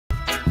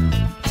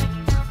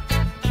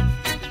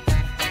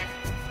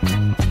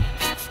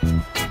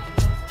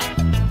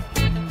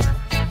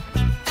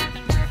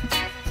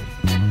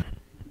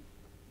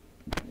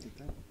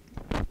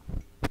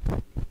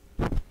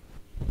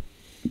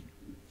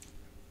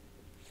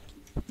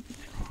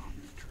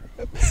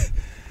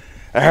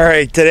All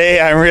right, today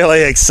I'm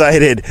really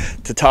excited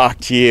to talk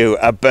to you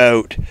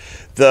about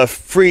the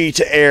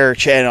free-to-air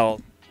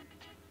channel.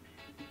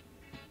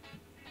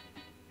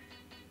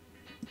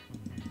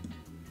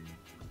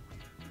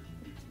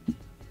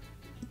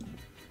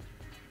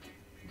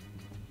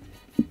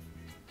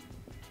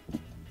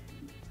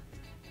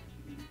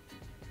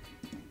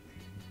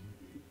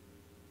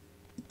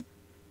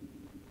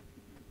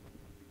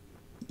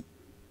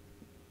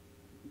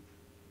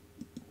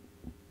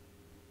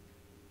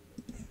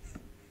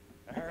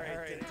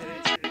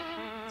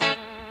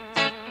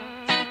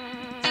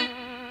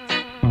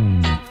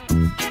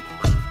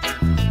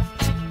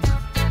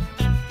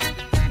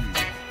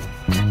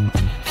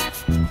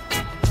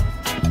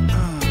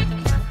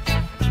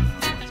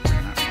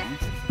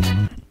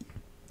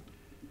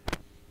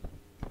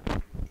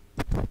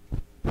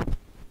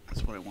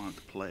 That's what I wanted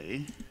to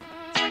play.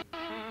 And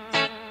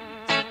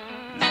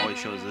it always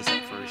shows this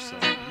at first, so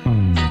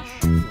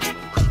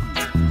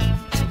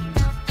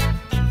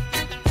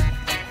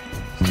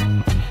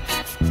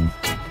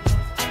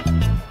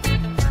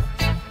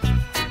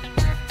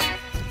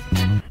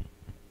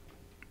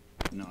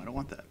no, I don't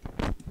want that.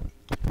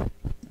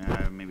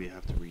 Maybe I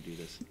have to redo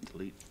this.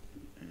 Delete.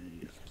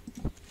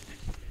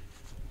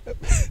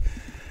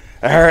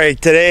 All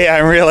right, today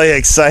I'm really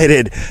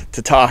excited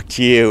to talk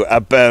to you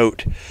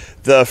about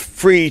the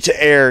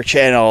free-to-air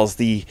channels,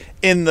 the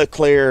in the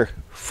clear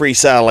free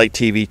satellite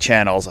TV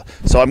channels.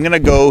 So I'm going to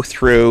go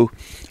through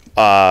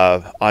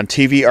on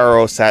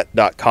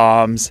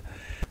tvrosat.com's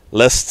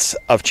lists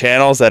of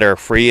channels that are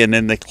free and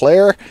in the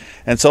clear.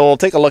 And so we'll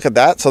take a look at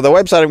that. So the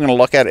website I'm going to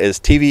look at is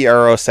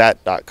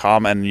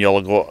tvrosat.com, and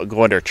you'll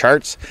go under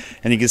charts,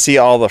 and you can see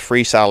all the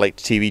free satellite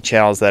TV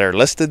channels that are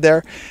listed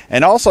there.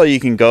 And also you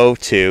can go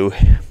to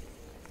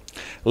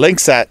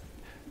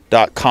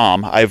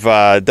linksat.com. I've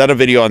done a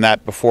video on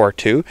that before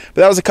too,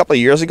 but that was a couple of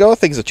years ago.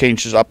 Things have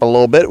changed up a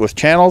little bit with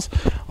channels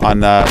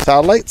on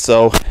satellite.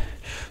 So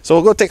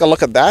we'll go take a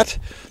look at that.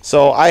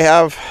 So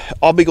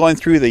I'll be going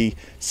through the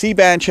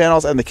C-band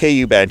channels and the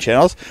KU-band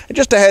channels. And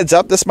just a heads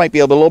up, this might be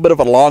a little bit of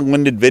a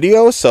long-winded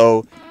video,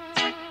 so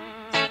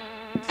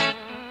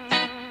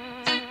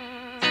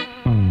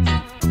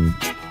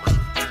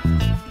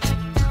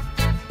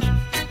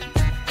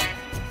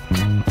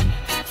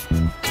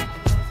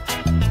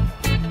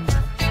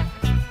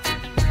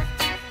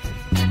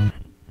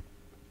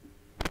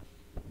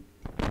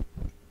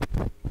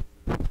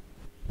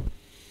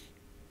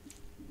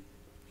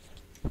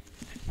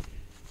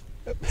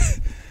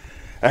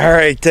all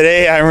right,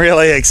 today I'm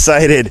really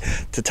excited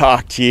to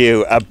talk to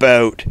you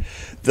about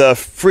the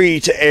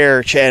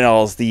free-to-air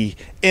channels, the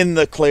in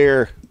the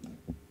clear.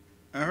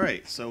 All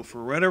right, so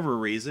for whatever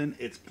reason,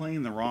 it's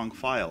playing the wrong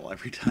file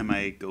every time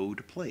I go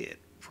to play it.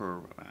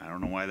 I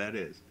don't know why that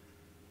is.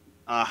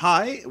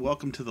 Hi,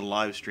 welcome to the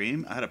live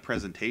stream. I had a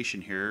presentation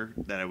here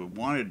that I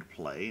wanted to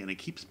play, and it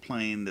keeps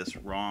playing this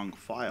wrong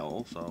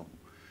file, so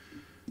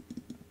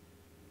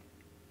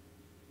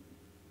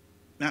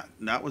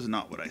that was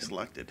not what I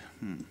selected.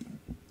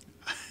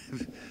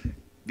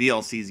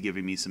 VLC is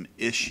giving me some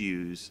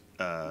issues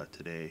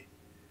today.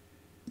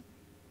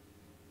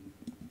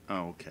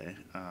 Oh, okay.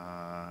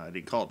 I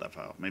didn't call it that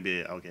file.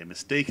 Maybe, okay,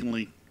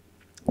 mistakenly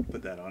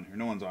put that on here.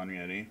 No one's on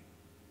yet, eh?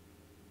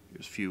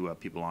 There's a few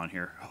people on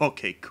here.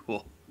 Okay,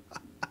 cool.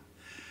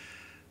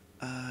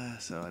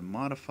 So I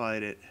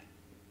modified it.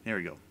 There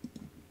we go.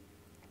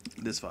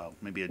 This file.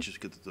 Maybe I just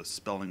because the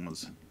spelling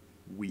was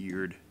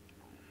weird.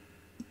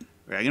 All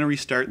right, I'm going to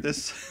restart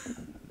this.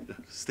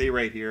 Stay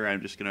right here.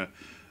 I'm just going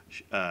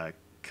to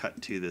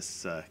cut to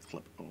this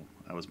clip. Oh,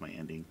 that was my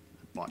ending.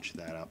 I botched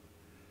that up.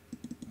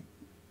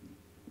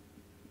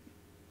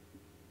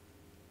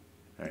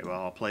 All right,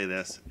 well, I'll play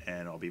this,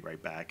 and I'll be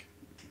right back.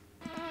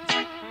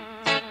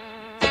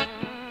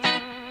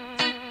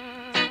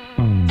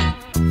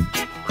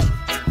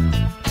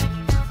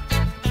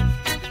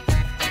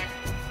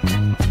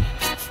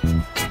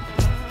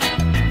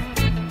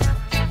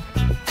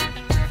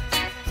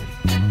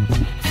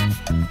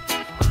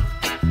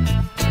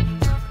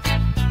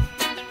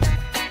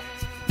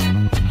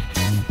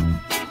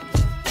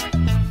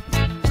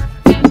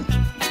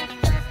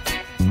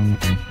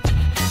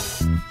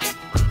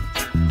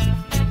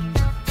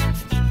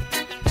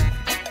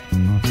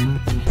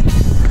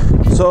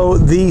 So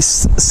these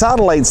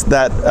satellites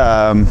that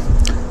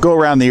go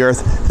around the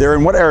Earth, they're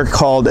in what are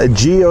called a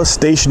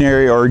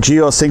geostationary or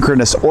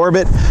geosynchronous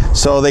orbit.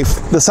 So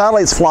the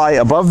satellites fly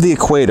above the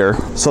equator,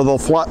 so they'll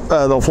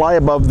fly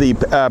above the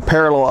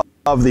parallel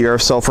of the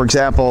Earth. So for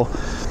example,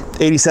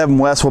 87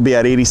 West will be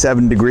at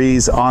 87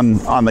 degrees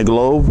on the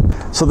globe.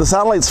 So the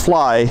satellites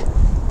fly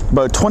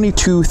about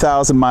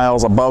 22,000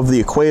 miles above the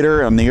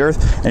equator on the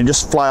Earth, and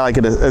just fly like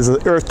it as the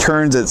Earth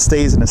turns, it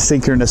stays in a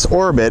synchronous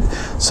orbit,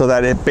 so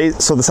that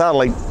so the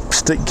satellite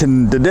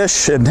the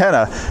dish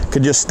antenna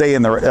could just stay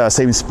in the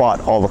same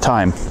spot all the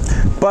time.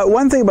 But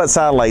one thing about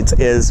satellites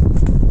is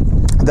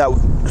that,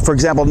 for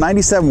example,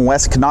 97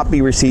 West cannot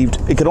be received.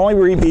 It can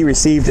only be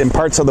received in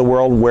parts of the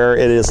world where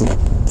it is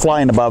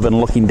flying above and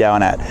looking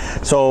down at.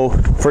 So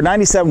for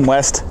 97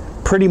 West,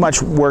 pretty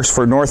much works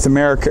for North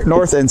America,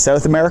 North and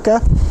South America.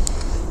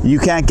 You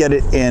can't get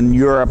it in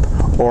Europe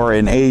or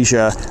in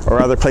Asia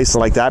or other places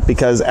like that,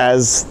 because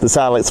as the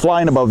satellite's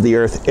flying above the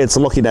Earth, it's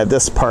looking at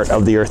this part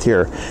of the Earth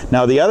here.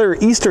 Now, the other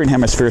Eastern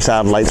Hemisphere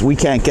satellites we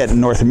can't get in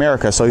North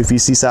America, so if you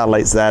see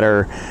satellites that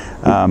are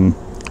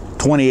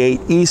 28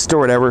 East or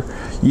whatever,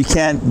 you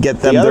can't get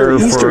them there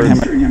for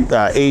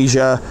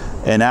Asia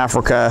and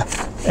Africa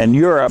and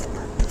Europe.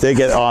 They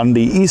get on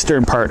the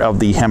eastern part of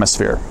the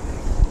hemisphere.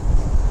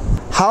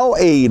 How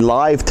a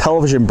live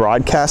television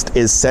broadcast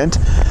is sent,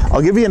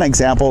 I'll give you an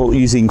example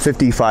using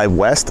 55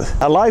 West.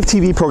 A live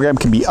TV program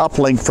can be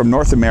uplinked from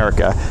North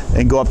America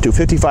and go up to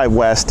 55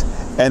 West,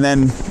 and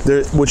then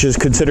which is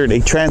considered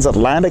a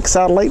transatlantic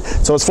satellite.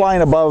 So it's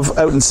flying above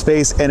out in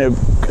space, and it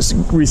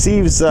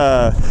receives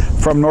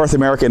from North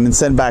America and then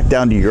sent back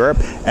down to Europe.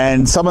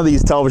 And some of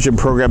these television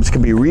programs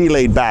can be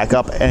relayed back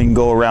up and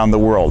go around the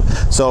world.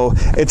 So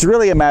it's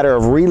really a matter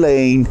of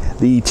relaying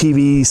the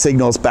TV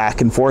signals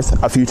back and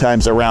forth a few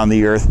times around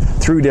the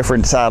Earth through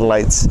different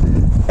satellites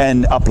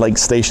and uplink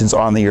stations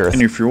on the Earth.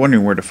 And if you're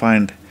wondering where to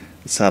find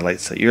the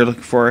satellites that you're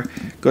looking for,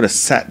 go to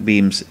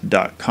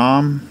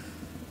satbeams.com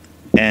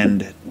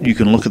and you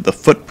can look at the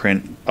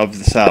footprint of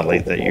the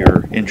satellite that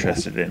you're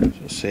interested in.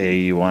 So say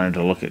you wanted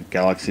to look at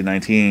Galaxy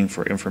 19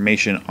 for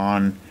information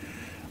on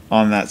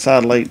that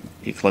satellite,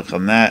 you click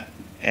on that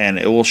and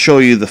it will show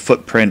you the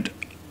footprint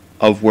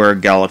of where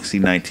Galaxy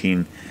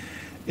 19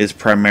 is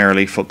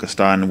primarily focused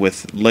on,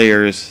 with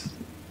layers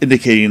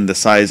indicating the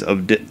size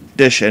of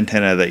dish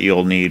antenna that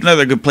you'll need.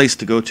 Another good place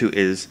to go to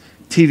is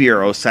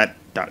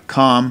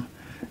tvrosat.com.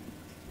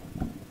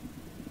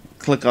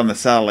 Click on the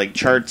satellite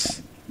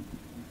charts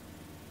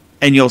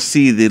and you'll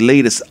see the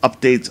latest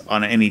updates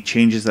on any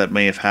changes that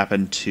may have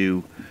happened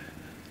to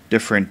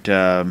different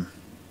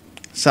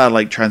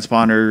satellite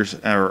transponders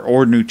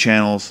or new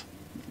channels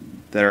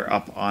that are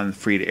up on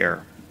free to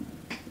air.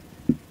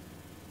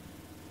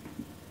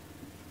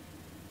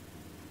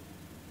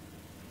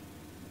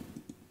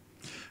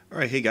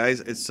 Alright, hey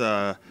guys, it's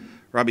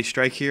Robbie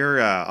Strike here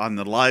on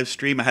the live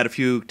stream. I had a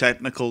few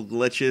technical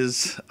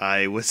glitches.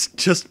 I was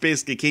just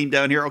basically came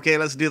down here, okay,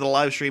 let's do the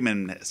live stream,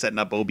 and setting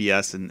up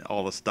OBS and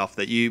all the stuff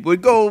that you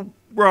would go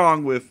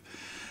wrong with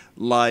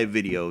live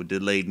video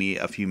delayed me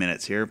a few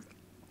minutes here.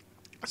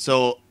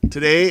 So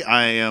today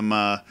I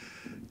am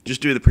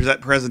just doing the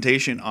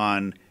presentation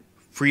on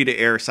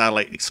free-to-air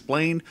satellite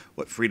explained.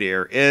 What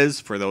free-to-air is,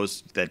 for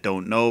those that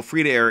don't know,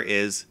 free-to-air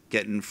is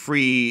getting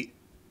free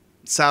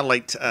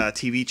satellite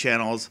TV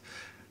channels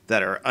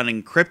that are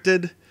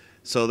unencrypted.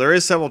 So there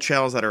is several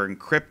channels that are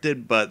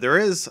encrypted, but there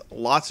is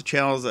lots of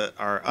channels that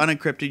are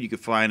unencrypted. You can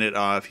find it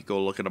if you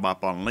go looking them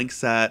up on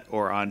Linksat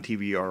or on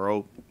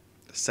tvrosat.com.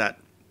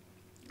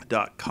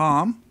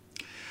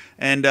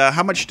 And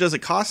how much does it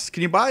cost?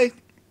 Can you buy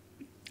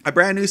a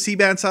brand new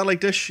C-band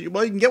satellite dish?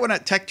 Well, you can get one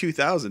at Tech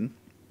 2000.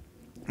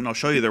 And I'll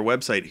show you their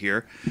website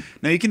here.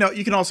 Now you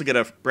can also get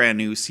a brand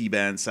new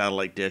C-band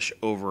satellite dish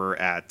over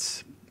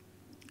at,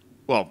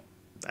 well,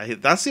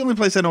 that's the only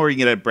place I know where you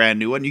can get a brand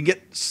new one. You can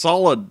get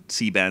solid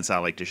C-band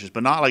satellite dishes,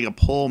 but not like a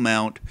pole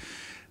mount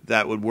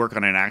that would work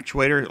on an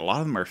actuator. A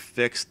lot of them are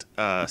fixed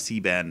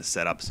C-band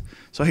setups.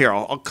 So here,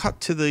 I'll cut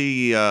to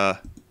the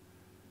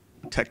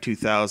Tech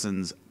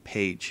 2000's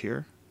page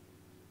here.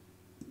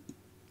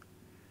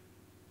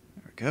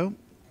 There we go.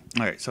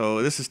 All right,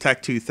 so this is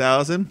Tech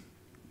 2000.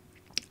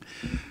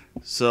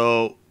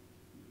 So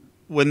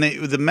when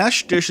the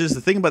mesh dishes,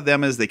 the thing about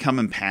them is they come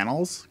in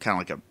panels, kind of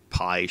like a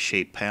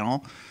pie-shaped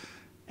panel.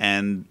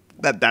 And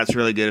that's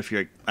really good if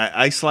you're...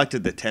 I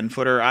selected the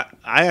 10-footer. I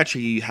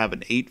actually have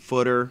an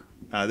 8-footer.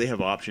 They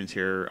have options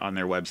here on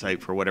their website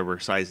for whatever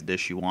size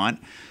dish you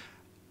want.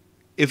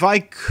 If I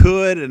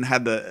could and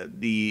had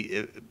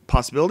the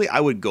possibility, I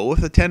would go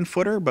with a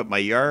 10-footer, but my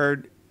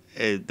yard,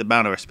 the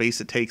amount of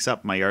space it takes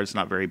up, my yard's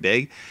not very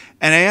big.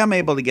 And I am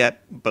able to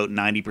get about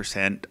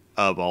 90%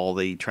 of all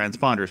the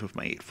transponders with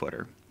my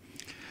 8-footer.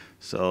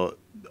 So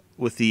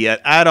with the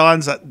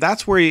add-ons,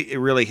 that's where it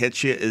really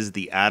hits you, is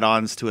the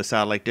add-ons to a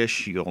satellite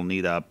dish. You'll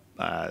need an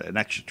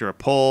extra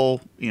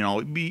pole. You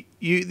know,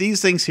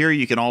 these things here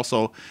you can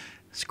also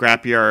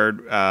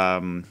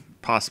scrapyard,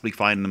 possibly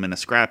find them in a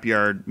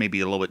scrapyard, maybe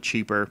a little bit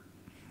cheaper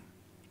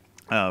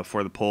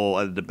for the pole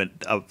of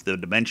the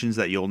dimensions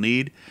that you'll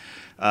need.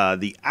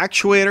 The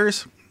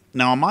actuators.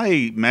 Now on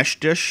my mesh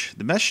dish,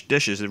 the mesh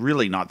dish is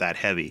really not that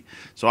heavy.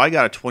 So I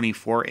got a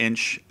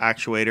 24-inch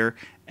actuator,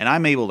 and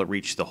I'm able to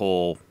reach the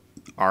whole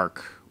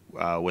arc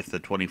with the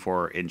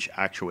 24-inch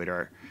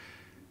actuator.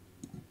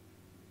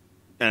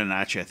 And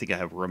actually, I think I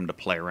have room to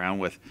play around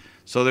with.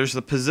 So there's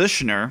the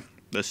positioner,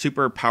 the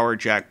super power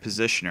jack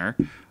positioner.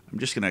 I'm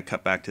just going to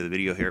cut back to the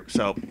video here.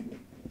 So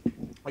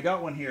I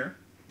got one here.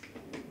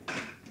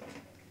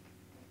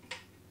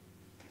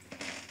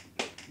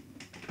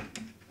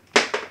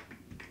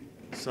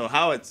 So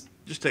how it's,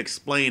 just to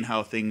explain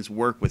how things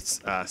work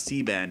with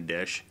C-band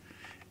dish,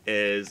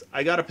 is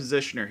I got a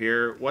positioner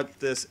here. What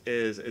this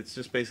is, it's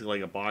just basically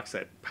like a box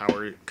that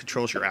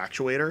controls your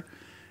actuator,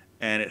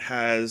 and it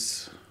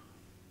has,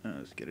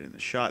 let's get it in the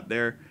shot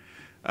there.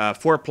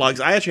 4 plugs.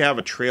 I actually have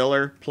a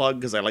trailer plug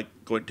because I like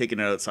taking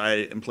it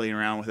outside and playing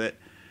around with it.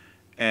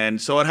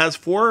 And so it has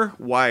 4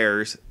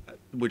 wires,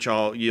 which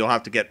you'll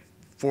have to get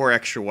 4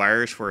 extra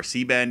wires for a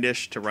C-band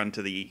dish to run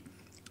to the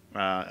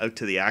out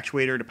to the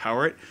actuator to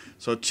power it.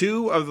 So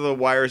 2 of the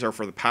wires are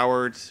for the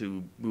power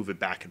to move it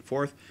back and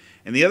forth,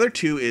 and the other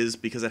 2 is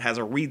because it has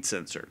a read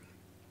sensor.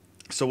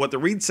 So what the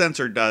read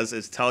sensor does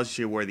is tells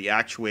you where the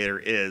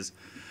actuator is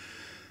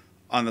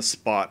on the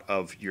spot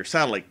of your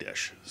satellite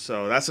dish.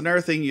 So that's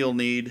another thing you'll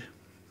need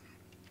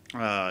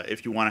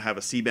if you want to have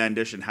a C-band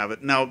dish and have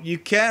it. Now, you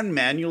can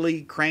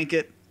manually crank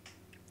it,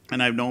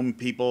 and I've known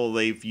people,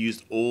 they've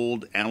used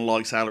old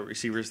analog satellite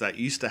receivers that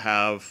used to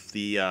have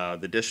the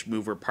dish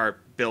mover part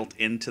built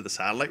into the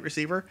satellite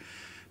receiver.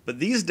 But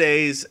these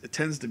days, it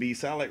tends to be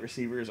satellite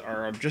receivers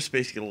are just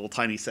basically a little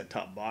tiny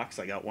set-top box.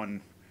 I got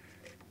one.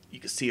 You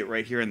can see it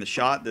right here in the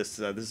shot. This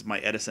is my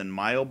Edison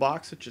Myo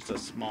box, which is a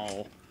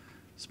small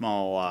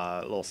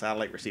little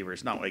satellite receiver.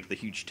 It's not like the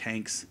huge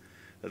tanks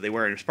that they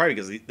wear. And it's probably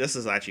because this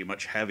is actually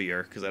much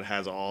heavier because it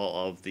has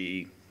all of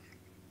the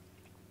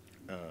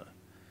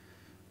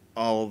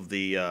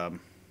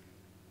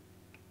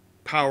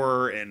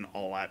power and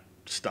all that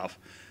stuff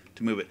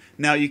to move it.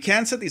 Now you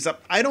can set these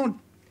up. I don't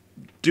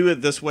do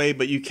it this way,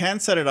 but you can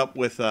set it up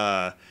with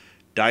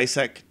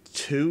dissect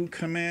 2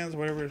 commands,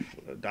 whatever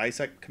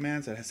dissect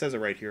commands. It says it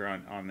right here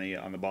on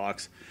the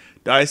box.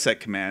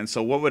 Dissect commands.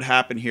 So what would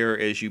happen here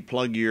is you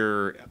plug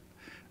your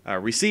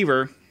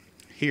receiver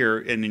here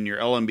and in your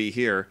LMB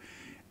here,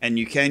 and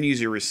you can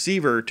use your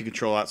receiver to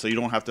control that, so you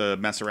don't have to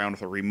mess around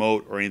with a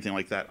remote or anything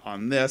like that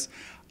on this.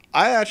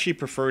 I actually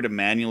prefer to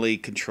manually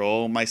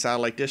control my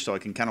satellite dish so I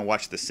can kind of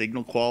watch the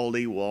signal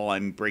quality while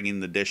I'm bringing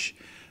the dish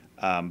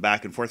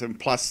back and forth. And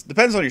plus,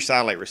 depends on your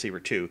satellite receiver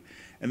too.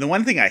 And the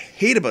one thing I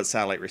hate about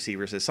satellite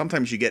receivers is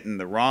sometimes you get in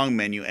the wrong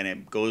menu and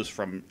it goes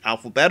from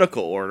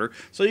alphabetical order.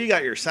 So you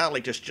got your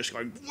satellite just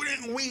going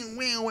wing, wing,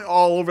 wing,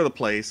 all over the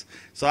place.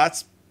 So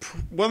that's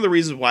one of the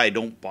reasons why I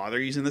don't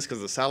bother using this,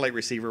 because the satellite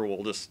receiver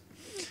will just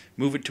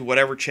move it to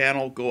whatever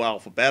channel, go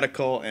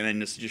alphabetical, and then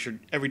just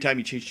every time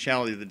you change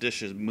channel, the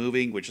dish is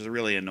moving, which is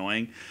really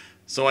annoying.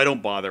 So I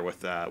don't bother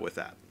with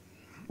that.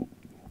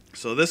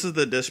 So this is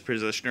the dish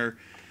positioner.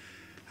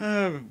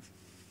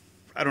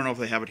 I don't know if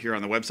they have it here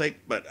on the website,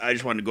 but I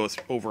just wanted to go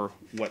over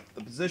what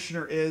the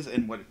positioner is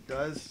and what it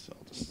does. So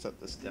I'll just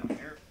set this down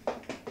here.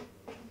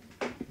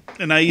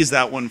 And I use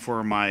that one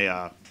for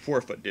my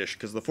 4-foot dish,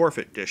 because the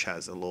 4-foot dish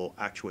has a little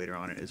actuator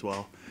on it as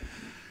well.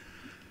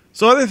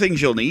 So other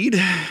things you'll need,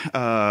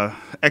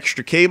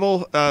 extra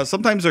cable.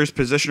 Sometimes there's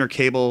positioner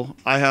cable.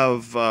 I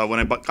have, when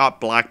I got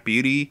Black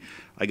Beauty,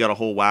 I got a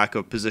whole whack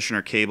of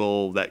positioner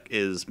cable that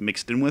is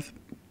mixed in with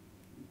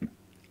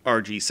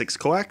RG6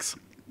 coax.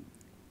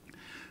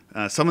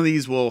 Some of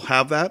these will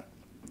have that.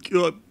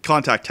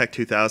 Contact Tech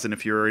 2000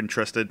 if you're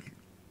interested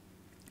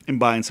in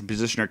buying some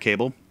positioner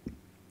cable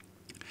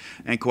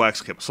and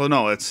coax cable. So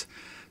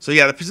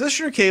yeah, the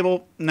positioner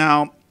cable.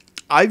 Now,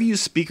 I've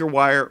used speaker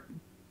wire,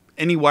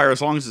 any wire as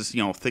long as it's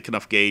thick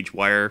enough gauge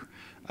wire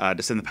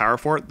to send the power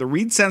for it. The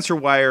read sensor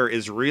wire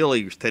is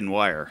really thin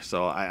wire,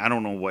 so I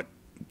don't know what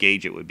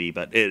gauge it would be,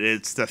 but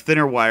it's the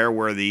thinner wire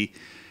where the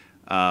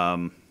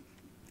other.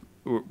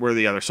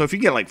 So if you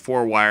get like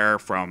 4 wire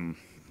from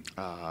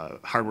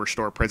hardware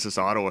store, Princess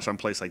Auto, or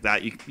someplace like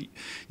that,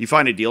 you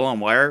find a deal on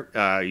wire,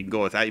 you can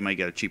go with that. You might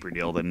get a cheaper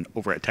deal than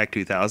over at Tech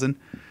 2000.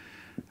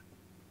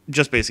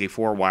 Just basically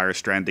 4 wires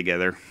strand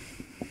together.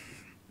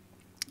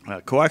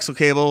 Coaxial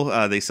cable,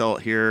 they sell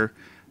it here.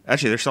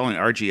 Actually, they're selling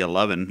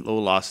RG11, low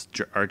loss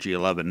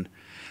RG11.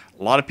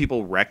 A lot of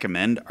people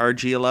recommend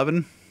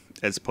RG11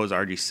 as opposed to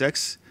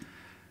RG6.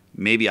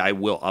 Maybe I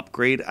will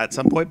upgrade at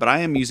some point, but I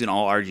am using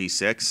all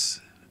RG6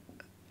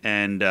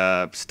 and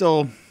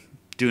still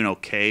doing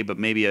okay. But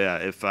maybe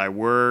if I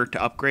were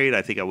to upgrade,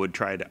 I think I would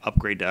try to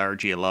upgrade to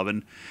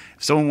RG11.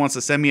 If someone wants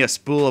to send me a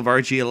spool of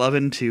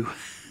RG11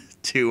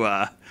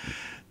 to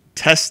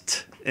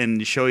test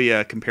and show you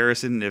a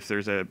comparison if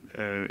there's a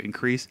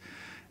increase.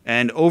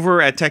 And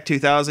over at Tech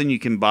 2000, you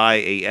can buy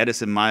a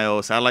Edison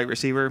Myo satellite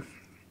receiver.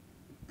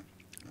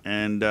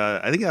 And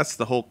I think that's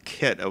the whole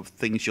kit of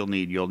things you'll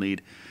need. You'll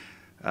need,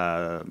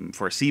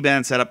 for a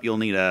C-band setup, you'll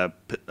need a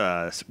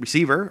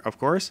receiver, of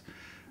course.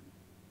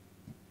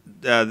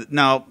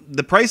 Now,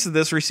 the price of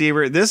this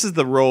receiver, this is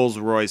the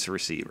Rolls-Royce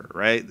receiver,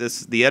 right?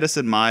 The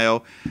Edison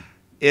Myo.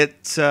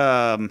 It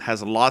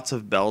has lots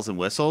of bells and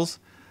whistles.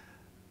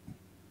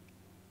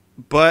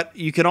 But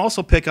you can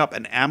also pick up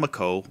an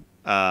Amico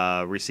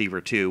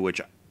receiver too,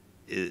 which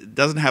it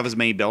doesn't have as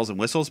many bells and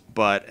whistles,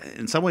 but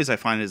in some ways I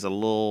find it is a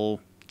little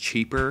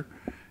cheaper.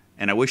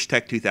 And I wish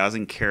Tech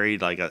 2000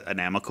 carried like an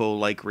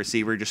Amico-like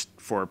receiver, just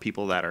for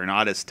people that are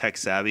not as tech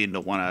savvy and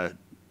don't want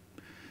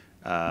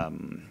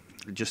to.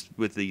 Just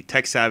with the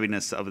tech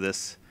savviness of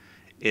this,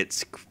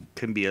 it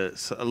can be a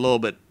little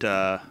bit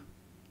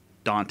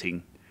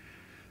daunting.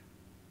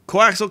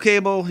 Coaxial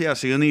cable, yeah.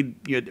 So you'll need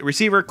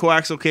receiver,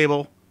 coaxial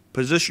cable,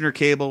 positioner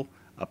cable,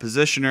 a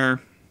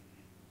positioner,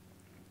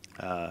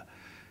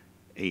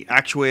 a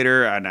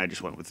actuator, and I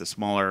just went with the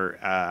smaller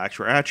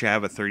actuator. I actually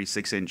have a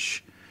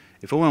 36-inch.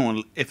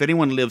 If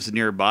anyone lives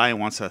nearby and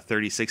wants a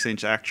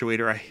 36-inch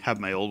actuator, I have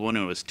my old one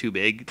and it was too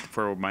big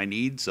for my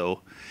needs,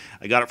 so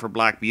I got it for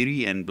Black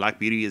Beauty, and Black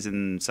Beauty is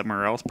in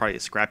somewhere else, probably a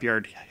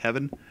scrapyard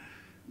heaven.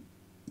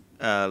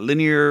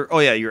 Linear, oh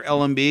yeah, your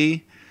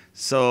LMB.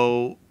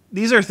 So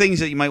these are things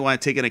that you might want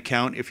to take into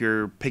account if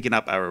you're picking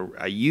up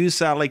a used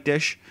satellite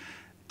dish.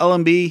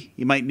 LMB,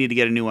 you might need to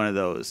get a new one of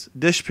those.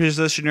 Dish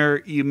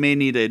positioner, you may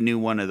need a new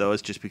one of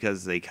those just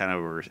because they kind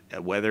of were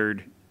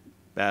weathered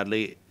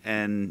badly.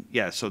 And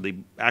yeah, so the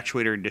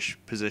actuator and dish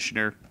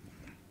positioner.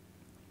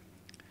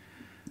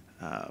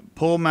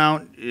 Pole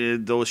mount,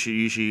 those should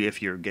usually,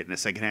 if you're getting a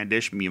secondhand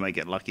dish, you might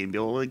get lucky and be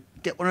able to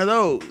get one of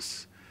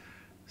those.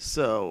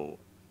 So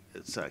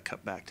let's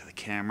cut back to the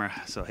camera.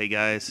 So hey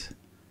guys,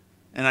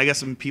 and I got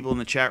some people in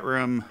the chat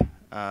room,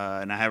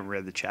 and I haven't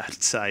read the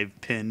chats I've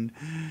pinned.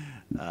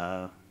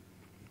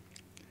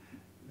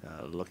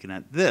 Looking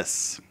at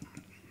this.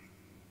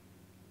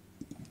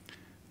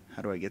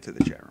 How do I get to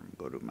the chat room?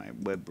 Go to my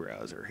web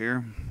browser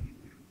here.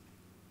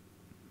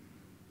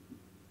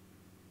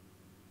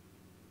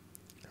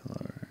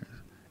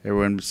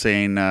 Everyone's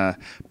saying,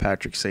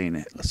 Patrick's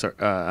saying, sorry,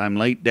 I'm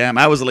late. Damn,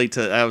 I was late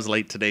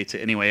today.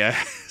 Anyway, I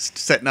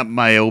setting up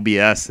my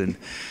OBS, and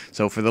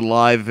so for the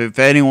live, if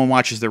anyone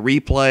watches the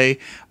replay,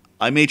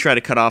 I may try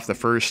to cut off the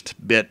first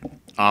bit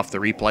off the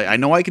replay. I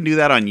know I can do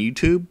that on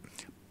YouTube,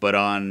 but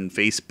on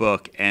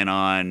Facebook and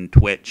on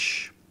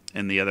Twitch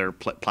and the other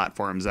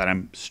platforms that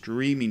I'm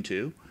streaming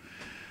to.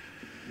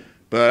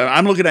 But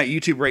I'm looking at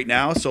YouTube right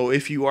now, so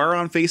if you are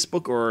on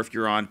Facebook or if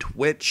you're on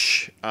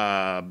Twitch,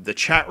 the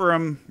chat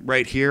room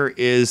right here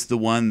is the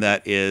one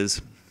that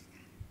is...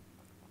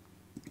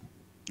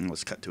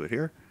 Let's cut to it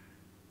here.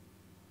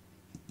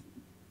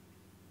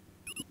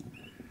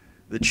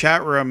 The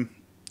chat room...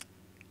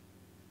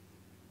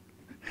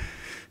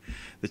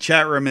 The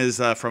chat room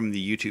is from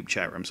the YouTube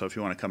chat room, so if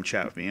you want to come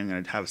chat with me, I'm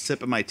going to have a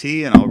sip of my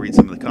tea and I'll read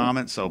some of the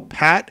comments. So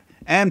Pat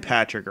and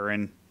Patrick are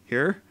in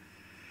here.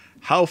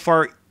 How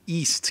far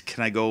east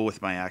can I go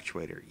with my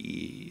actuator?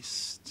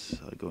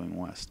 East, going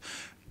west.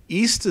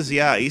 East is,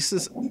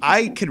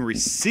 I can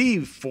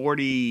receive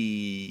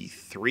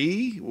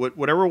 43,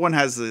 whatever one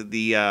has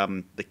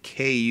the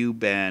KU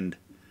band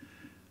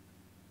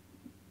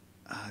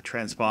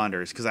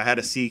transponders, because I had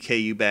a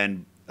CKU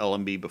band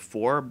LMB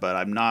before, but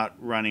I'm not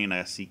running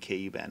a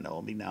CKU band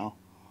LMB now.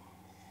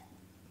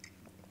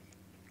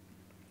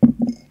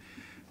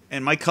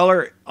 And my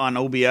color on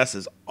OBS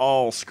is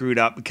all screwed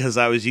up because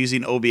I was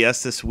using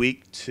OBS this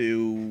week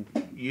to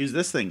use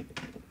this thing,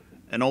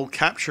 an old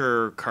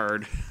capture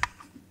card.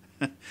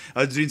 I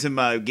was doing some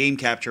game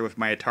capture with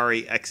my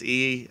Atari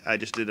XE. I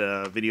just did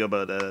a video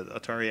about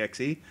Atari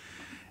XE,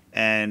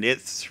 and it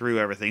threw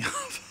everything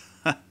off.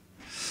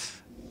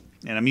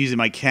 And I'm using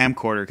my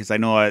camcorder because I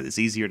know it's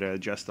easier to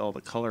adjust all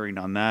the coloring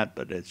on that,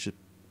 but it's just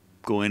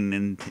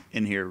going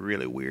in here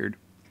really weird.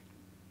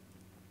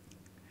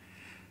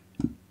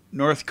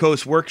 North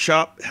Coast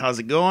Workshop, how's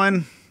it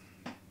going?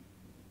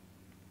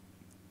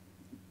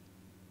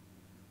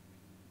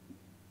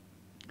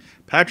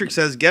 Patrick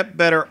says, get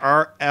better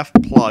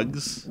RF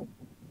plugs.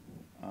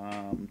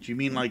 Do you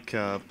mean like,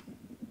 can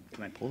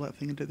I pull that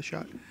thing into the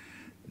shot?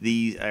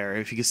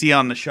 If you can see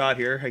on the shot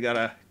here, I got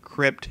a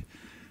Crypt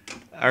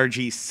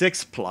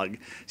RG6 plug.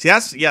 See,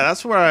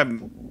 that's where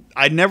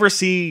I never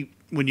see,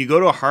 when you go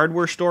to a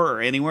hardware store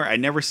or anywhere, I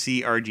never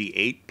see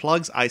RG8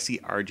 plugs. I see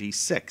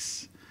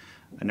RG6.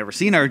 I've never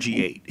seen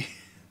RG8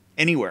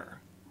 anywhere.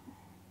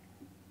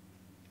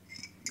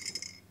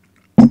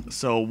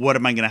 So what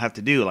am I going to have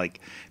to do? Like,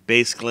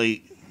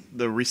 basically,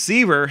 the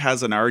receiver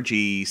has an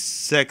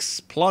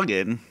RG6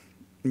 plug-in.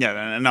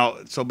 Yeah, no.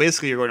 So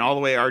basically, you're going all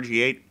the way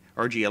RG8,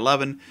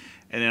 RG11,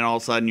 and then all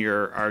of a sudden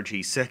you're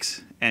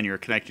RG6, and you're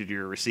connected to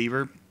your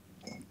receiver.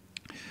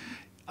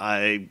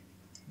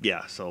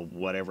 Yeah, so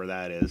whatever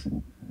that is.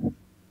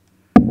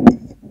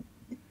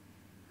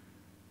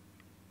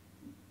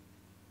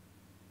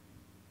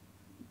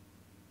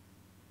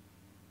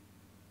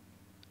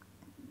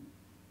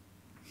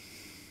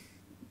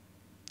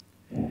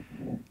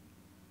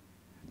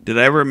 Did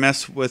I ever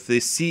mess with the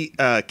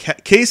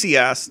Casey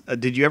asked,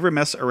 did you ever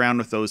mess around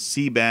with those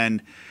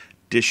C-band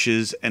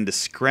dishes and the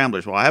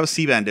scramblers? Well, I have a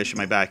C-band dish in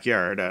my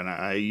backyard, and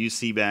I use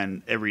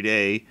C-band every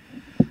day.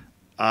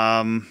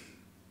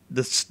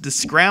 The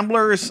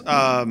scramblers,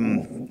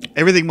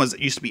 everything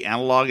used to be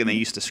analog, and they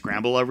used to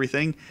scramble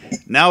everything.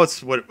 Now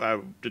it's what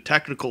the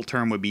technical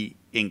term would be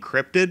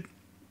encrypted.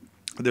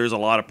 There's a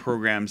lot of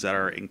programs that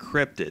are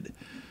encrypted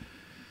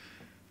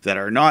that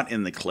are not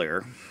in the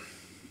clear.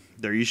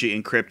 They're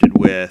usually encrypted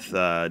with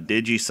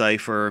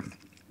DigiCipher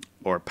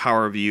or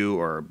PowerView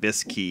or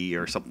BISKey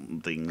or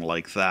something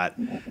like that.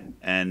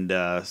 And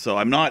so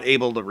I'm not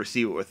able to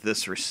receive it with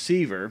this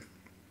receiver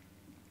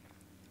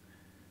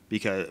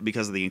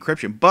because of the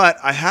encryption. But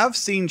I have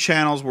seen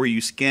channels where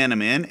you scan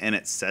them in and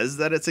it says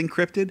that it's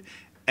encrypted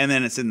and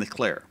then it's in the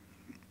clear.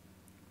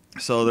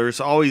 So there's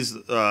always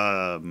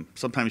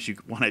sometimes you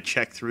want to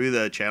check through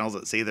the channels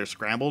that say they're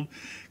scrambled,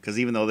 because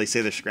even though they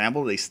say they're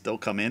scrambled, they still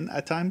come in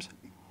at times.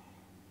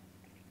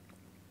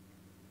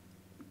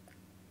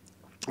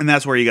 And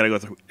that's where you got to go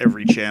through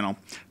every channel.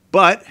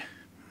 But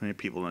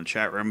people in the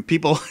chat room,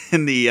 people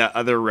in the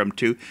other room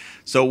too.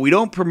 So we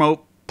don't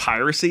promote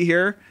piracy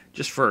here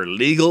just for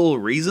legal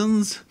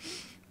reasons.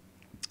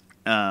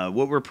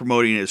 What we're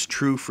promoting is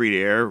true free to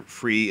air,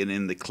 free and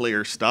in the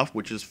clear stuff,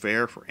 which is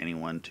fair for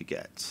anyone to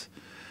get.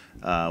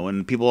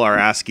 When people are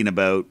asking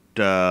about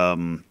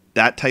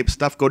that type of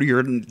stuff, go to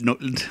your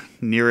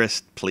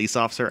nearest police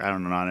officer. I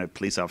don't know, not a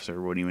police officer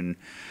wouldn't even,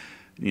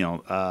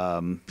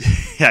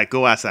 yeah,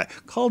 go ask that.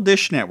 Call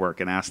Dish Network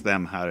and ask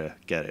them how to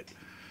get it.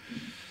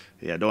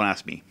 Yeah, don't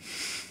ask me.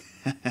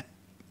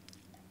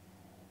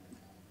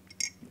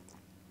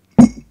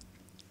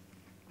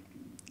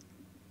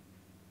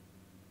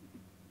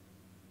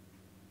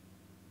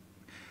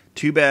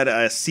 Too bad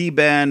a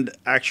C-band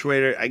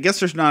actuator. I guess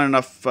there's not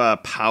enough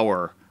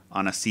power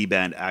on a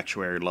C-band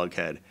actuator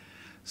lughead.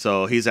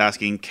 So he's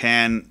asking,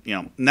 and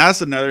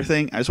that's another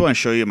thing. I just want to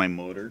show you my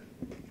motor.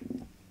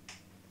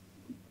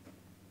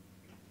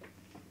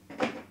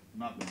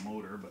 Not the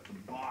motor, but the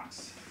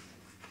box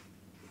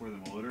for the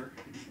motor.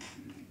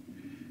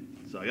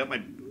 So I got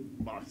my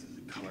box. There's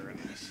a color in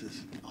this. This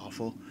is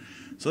awful.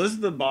 So this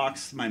is the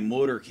box my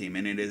motor came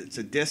in. It's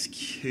a disc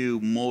Q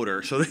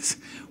motor. So this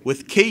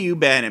with KU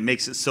band, it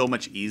makes it so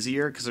much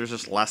easier because there's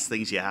just less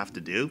things you have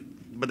to do.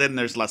 But then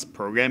there's less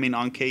programming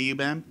on KU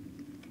band.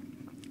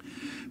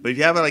 But if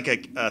you have like a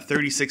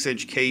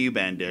 36-inch KU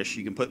band dish,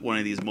 you can put one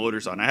of these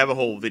motors on. I have a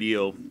whole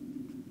video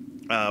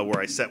where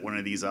I set one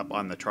of these up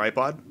on the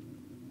tripod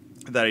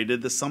that I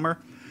did this summer.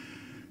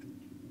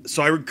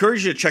 So I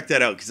encourage you to check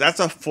that out because that's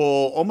a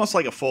full, almost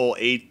like a full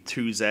A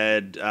to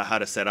Z how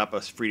to set up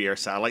a free-to-air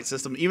satellite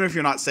system. Even if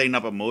you're not setting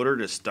up a motor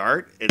to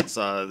start, it's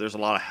there's a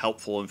lot of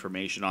helpful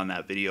information on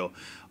that video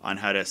on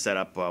how to set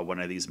up one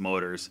of these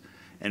motors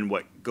and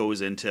what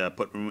goes into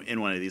putting in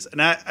one of these.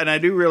 And I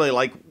do really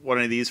like one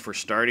of these for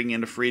starting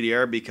into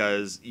free-to-air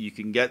because you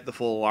can get the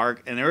full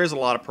arc, and there is a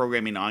lot of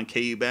programming on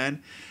KU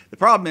band. The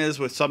problem is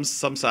with some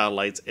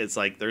satellites, it's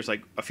like there's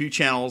like a few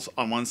channels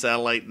on one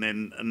satellite, and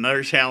then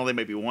another channel, there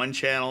might be one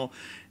channel,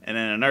 and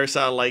then another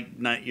satellite,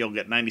 you'll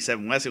get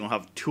 97 West, and will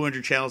have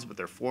 200 channels, but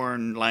they're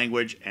foreign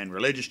language and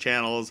religious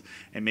channels,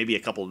 and maybe a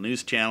couple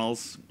news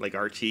channels like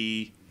RT.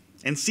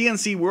 And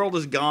CNC World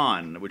is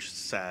gone, which is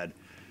sad.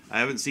 I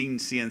haven't seen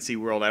CNC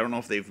World. I don't know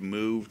if they've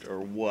moved or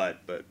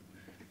what, but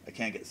I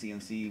can't get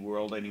CNC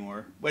World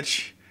anymore,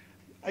 which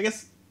I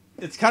guess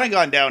it's kind of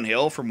gone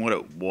downhill from what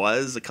it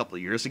was a couple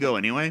of years ago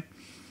anyway.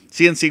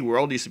 CNC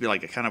World used to be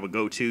like a kind of a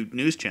go-to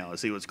news channel to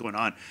see what's going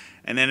on.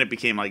 And then it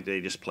became like they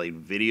just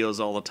played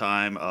videos all the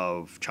time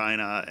of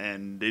China,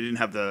 and they didn't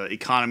have the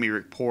economy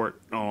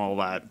report and all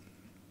that.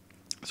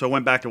 So I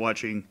went back to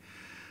watching,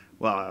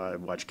 well, I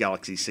watched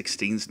Galaxy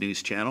 16's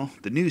news channel.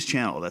 The news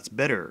channel that's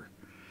better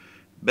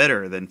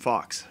than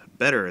Fox,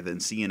 better than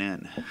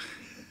CNN.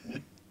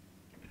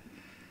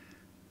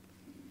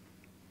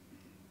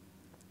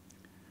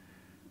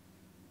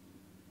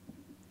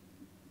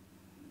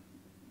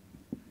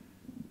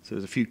 So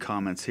there's a few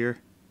comments here.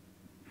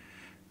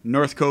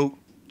 North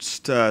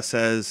Coast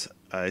says,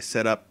 I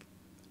set up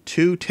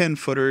two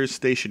 10-footers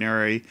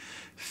stationary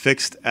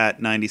fixed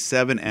at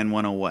 97 and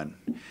 101.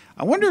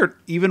 I wonder,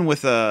 even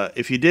with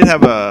if you did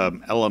have a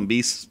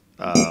LMB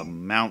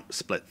mount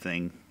split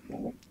thing,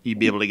 you'd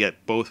be able to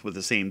get both with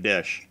the same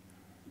dish.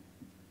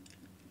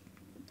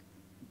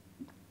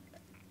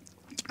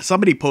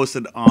 Somebody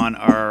posted on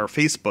our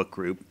Facebook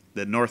group,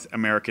 the North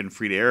American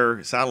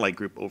Free-to-Air Satellite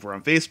group over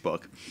on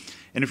Facebook.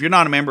 And if you're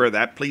not a member of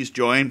that, please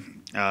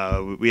join.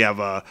 We have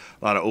a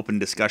lot of open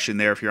discussion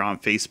there if you're on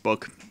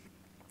Facebook.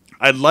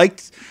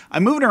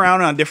 I'm moving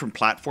around on different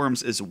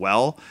platforms as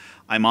well.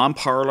 I'm on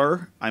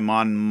Parler. I'm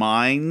on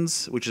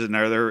Minds, which is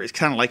another, it's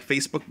kind of like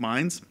Facebook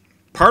Minds.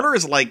 Parler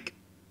is like,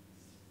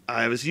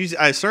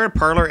 I started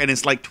Parler, and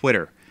it's like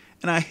Twitter,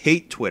 and I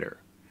hate Twitter.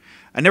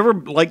 I never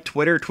liked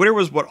Twitter. Twitter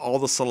was what all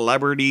the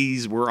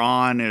celebrities were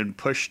on and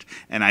pushed,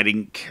 and I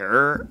didn't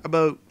care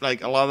about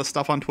like a lot of the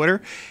stuff on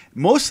Twitter.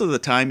 Most of the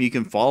time, you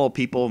can follow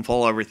people and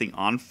follow everything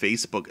on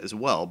Facebook as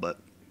well. But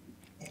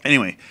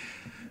anyway,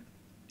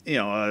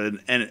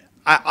 and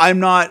I'm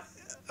not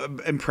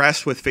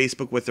impressed with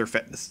Facebook with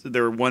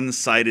their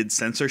one-sided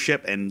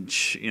censorship and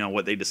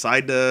what they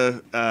decide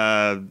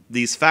to.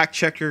 These fact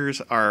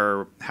checkers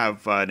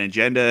have an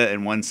agenda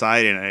and one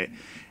side,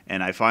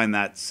 and I find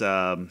that's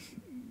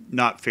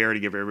not fair to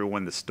give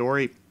everyone the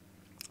story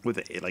with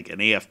like an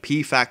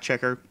AFP fact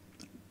checker.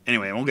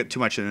 Anyway, I won't get too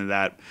much into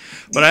that,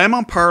 but I am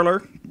on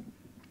Parler,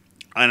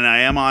 and I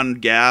am on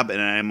Gab,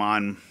 and I am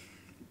on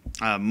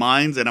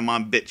Minds, and I'm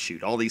on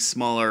BitChute, all these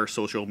smaller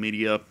social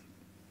media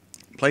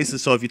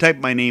places. So if you type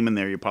my name in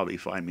there, you'll probably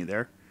find me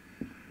there.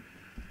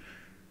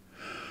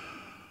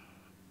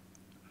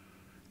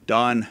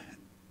 Don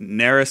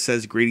Neris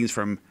says, greetings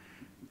from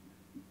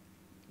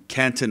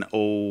Canton,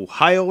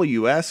 Ohio,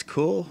 U.S.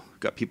 Cool.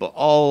 got people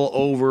all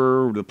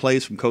over the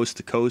place from coast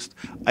to coast.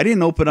 I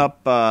didn't open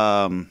up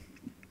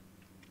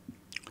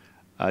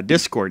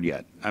Discord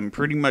yet.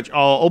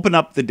 I'll open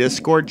up the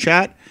Discord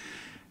chat.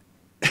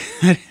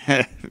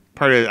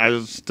 I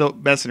was still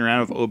messing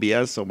around with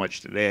OBS so much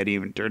today, I didn't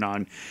even turn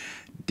on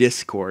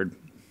Discord.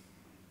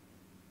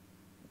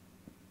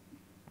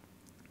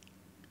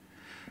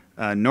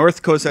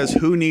 North Coast says,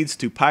 who needs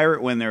to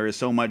pirate when there is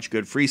so much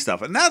good free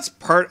stuff? And that's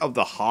part of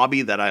the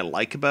hobby that I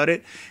like about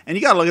it. And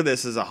you got to look at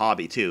this as a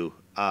hobby too.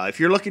 If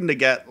you're looking to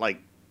get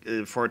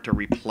for it to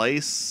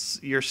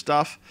replace your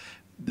stuff,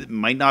 it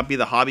might not be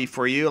the hobby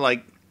for you.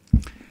 Like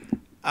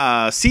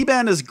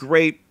C-band is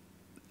great,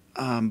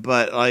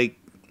 but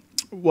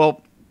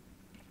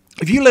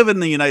if you live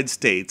in the United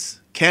States,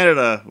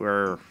 Canada,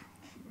 we're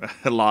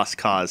a lost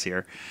cause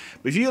here.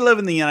 But if you live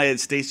in the United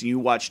States and you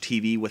watch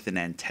TV with an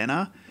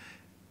antenna,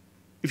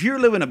 if you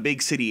live in a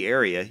big city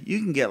area, you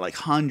can get like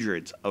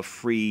hundreds of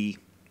free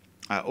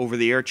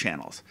over-the-air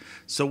channels.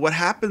 So what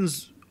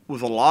happens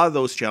with a lot of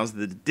those channels,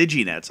 the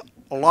DigiNets,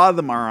 a lot of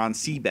them are on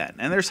C-band.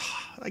 And there's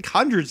like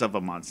hundreds of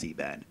them on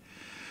C-band.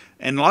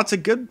 And lots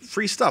of good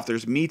free stuff.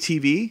 There's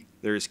MeTV,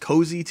 there's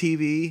Cozy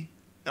TV,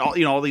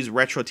 all these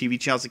retro TV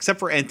channels, except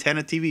for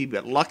Antenna TV.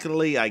 But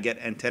luckily, I get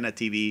Antenna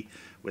TV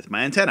with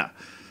my antenna.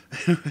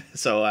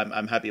 So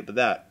I'm happy about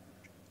that.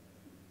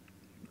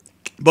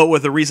 But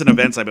with the recent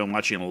events, I've been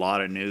watching a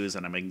lot of news,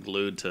 and I've been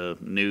glued to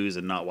news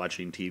and not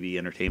watching TV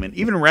entertainment.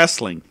 Even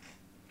wrestling.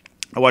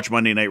 I watch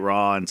Monday Night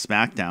Raw and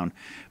SmackDown,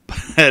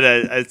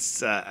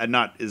 but I'm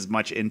not as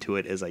much into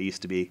it as I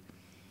used to be.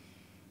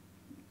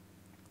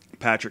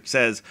 Patrick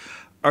says,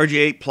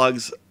 RG8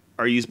 plugs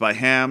are used by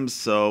hams,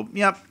 so,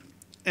 yep.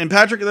 And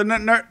Patrick,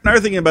 another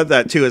thing about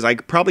that, too, is I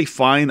could probably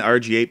find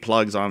RG8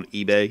 plugs on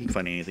eBay. You can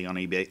find anything on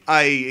eBay.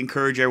 I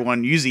encourage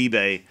everyone to use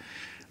eBay.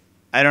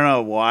 I don't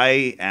know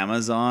why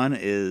Amazon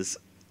is...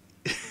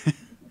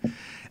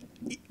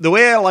 the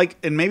way I like...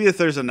 And maybe if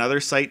there's another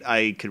site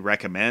I could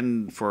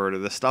recommend for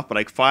this stuff, but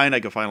I could find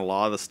a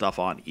lot of the stuff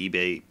on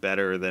eBay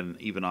better than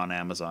even on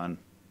Amazon.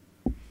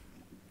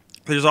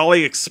 There's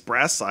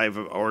AliExpress. I've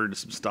ordered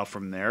some stuff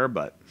from there,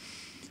 but...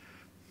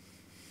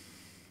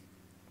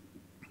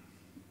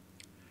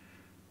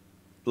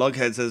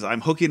 Lughead says,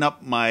 I'm hooking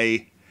up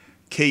my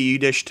KU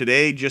dish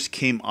today. Just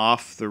came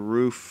off the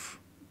roof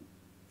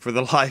for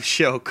the live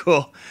show.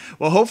 Cool.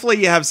 Well,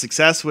 hopefully you have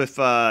success with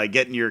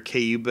getting your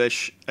KU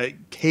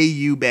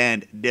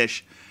band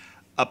dish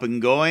up and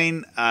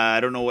going. I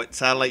don't know what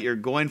satellite you're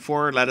going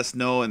for. Let us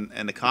know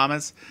in the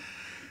comments.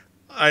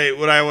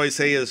 What I always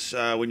say is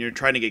when you're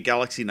trying to get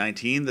Galaxy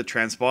 19, the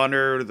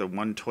transponder, the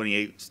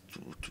 128,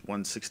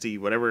 160,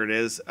 whatever it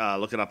is,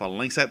 look it up on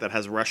Linksat that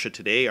has Russia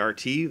Today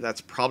RT.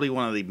 That's probably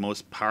one of the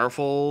most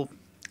powerful,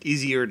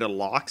 easier to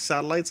lock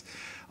satellites.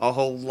 I'll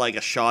hold like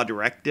a Shaw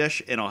Direct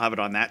dish, and I'll have it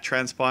on that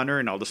transponder,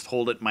 and I'll just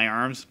hold it in my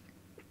arms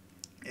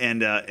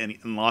and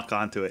lock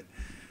onto it.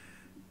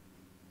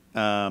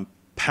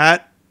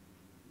 Pat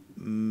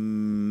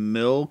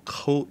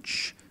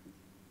Milcoach.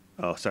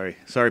 Oh, sorry,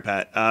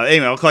 Pat.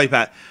 Anyway, I'll call you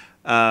Pat.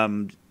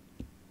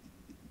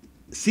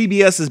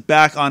 CBS is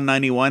back on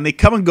 91. They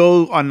come and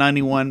go on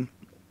 91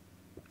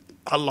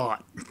 a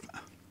lot.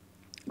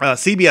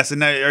 CBS,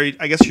 and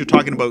I guess you're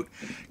talking about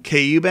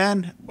KU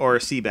band or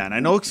C band. I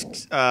know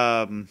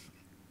CBS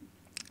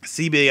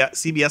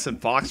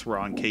and Fox were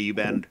on KU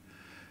band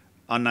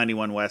on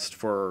 91 West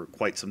for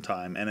quite some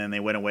time, and then they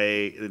went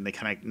away, and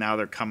now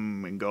they're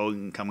come and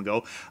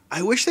go.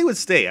 I wish they would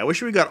stay. I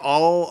wish we got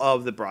all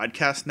of the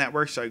broadcast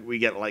networks, so we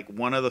get like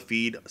one of the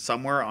feed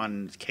somewhere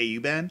on KU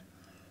band.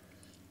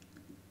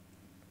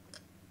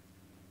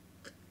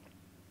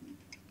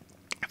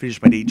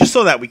 Finish my D, just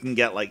so that we can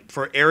get like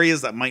for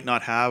areas that might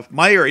not have.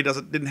 My area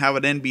didn't have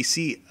an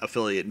NBC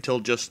affiliate until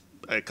just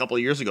a couple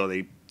of years ago.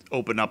 They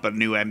opened up a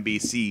new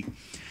NBC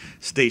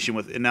station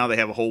and now they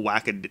have a whole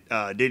whack of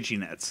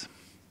DigiNets.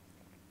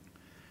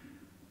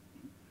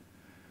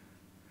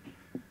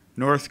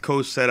 North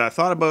Coast said, I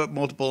thought about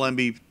multiple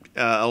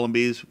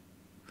LMBs.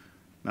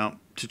 No,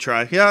 to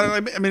try.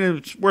 Yeah, I mean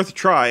it's worth a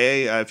try.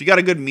 If you got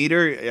a good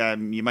meter,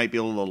 you might be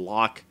able to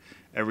lock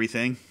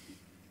everything.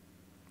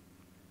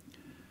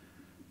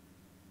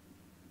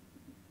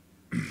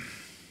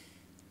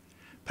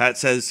 Pat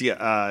says,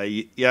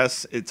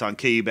 yes, it's on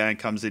KU band.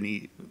 Comes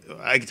in.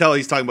 I can tell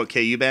he's talking about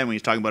KU band when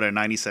he's talking about a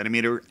 90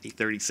 centimeter, a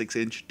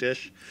 36-inch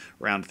dish,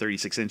 around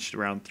 36 inch,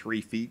 around 3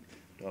 feet.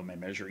 I have my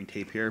measuring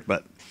tape here,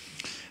 but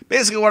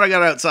basically what I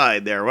got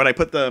outside there, when I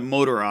put the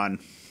motor on.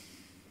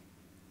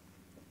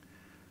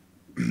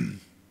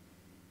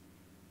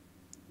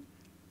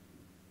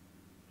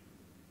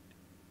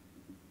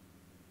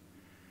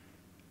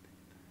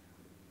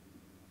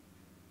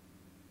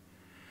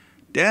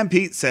 Dan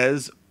Pete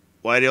says,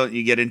 why don't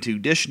you get into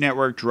Dish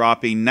Network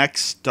dropping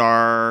Next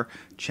Star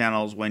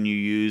channels when you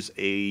use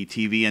a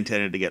TV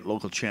antenna to get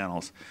local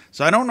channels?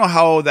 So I don't know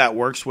how that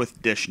works with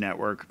Dish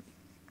Network.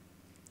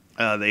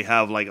 They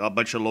have like a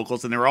bunch of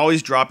locals, and they're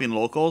always dropping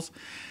locals.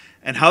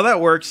 And how that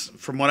works,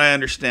 from what I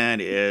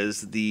understand,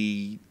 is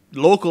the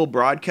local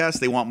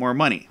broadcast, they want more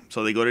money.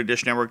 So they go to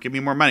Dish Network, give me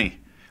more money.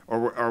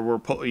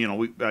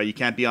 you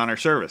can't be on our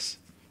service,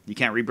 you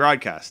can't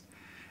rebroadcast,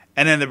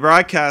 and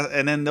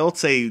then they'll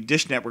say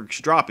Dish Network's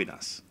dropping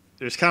us.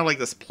 There's kind of like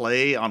this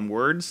play on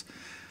words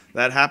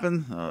that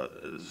happen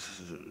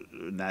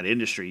in that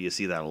industry. You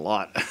see that a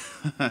lot.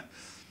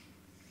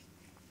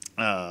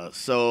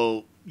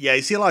 So yeah,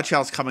 you see a lot of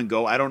channels come and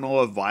go. I don't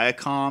know if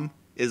Viacom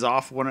is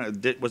off.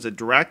 Was it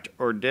Direct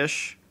or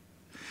Dish?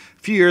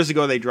 A few years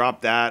ago they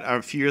dropped that.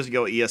 A few years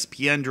ago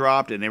ESPN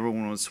dropped, and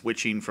everyone was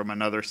switching from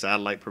another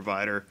satellite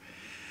provider.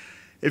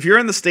 If you're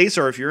in the States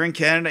or if you're in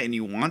Canada and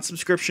you want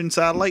subscription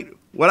satellite,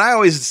 what I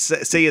always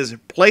say is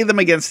play them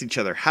against each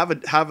other.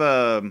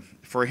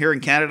 For here in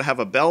Canada, have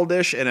a Bell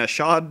dish and a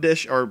Shaw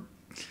dish, or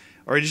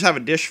just have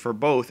a dish for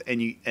both,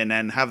 and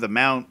then have the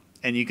mount,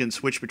 and you can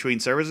switch between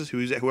services.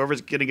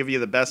 Whoever's going to give you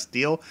the best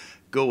deal,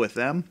 go with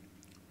them.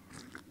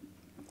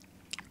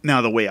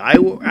 Now, the way I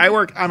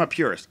work, I'm a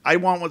purist. I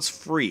want what's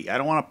free. I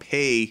don't want to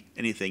pay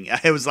anything.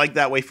 I was like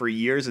that way for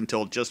years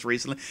until just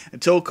recently,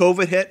 until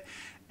COVID hit.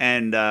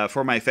 And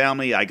for my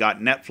family, I got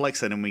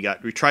Netflix, and then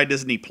we tried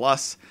Disney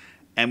Plus,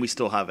 and we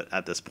still have it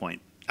at this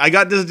point. I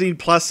got Disney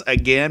Plus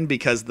again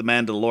because The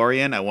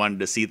Mandalorian. I wanted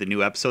to see the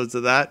new episodes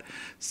of that,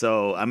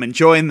 so I'm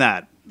enjoying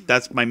that.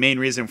 That's my main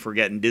reason for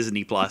getting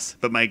Disney Plus.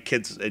 But my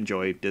kids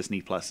enjoy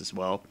Disney Plus as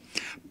well.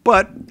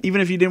 But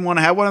even if you didn't want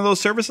to have one of those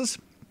services,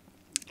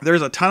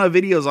 there's a ton of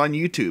videos on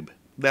YouTube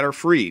that are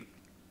free.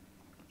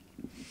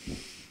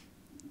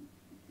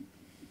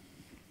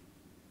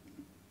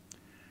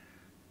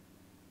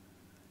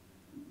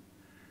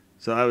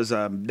 So that was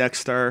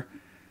Nexstar.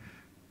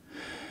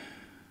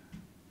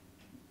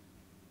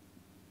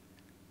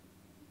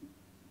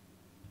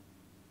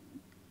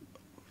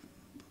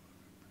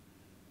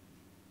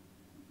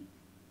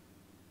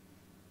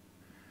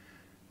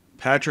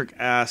 Patrick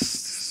asks,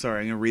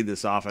 sorry, I'm going to read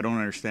this off. I don't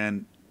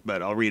understand,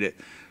 but I'll read it.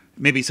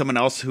 Maybe someone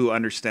else who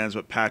understands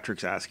what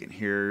Patrick's asking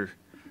here.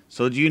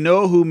 So do you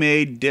know who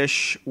made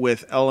Dish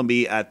with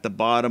LMB at the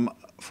bottom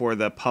for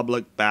the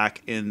public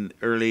back in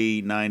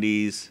early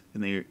 90s?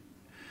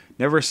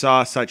 Never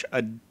saw such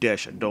a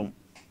dish. I don't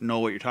know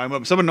what you're talking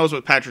about. If someone knows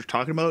what Patrick's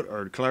talking about,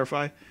 or to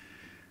clarify.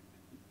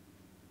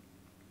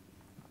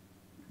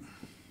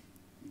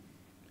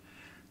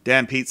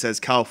 Dan Pete says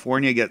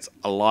California gets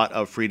a lot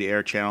of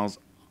free-to-air channels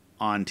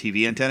on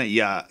TV antenna.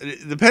 Yeah,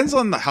 it depends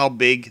on how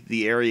big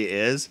the area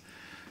is.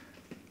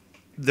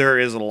 There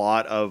is a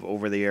lot of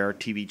over-the-air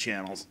TV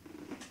channels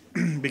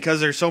because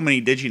there's so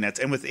many DigiNets.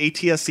 And with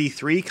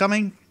ATSC3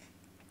 coming,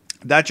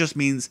 that just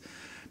means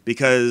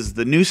because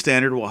the new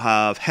standard will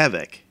have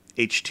HEVC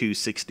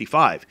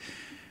H.265.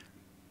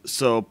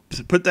 So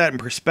to put that in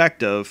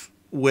perspective,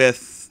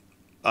 with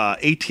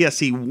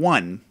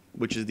ATSC1,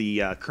 which is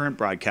the current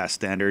broadcast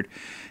standard,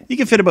 you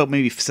can fit about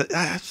maybe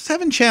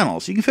 7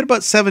 channels. You can fit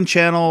about 7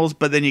 channels,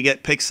 but then you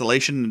get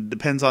pixelation. It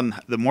depends on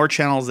the more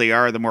channels they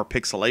are, the more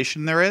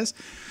pixelation there is.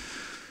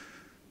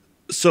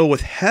 So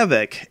with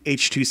HEVC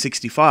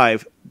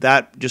H.265,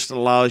 that just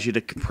allows you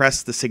to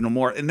compress the signal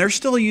more. And they're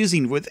still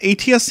using, with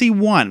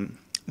ATSC1,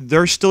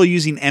 they're still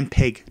using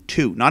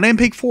MPEG-2. Not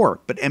MPEG-4,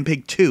 but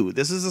MPEG-2.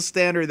 This is a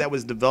standard that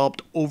was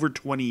developed over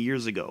 20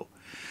 years ago.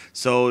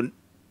 So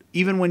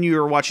even when you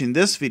are watching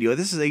this video,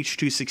 this is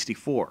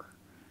H.264.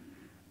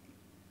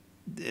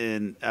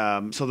 And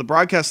so the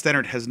broadcast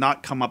standard has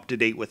not come up to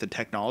date with the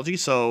technology.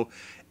 So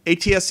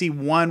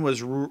ATSC1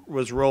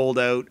 was rolled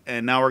out,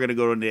 and now we're going to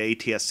go into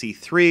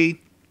ATSC3,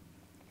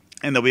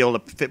 and they'll be able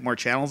to fit more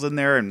channels in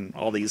there and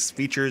all these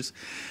features.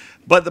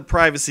 But the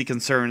privacy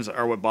concerns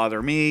are what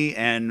bother me,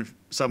 and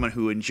someone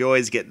who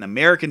enjoys getting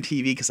American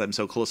TV because I'm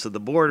so close to the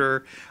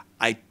border,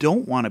 I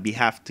don't want to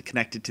have to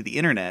connect it to the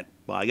internet.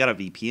 Well, I got a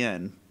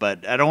VPN,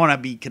 but I don't want to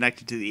be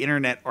connected to the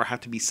internet or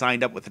have to be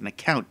signed up with an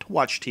account to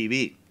watch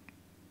TV.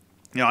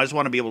 I just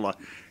want to be able to,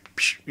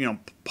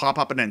 pop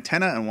up an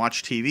antenna and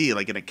watch TV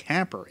like in a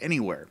camper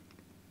anywhere.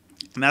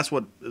 And that's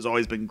what has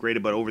always been great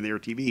about over-the-air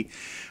TV.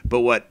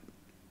 But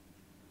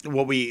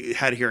what we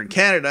had here in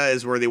Canada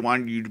is where they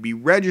wanted you to be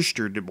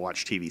registered to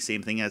watch TV.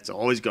 Same thing that's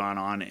always gone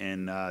on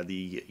in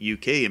the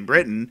UK and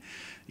Britain.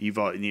 You've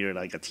needed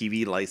like a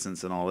TV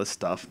license and all this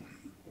stuff.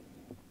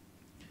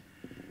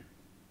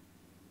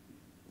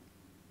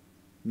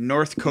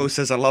 North Coast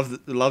says,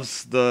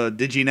 loves the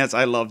DigiNets.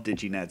 I love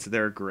DigiNets.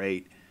 They're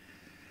great.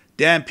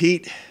 Dan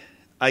Pete,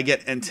 I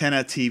get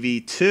Antenna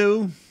TV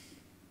too.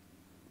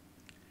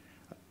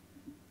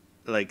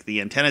 Like the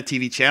Antenna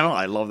TV channel.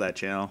 I love that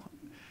channel.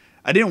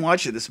 I didn't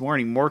watch it this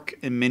morning. Mork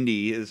and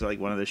Mindy is like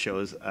one of the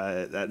shows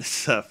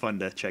that's fun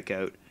to check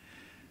out.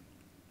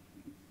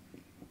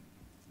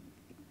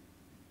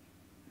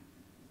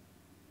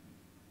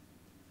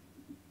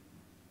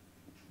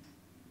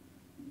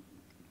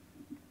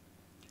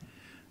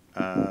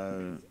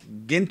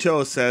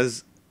 Ginto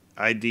says,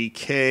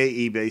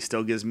 IDK, eBay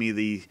still gives me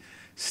the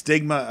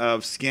stigma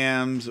of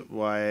scams.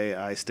 Why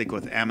I stick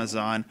with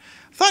Amazon.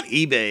 I thought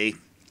eBay,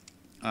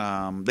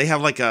 they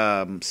have like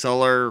a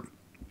seller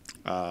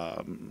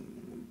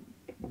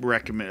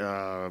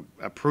recommend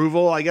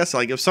approval, I guess.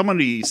 Like if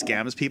somebody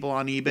scams people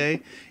on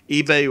eBay,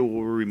 eBay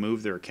will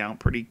remove their account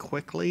pretty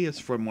quickly, is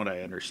from what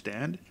I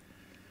understand.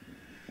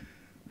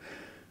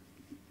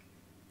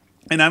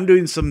 And I'm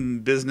doing some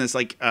business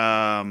like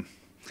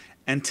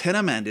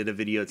Antenna Man did a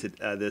video to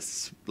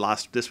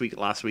last week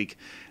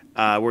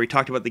where he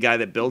talked about the guy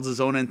that builds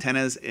his own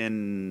antennas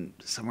in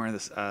somewhere in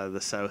the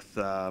south.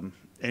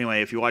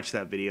 Anyway, if you watch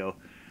that video,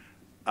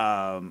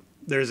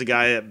 there's a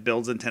guy that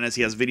builds antennas.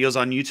 He has videos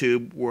on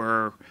YouTube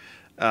where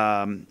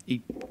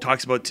he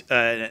talks about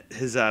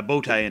his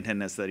bow tie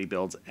antennas that he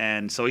builds,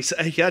 and so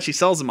he actually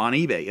sells them on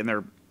eBay, and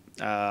they're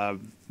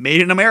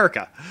made in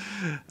America.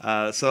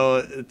 So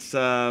it's.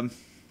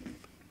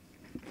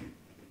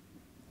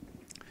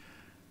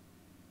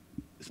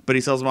 But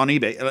he sells them on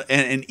eBay,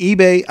 and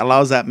eBay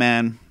allows that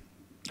man.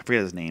 I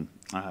forget his name.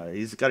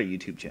 He's got a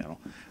YouTube channel.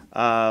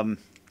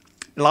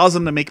 Allows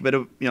him to make a bit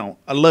of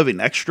a living,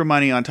 extra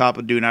money on top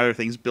of doing other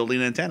things,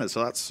 building antennas.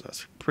 So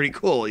that's pretty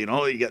cool. You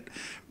get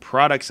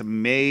products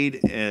made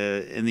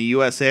in the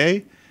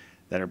USA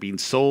that are being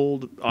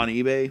sold on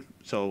eBay.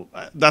 So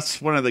that's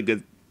one of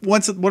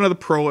the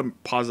pro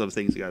and positive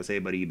things you gotta say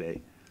about eBay.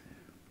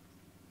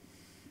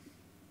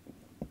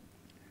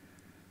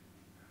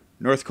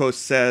 North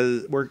Coast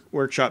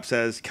Workshop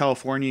says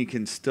California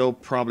can still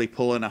probably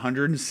pull in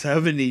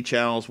 170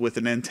 channels with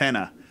an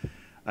antenna.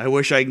 I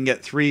wish I can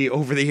get 3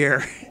 over the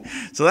air.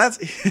 So that's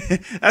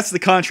the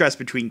contrast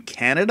between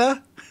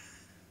Canada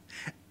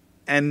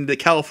and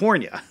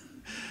California.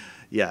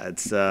 Yeah,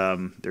 it's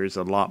there's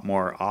a lot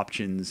more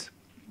options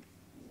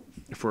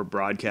for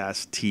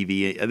broadcast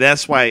TV.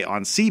 That's why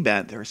on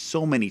C-band there are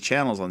so many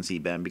channels on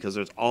C-band, because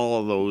there's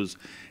all of those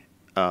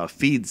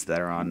feeds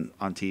that are on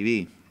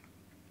TV.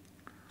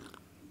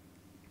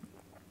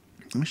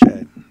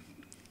 Okay.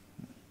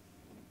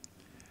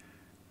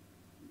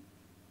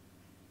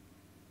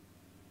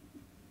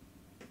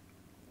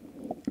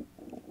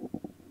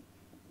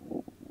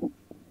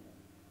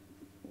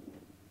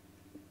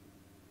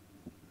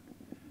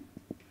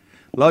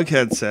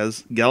 Lughead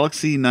says,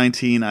 Galaxy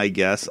 19, I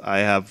guess.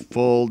 I have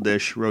full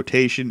dish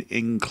rotation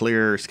in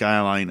clear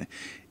skyline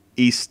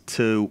east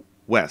to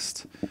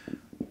west. I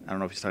don't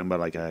know if he's talking about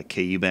like a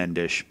KU band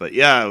dish, but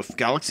yeah,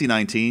 Galaxy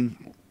 19.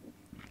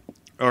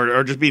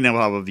 Or just being able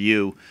to have a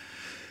view,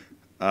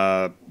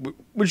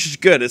 which is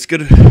good. It's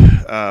good.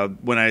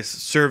 When I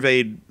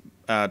surveyed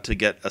to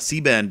get a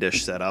C-band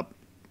dish set up,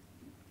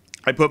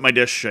 I put my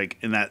dish like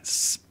in that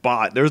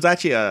spot. There was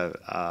actually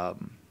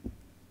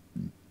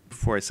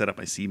before I set up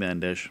my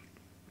C-band dish,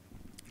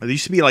 there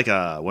used to be like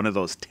one of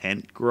those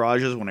tent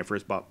garages when I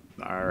first bought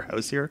our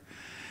house here,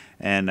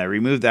 and I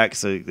removed that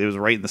because it was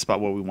right in the spot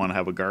where we want to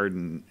have a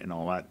garden and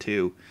all that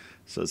too.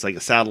 So it's like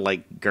a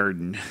satellite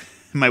garden.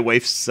 My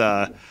wife's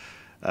area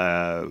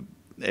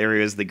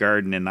is the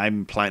garden, and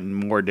I'm planting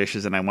more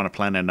dishes, and I want to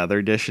plant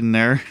another dish in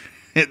there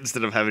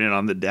instead of having it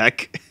on the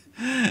deck.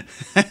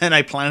 And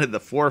I planted the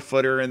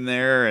 4-footer in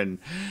there, and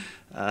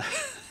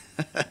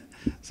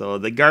so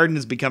the garden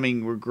is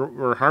becoming.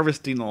 We're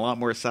harvesting a lot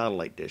more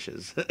satellite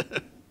dishes.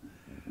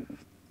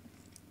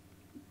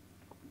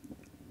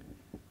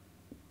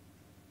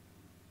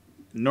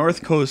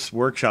 North Coast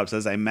Workshop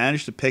says I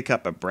managed to pick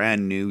up a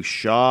brand new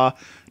Shaw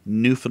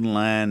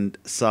Newfoundland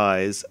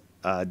size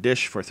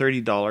dish for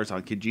 $30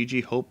 on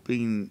Kijiji,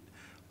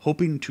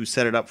 hoping to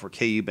set it up for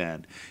KU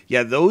band.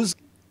 Yeah, those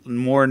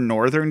more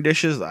northern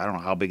dishes, I don't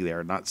know how big they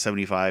are, not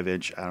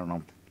 75-inch, I don't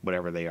know,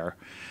 whatever they are,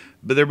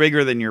 but they're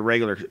bigger than your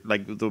regular,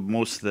 like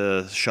most of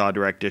the Shaw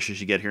Direct dishes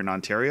you get here in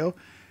Ontario,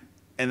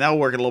 and that'll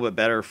work a little bit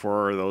better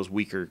for those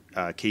weaker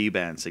KU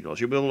band signals.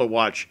 You'll be able to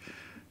watch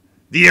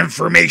the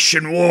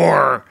Information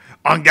War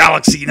on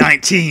Galaxy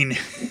 19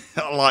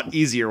 a lot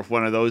easier with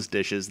one of those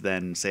dishes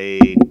than, say,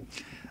 with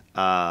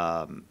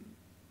my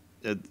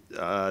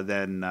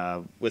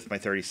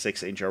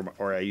 36-inch,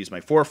 or I use my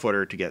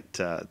 4-footer to get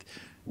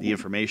the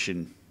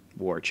Information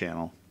War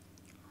channel.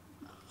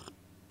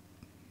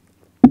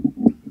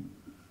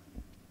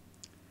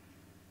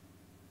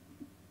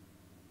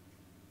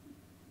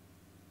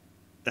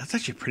 That's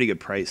actually a pretty good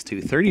price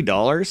too.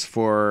 $30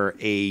 for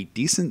a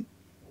decent.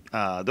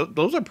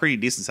 Those are pretty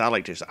decent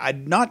satellite dishes.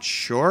 I'm not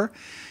sure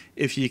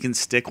if you can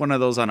stick one of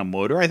those on a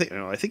motor. I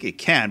think you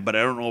can, but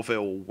I don't know if it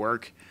will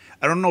work.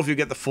 I don't know if you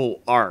get the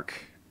full arc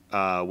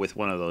with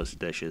one of those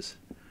dishes.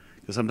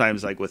 Because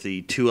sometimes, like with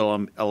the two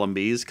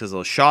LMBs, because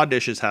those Shaw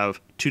dishes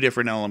have 2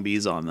 different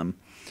LMBs on them.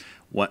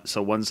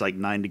 So one's like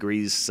 9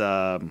 degrees.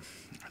 I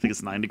think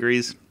it's 9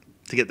 degrees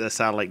to get the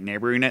satellite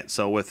neighboring it.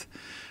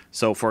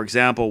 So for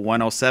example,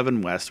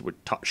 107 West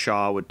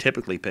Shaw would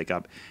typically pick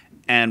up,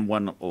 and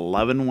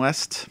 111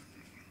 West,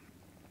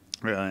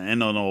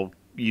 and then they'll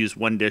use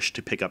one dish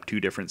to pick up 2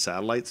 different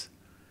satellites.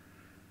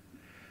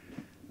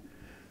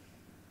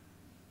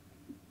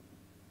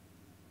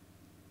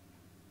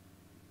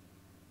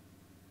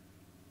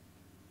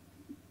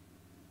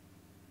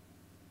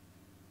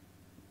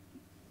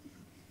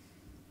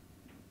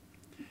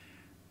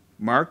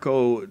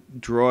 Marco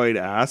Droid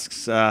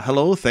asks,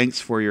 hello, thanks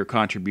for your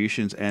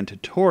contributions and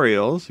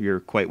tutorials.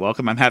 You're quite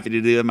welcome. I'm happy to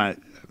do them.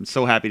 I'm I'm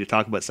so happy to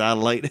talk about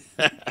satellite.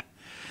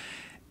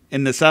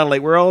 In the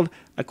satellite world,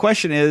 a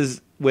question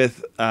is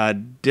with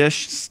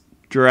Dish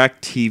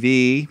Direct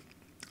TV,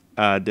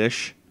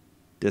 Dish,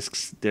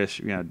 changing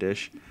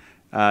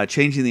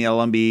the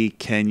LMB,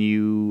 can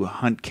you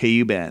hunt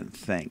KU band?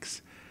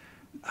 Thanks.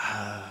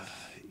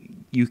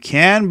 You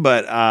can,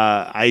 but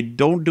I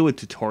don't do a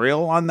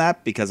tutorial on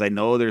that because I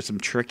know there's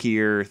some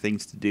trickier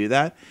things to do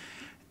that.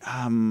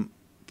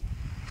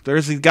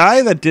 There's a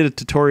guy that did a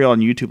tutorial on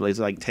YouTube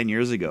like 10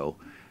 years ago.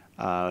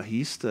 He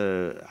used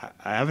to.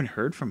 I haven't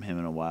heard from him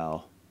in a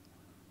while.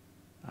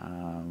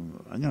 I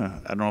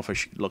don't know if I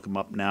should look him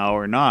up now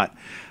or not.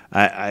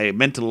 I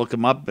meant to look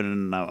him up,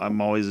 and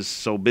I'm always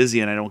so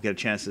busy, and I don't get a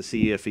chance to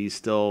see if he's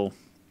still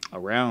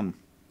around.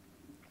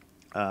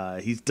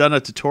 He's done a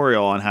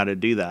tutorial on how to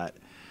do that,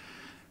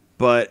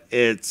 but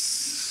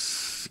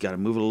it's got to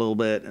move it a little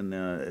bit, and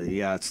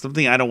it's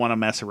something I don't want to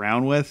mess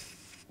around with.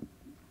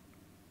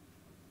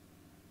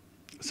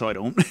 So I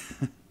don't.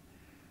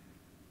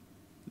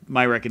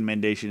 My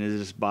recommendation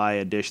is just buy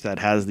a dish that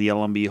has the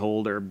LMB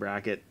holder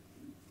bracket.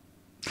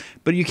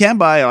 But you can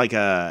buy like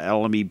a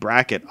LMB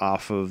bracket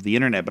off of the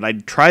internet. But I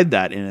tried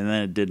that and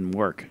then it didn't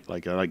work.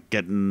 Like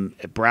getting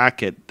a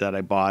bracket that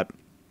I bought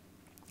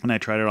and I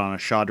tried it on a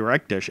Shaw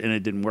Direct dish and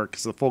it didn't work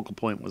because the focal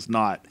point was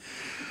not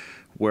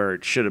where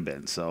it should have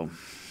been. So.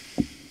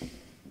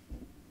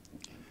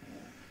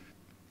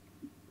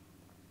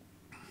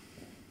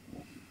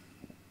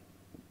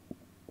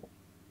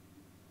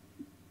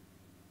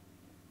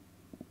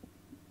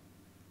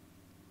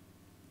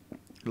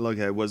 Look,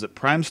 was it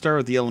Prime Star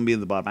with the LMB at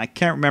the bottom? I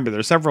can't remember.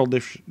 There's several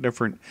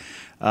different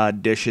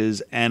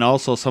dishes, and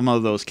also some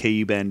of those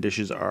KU band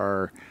dishes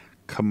are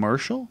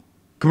commercial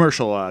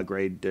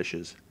grade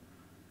dishes.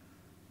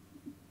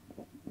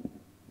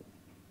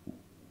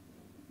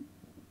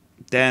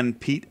 Dan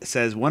Pete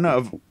says one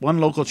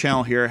local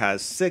channel here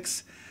has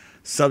 6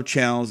 sub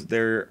channels.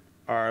 There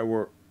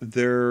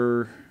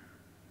 2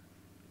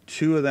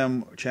 of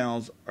them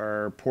channels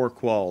are poor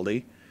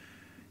quality.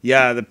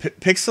 Yeah, the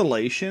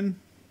pixelation.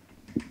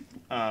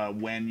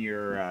 When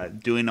you're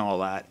doing all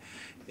that,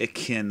 it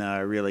can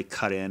really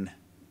cut in.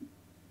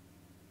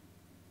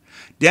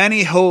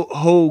 Danny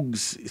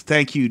Hogues,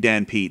 thank you,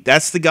 Dan Pete.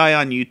 That's the guy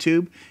on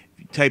YouTube. If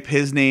you type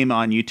his name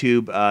on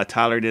YouTube,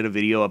 Tyler did a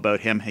video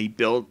about him.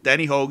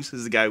 Danny Hogues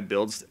is the guy who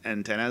builds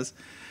antennas,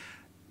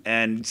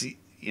 and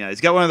he's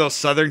got one of those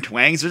southern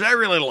twangs, which I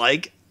really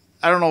like.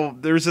 I don't know.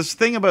 There's this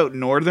thing about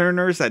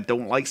Northerners that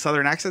don't like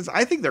Southern accents.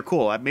 I think they're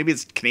cool. Maybe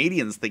it's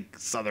Canadians think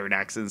Southern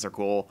accents are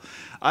cool.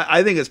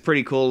 I think it's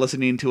pretty cool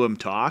listening to him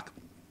talk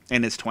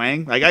and his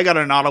twang. Like I got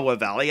an Ottawa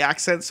Valley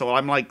accent, so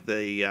I'm like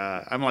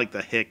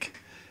the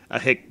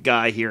hick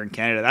guy here in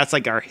Canada. That's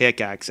like our hick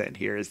accent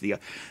here. Is the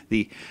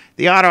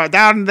Ottawa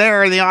down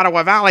there in the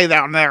Ottawa Valley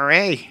down there,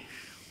 eh?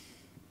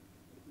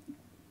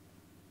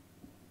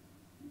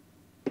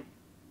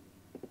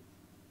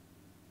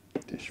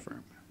 Dish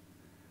firm.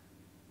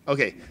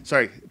 Okay,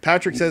 sorry.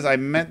 Patrick says, I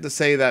meant to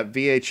say that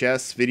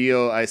VHS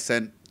video I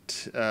sent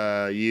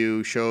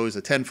you shows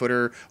a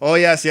 10-footer. Oh,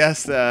 yes,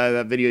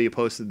 that video you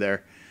posted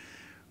there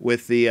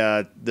with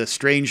the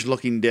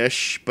strange-looking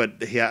dish.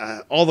 But,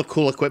 yeah, all the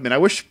cool equipment. I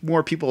wish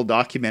more people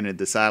documented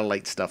the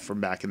satellite stuff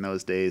from back in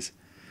those days.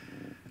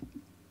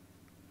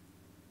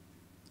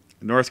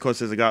 North Coast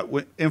says, I got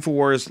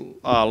InfoWars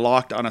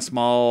locked on a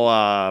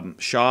small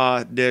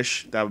Shaw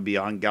dish. That would be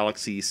on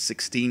Galaxy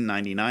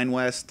 1699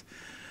 West.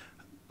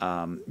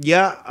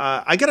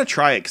 I gotta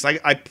try it because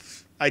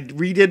I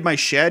redid my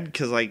shed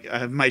because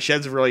my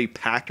shed's really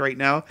packed right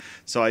now.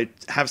 So I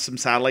have some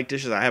satellite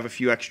dishes. I have a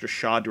few extra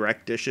Shaw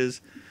Direct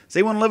dishes. Does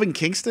anyone live in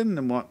Kingston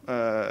and want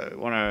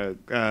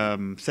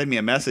to send me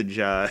a message?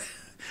 I'll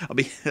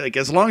be like,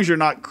 as long as you're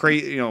not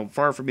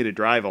far for me to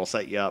drive, I'll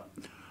set you up.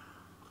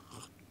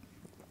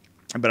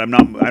 But I'm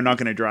not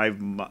gonna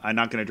drive. I'm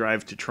not gonna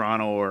drive to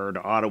Toronto or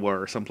to Ottawa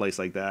or someplace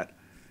like that.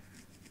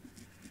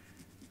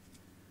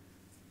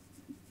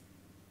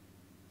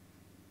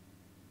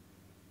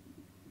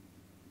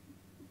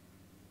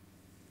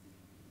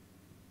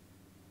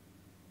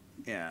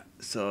 Yeah,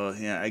 so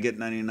I get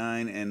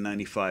 99 and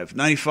 95.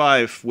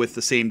 95 with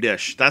the same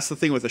dish. That's the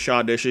thing with the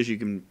Shaw dishes. You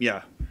can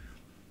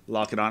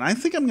lock it on. I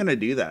think I'm gonna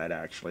do that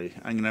actually.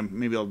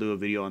 Maybe I'll do a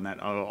video on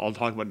that. I'll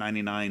talk about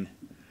 99.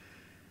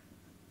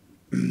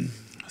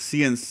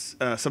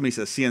 Somebody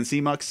says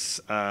CNC Mux.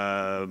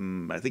 I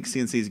think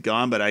CNC's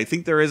gone, but I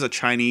think there is a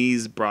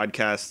Chinese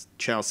broadcast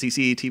channel,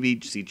 CCTV,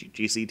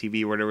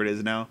 GCTV, whatever it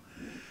is now.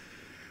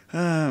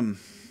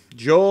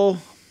 Joel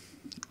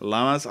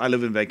Lamas. I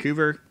live in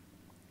Vancouver.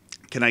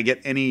 Can I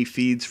get any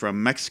feeds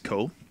from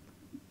Mexico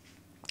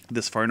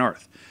this far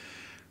north?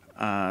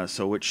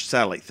 So which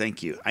satellite?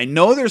 Thank you. I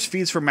know there's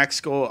feeds from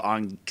Mexico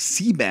on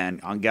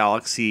C-band on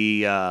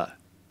Galaxy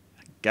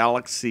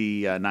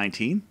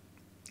 19.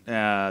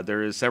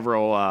 There is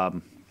several,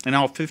 and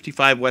all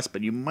 55 West,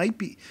 but you might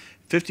be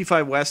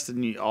 55 West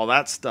and all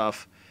that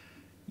stuff.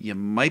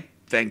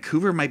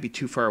 Vancouver might be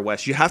too far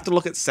west. You have to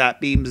look at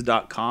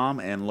satbeams.com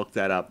and look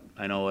that up.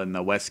 I know in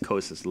the West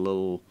Coast it's a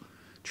little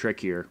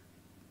trickier.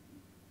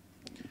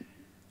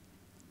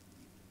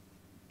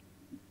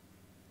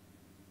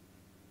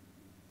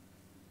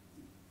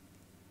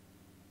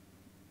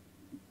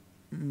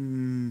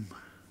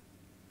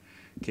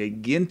 Okay,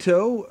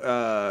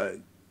 Ginto.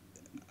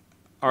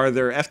 Are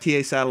there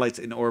FTA satellites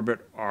in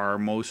orbit? Are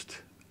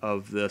most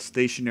of the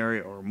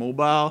stationary or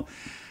mobile?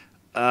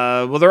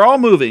 Well, they're all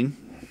moving.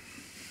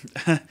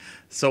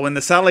 So when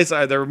the satellites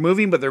are, they're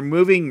moving, but they're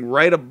moving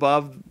right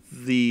above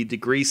the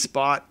degree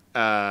spot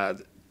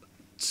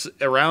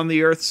around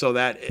the Earth, so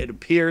that it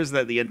appears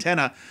that the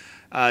antenna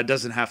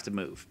doesn't have to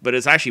move, but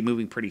it's actually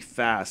moving pretty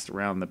fast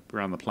around the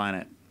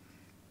planet.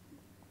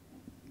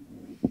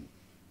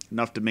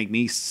 Enough to make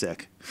me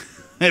sick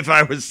if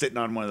I was sitting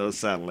on one of those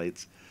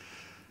satellites.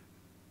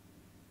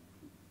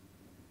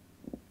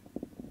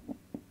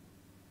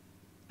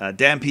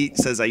 Dan Pete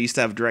says, I used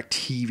to have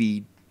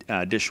DirecTV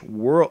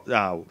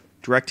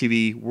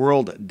DirecTV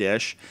World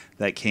Dish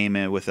that came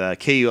in with a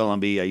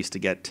KULMB. I used to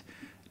get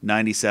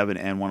 97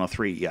 and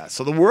 103. Yeah,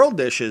 so the World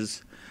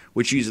Dishes,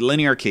 which use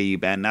linear KU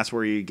band, that's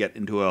where you get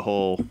into a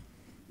whole...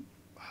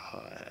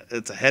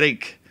 it's a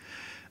headache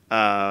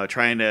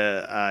trying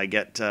to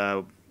get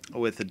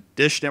with a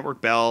Dish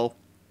Network Bell.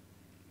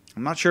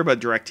 I'm not sure about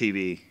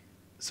DirecTV.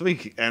 Somebody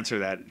can answer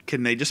that.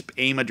 Can they just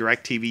aim a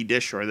DirecTV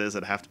dish, or does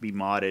it have to be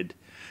modded?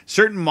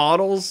 Certain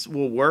models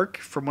will work,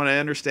 from what I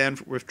understand,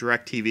 with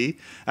DirecTV.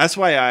 That's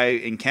why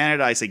in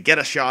Canada, I say get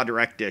a Shaw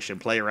Direct dish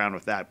and play around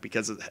with that,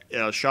 because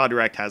Shaw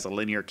Direct has a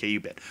linear KU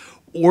band.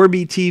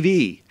 Orbi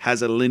TV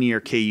has a linear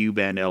KU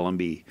band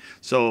LMB.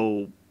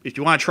 So if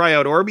you want to try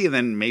out Orbi, and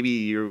then maybe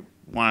you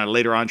want to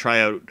later on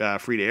try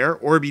out free to air,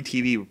 Orbi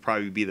TV would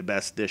probably be the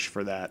best dish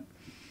for that.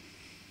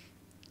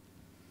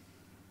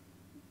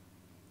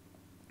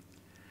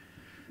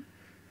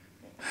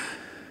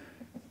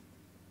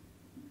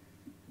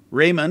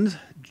 Raymond,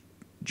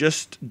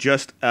 just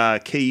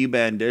KU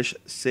band dish,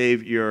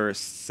 save your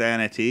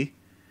sanity.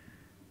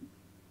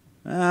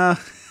 You'll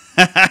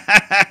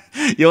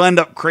end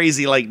up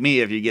crazy like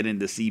me if you get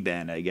into C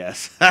band, I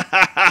guess.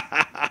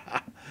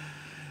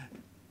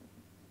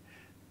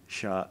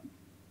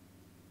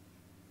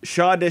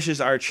 Shaw dishes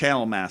are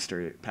channel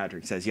master,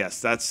 Patrick says. Yes,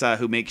 that's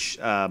who makes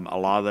a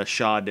lot of the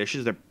Shaw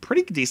dishes. They're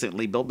pretty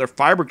decently built. They're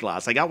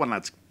fiberglass. I got one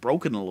that's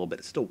broken a little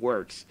bit. It still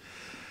works.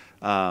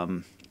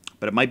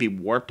 But it might be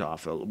warped a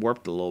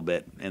little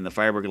bit, and the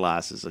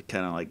fiberglass is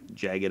kind of like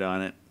jagged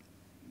on it.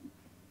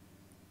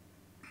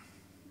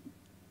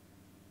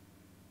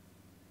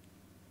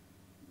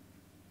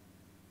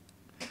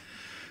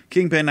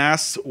 Kingpin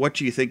asks, what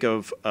do you think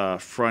of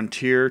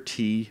Frontier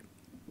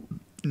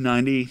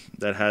T90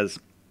 that has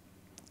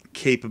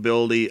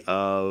capability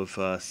of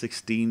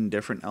 16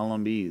 different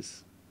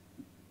LMBs?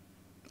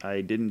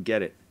 I didn't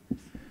get it.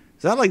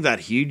 Is that like that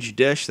huge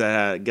dish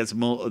that gets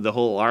the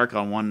whole arc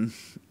on one?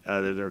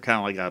 They're kind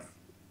of like a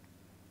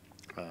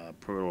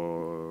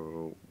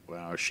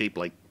shape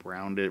like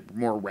rounded,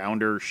 more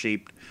rounder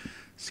shaped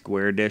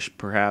square dish,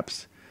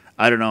 perhaps.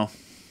 I don't know.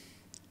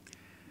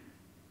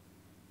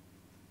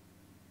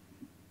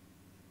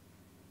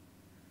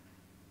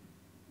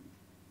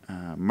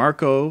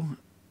 Marco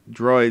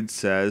Droid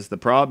says the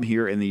problem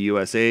here in the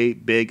USA,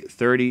 big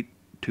 30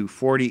 to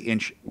 40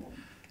 inch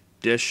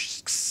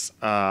discs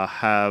are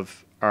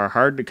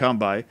hard to come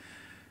by.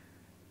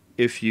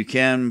 If you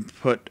can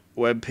put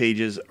web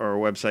pages or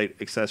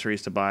website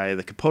accessories to buy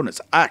the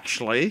components.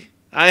 Actually,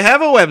 I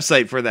have a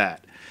website for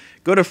that.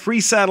 Go to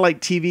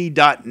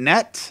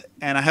freesatellitetv.net,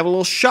 and I have a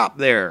little shop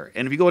there.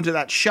 And if you go into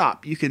that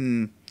shop, you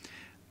can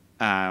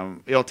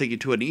it'll take you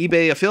to an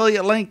eBay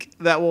affiliate link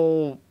that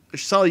will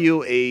sell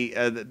you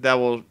that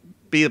will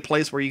be a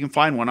place where you can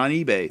find one on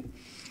eBay.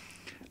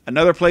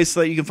 Another place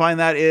that you can find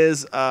that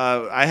is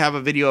I have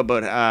a video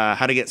about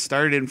how to get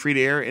started in free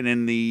to air, and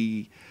in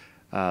the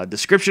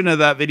description of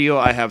that video,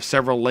 I have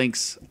several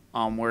links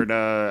on where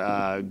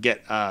to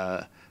get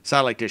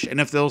satellite dish.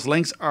 And if those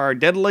links are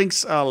dead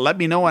links, let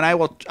me know, and I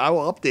will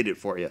update it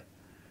for you.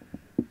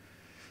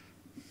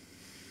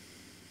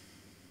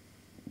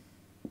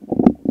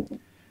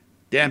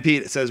 Dan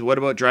Pete says, what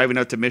about driving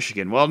out to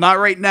Michigan? Well, not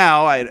right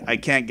now. I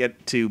can't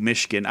get to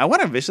Michigan. I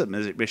want to visit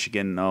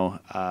Michigan, though.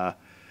 I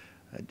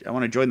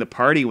want to join the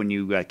party when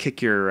you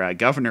kick your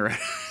governor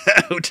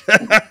out.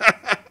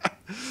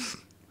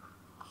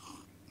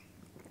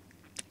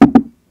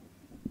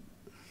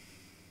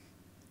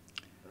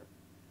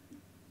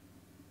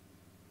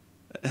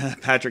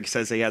 Patrick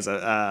says he has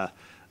a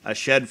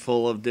shed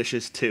full of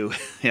dishes too.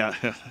 Yeah,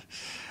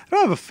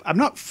 I'm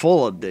not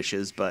full of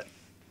dishes, but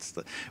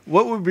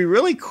what would be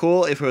really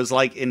cool if it was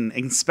like in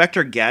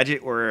Inspector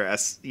Gadget, where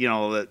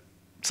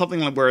something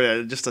like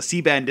where just a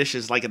C-band dish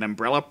is like an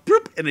umbrella,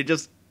 and it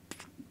just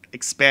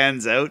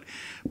expands out,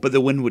 but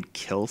the wind would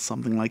kill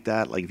something like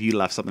that. Like if you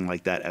left something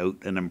like that out,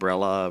 an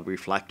umbrella,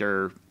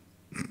 reflector,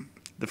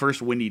 the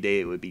first windy day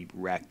it would be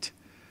wrecked.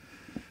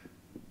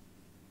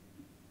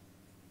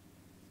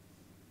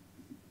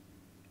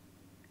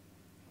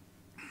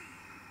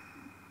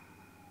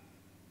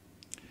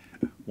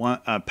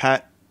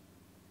 Pat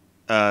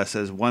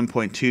says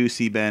 1.2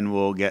 C-band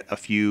will get a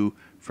few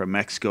from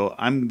Mexico.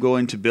 I'm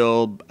going to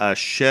build a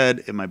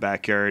shed in my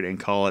backyard and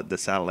call it the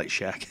Satellite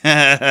Shack.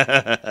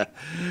 Yeah,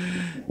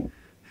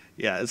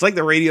 Yeah, it's like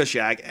the Radio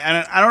Shack,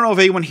 and I don't know if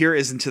anyone here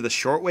is into the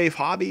shortwave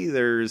hobby.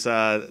 There's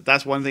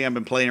that's one thing I've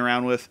been playing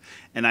around with,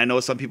 and I know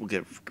some people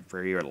get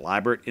very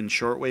elaborate in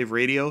shortwave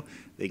radio.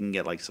 They can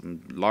get like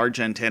some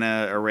large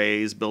antenna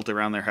arrays built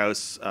around their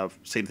house.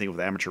 Same thing with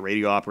amateur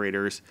radio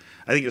operators.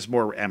 I think there's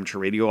more amateur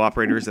radio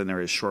operators than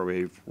there is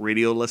shortwave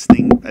radio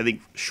listening. I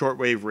think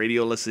shortwave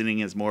radio listening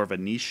is more of a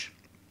niche.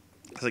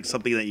 It's like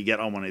something that you get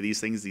on one of these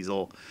things, these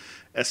little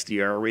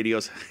SDR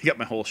radios. I got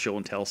my whole show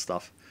and tell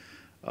stuff.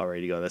 All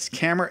right, you go. This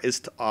camera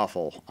is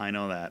awful. I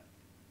know that.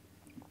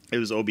 It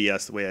was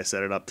OBS the way I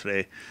set it up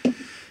today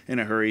in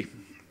a hurry.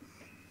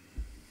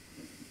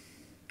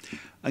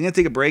 I'm going to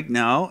take a break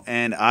now,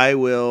 and I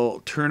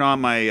will turn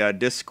on my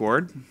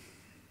Discord,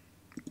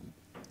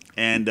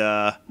 and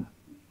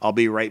I'll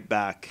be right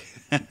back.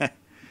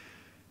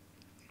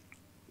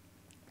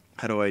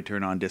 How do I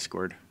turn on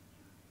Discord?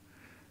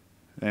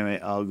 Anyway,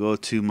 I'll go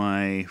to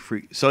my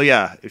free... So,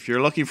 yeah, if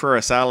you're looking for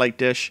a satellite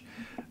dish...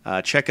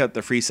 check out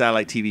the free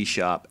satellite TV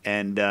shop,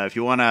 and if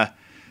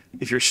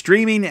you're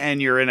streaming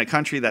and you're in a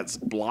country that's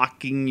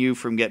blocking you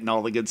from getting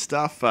all the good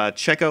stuff,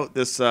 check out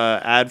this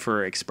ad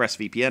for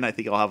ExpressVPN. I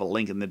think I'll have a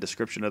link in the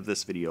description of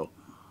this video.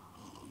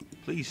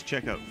 Please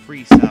check out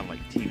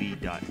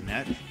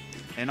freesatellitetv.net,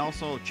 and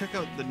also check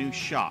out the new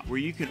shop where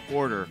you can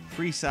order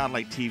free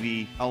satellite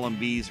TV,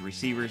 LMBs,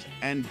 receivers,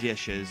 and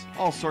dishes,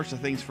 all sorts of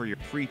things for your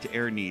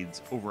free-to-air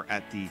needs over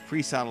at the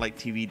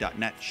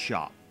freesatellitetv.net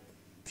shop.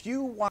 If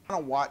you want to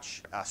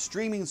watch a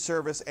streaming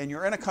service and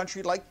you're in a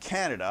country like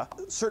Canada,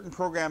 certain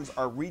programs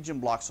are region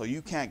blocked so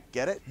you can't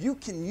get it, you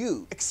can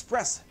use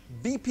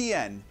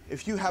ExpressVPN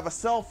if you have a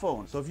cell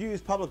phone. So if you use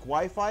public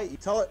Wi-Fi, you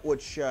tell it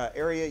which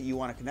area you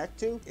want to connect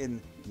to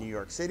in New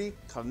York City,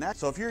 connect.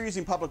 So if you're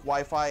using public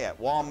Wi-Fi at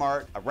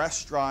Walmart, a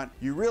restaurant,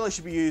 you really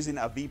should be using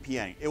a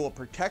VPN. It will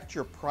protect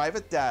your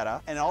private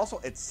data, and also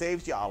it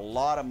saves you a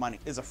lot of money.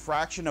 It's a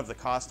fraction of the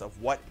cost of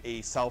what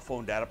a cell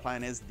phone data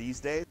plan is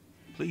these days.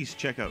 Please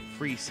check out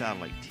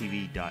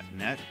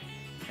freesatellitetv.net,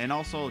 and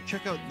also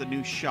check out the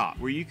new shop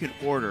where you can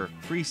order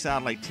free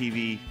satellite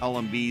TV,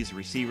 LMBs,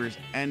 receivers,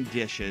 and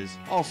dishes,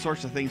 all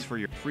sorts of things for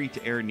your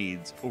free-to-air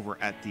needs over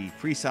at the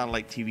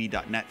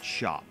freesatellitetv.net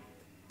shop.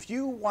 If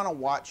you want to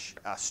watch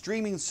a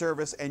streaming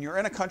service and you're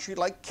in a country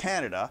like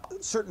Canada,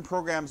 certain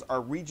programs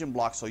are region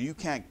blocked so you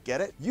can't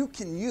get it, you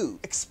can use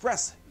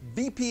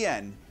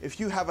ExpressVPN if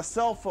you have a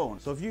cell phone.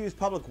 So if you use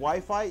public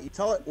Wi-Fi, you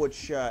tell it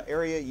which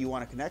area you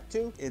want to connect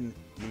to in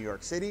New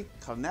York City,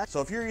 connect. So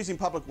if you're using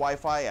public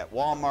Wi-Fi at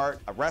Walmart,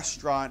 a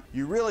restaurant,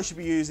 you really should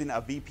be using a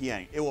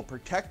VPN. It will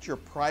protect your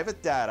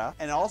private data,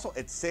 and also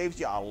it saves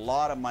you a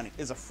lot of money.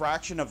 It's a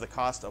fraction of the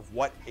cost of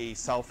what a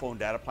cell phone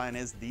data plan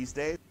is these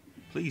days.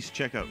 Please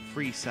check out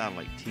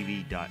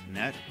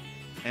freesatellitetv.net,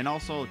 and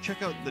also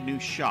check out the new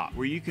shop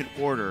where you can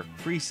order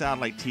free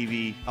satellite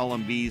TV,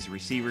 LMBs,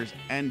 receivers,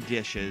 and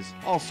dishes,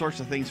 all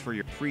sorts of things for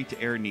your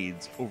free-to-air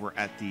needs over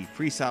at the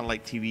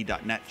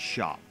freesatellitetv.net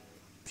shop.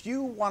 If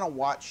you want to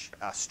watch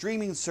a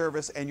streaming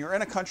service and you're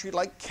in a country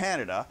like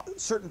Canada,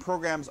 certain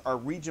programs are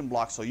region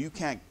blocked so you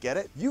can't get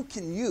it, you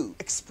can use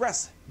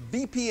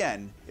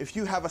ExpressVPN if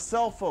you have a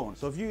cell phone.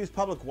 So if you use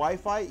public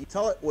Wi-Fi, you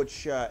tell it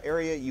which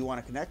area you want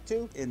to connect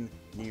to in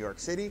New York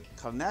City,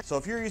 connect. So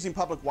if you're using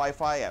public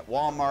Wi-Fi at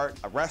Walmart,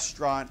 a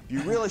restaurant,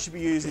 you really should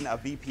be using a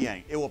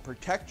VPN. It will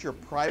protect your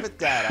private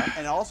data,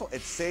 and also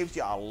it saves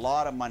you a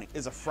lot of money.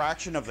 It's a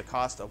fraction of the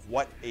cost of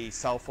what a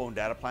cell phone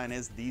data plan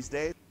is these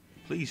days.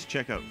 Please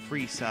check out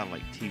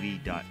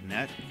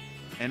freesatellitetv.net,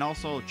 and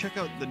also check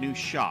out the new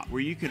shop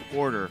where you can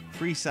order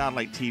free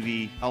satellite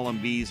TV,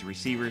 LMBs,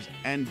 receivers,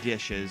 and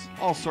dishes,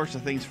 all sorts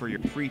of things for your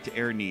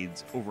free-to-air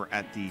needs over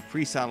at the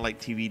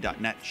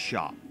freesatellitetv.net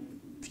shop.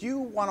 If you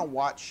want to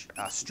watch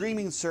a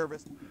streaming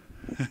service...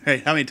 Hey,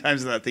 how many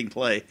times did that thing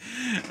play?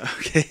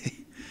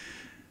 Okay.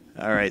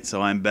 All right,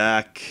 so I'm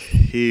back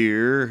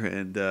here,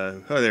 and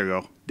oh, there we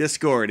go.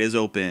 Discord is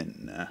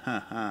open.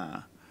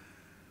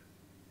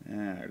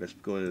 Let's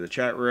go to the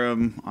chat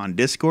room on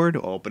Discord.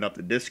 I'll open up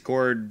the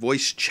Discord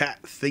voice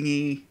chat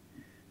thingy.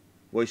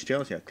 Voice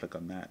channels? Yeah, click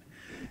on that.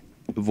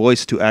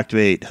 Voice to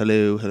activate.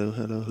 Hello, hello,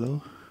 hello,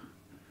 hello.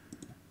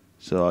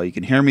 So you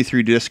can hear me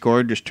through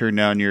Discord. Just turn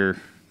down your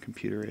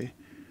computer. It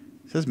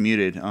says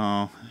muted.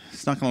 Oh,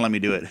 it's not going to let me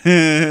do it.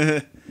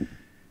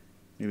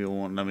 Maybe it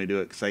won't let me do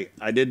it because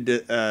I did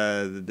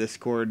the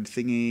Discord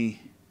thingy.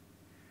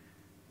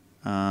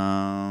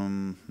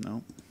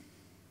 No.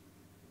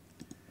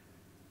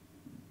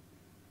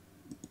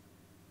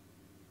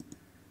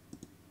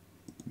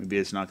 Maybe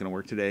it's not going to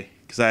work today.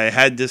 Because I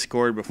had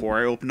Discord before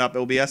I opened up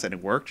OBS and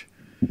it worked.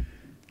 Oh,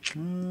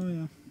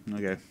 yeah.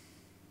 Okay.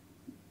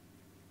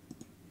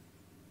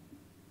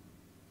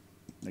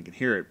 I can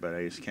hear it, but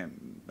I just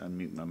can't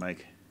unmute my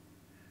mic.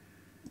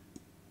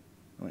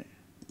 Wait.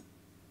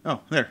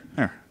 Oh, there.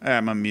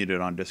 I'm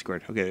unmuted on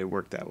Discord. Okay, it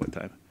worked that one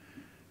time.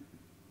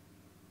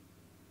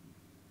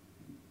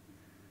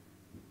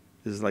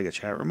 This is like a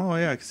chat room. Oh,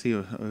 yeah, I can see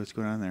what's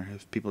going on there.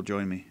 There's people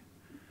join me.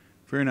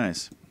 Very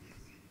nice.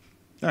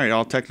 All right,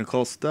 all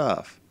technical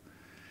stuff.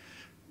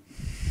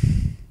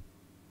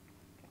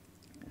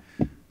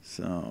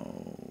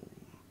 So,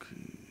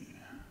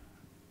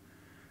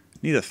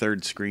 Need a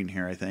third screen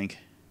here, I think.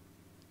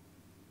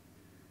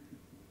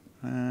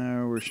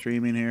 We're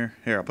streaming here.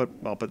 Here,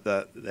 I'll put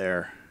that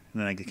there,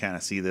 and then I can kind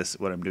of see this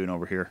what I'm doing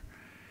over here,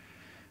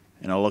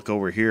 and I'll look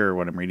over here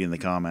when I'm reading the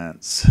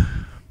comments.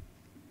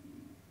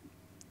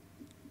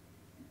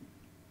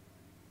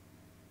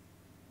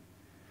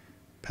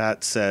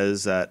 Pat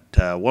says that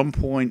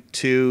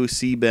 1.2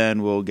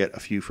 C-band will get a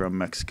few from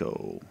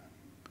Mexico.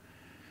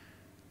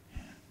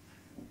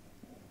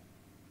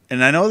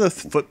 And I know the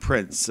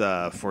footprints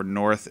for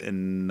North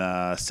and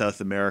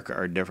South America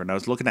are different. I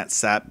was looking at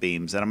sat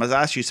beams, and I was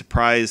actually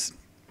surprised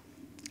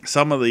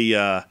some of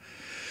the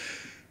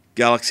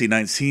Galaxy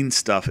 19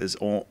 stuff is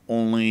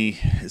only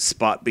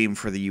spot beam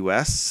for the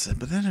U.S.,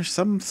 but then there's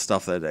some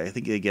stuff that I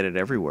think they get it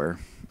everywhere,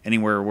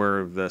 anywhere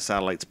where the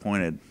satellite's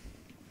pointed.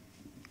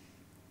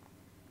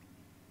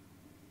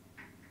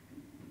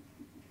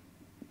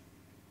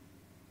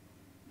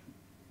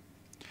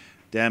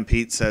 Dan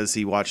Pete says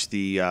he watched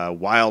the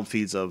wild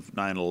feeds of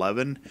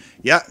 9/11.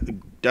 Yeah,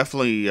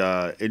 definitely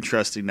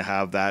interesting to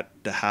have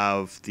that, to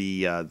have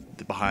the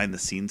behind the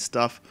scenes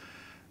stuff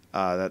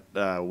that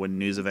when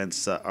news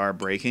events are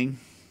breaking.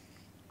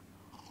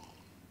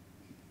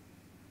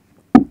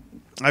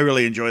 I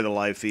really enjoy the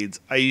live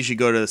feeds. I usually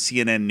go to the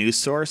CNN News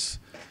Source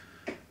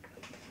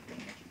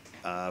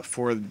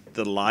for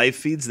the live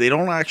feeds. They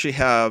don't actually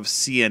have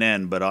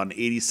CNN, but on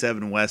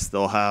 87 West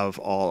they'll have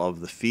all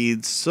of the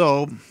feeds.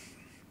 So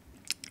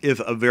if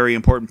a very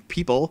important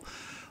people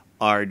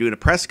are doing a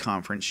press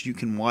conference, you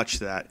can watch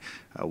that.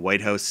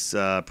 White House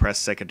press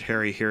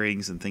secretary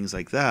hearings and things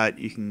like that.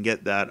 You can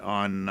get that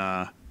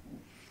on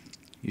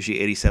usually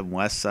 87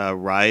 West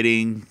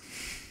rioting.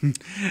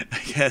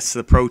 I guess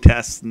the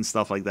protests and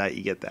stuff like that.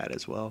 You get that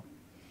as well.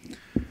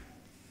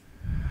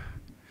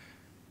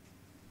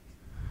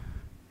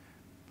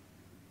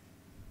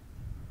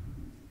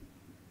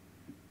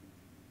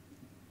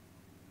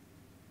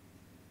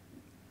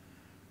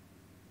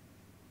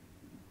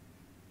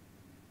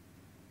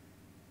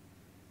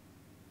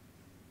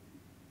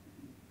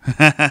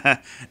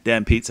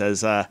 Dan Pete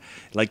says,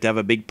 like to have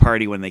a big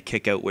party when they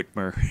kick out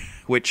Whitmer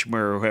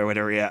or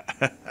whatever. Yeah.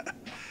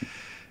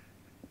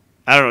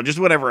 I don't know. Just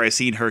whenever I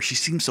seen her, she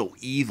seems so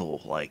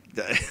evil. Like,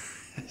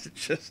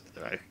 just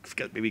I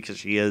forget, maybe because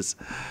she is.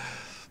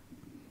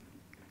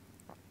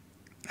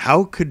 I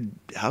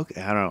don't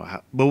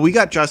know. Well, we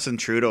got Justin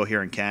Trudeau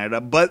here in Canada,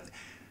 but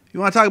if you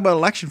want to talk about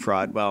election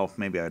fraud, well,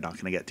 maybe I'm not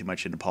going to get too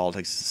much into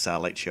politics. It's a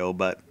satellite show,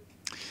 but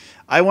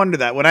I wonder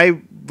that when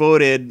I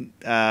voted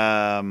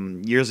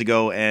years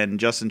ago and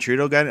Justin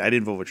Trudeau got it, I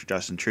didn't vote for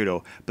Justin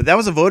Trudeau, but that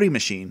was a voting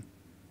machine,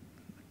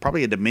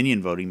 probably a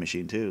Dominion voting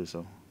machine too.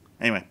 So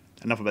anyway,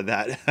 enough about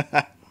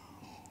that.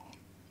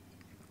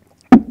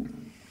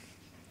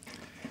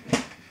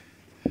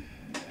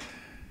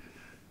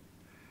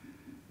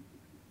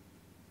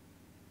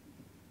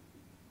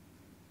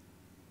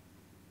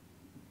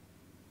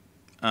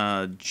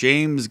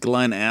 James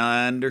Glenn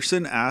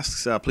Anderson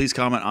asks, please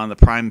comment on the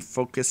prime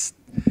focus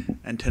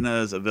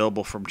antennas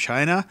available from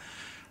China.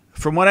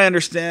 From what I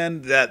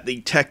understand, that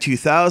the Tech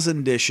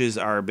 2000 dishes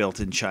are built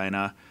in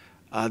China.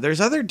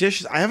 There's other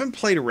dishes I haven't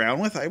played around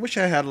with. I wish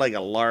I had like a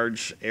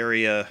large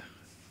area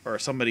or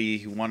somebody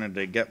who wanted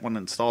to get one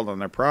installed on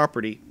their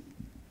property.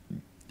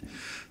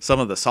 Some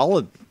of the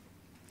solid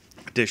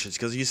dishes,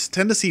 because you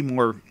tend to see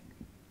more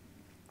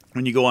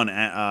when you go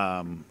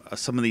on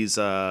some of these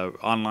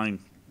online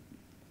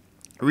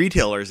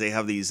retailers. They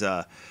have these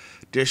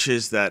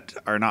dishes that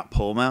are not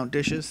pole mount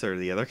dishes. They're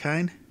the other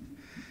kind.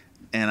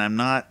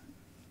 And I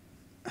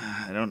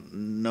don't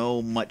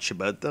know much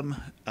about them.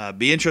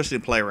 Be interested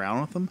to play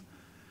around with them.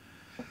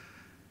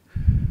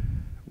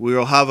 We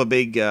will have a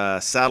big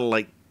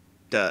satellite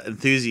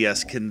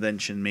enthusiast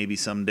convention maybe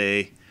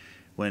someday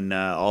when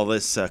all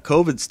this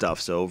COVID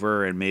stuff's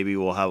over, and maybe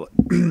we'll have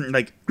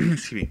like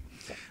excuse me,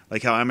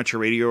 like how amateur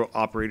radio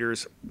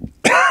operators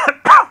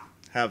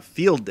have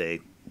field day.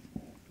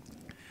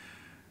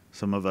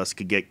 Some of us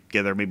could get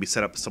together, maybe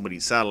set up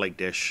somebody's satellite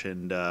dish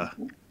and or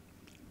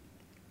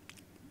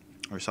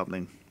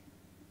something.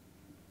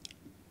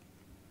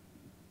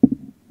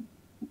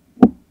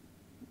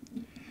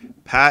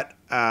 Pat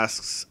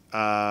asks,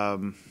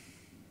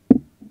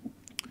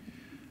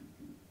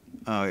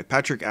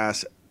 Patrick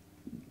asks,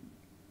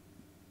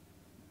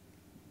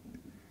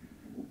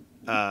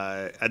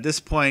 at this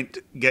point,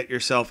 get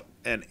yourself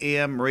an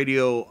AM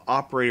radio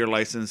operator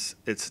license.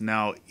 It's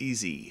now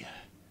easy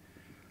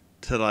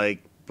to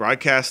like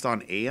broadcast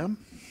on AM.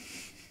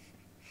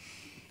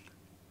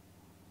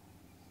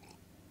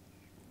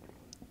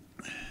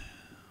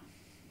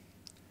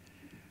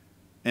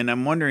 And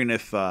I'm wondering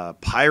if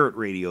pirate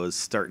radio is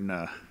starting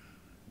to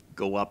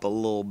go up a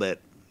little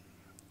bit.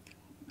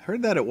 I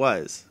heard that it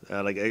was.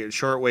 Like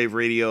shortwave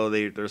radio,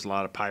 there's a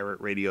lot of pirate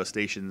radio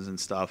stations and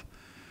stuff.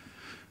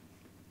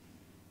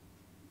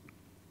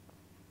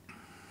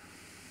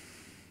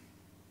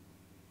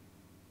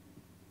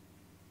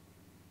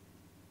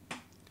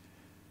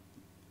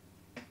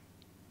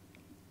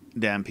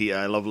 Dan P,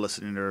 I love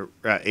listening to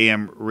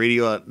AM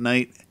radio at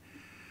night.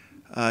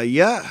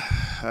 Yeah,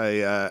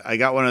 I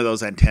got one of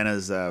those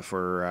antennas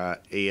for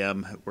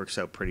AM. It works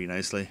out pretty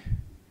nicely.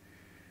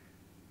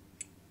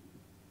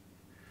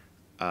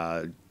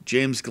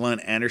 James Glenn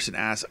Anderson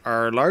asks,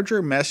 are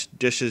larger mesh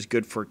dishes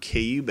good for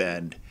KU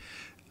band?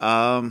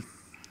 Yeah,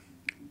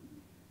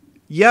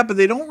 but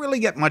they don't really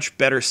get much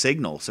better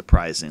signal,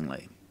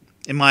 surprisingly,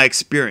 in my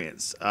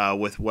experience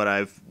with what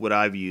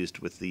I've used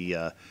with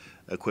the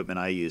equipment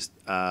I used.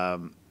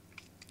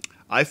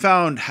 I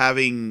found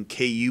having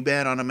KU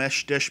band on a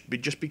mesh dish,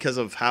 just because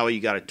of how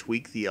you got to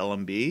tweak the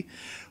LMB,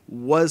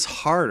 was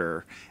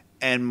harder.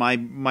 And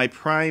my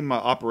prime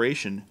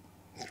operation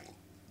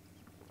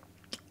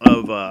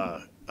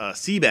of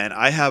C-band,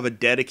 I have a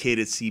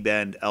dedicated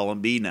C-band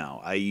LMB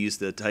now. I use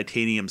the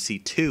titanium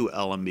C2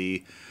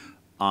 LMB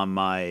on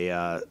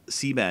my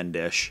C-band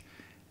dish,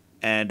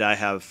 and I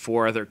have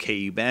 4 other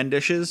KU band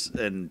dishes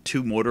and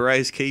 2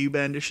 motorized KU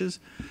band dishes.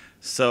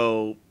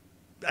 So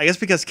I guess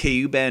because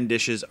KU band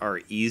dishes are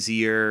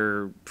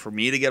easier for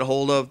me to get a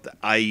hold of,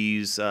 I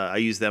use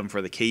them for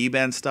the KU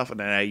band stuff, and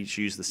then I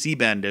use the C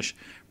band dish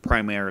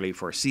primarily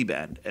for C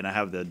band. And I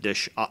have the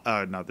dish,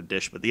 not the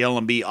dish, but the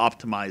LMB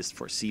optimized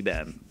for C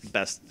band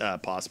best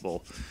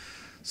possible.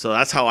 So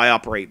that's how I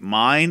operate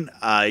mine.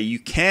 You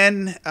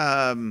can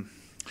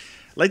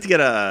like to get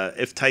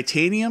if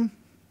Titanium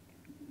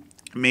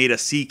made a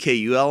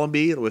CKU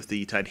LMB with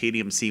the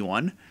Titanium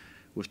C1.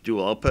 With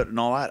dual output and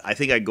all that, I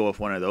think I'd go with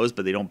one of those,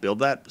 but they don't build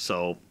that.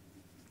 So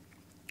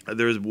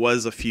there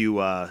was a few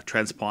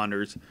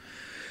transponders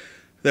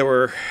that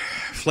were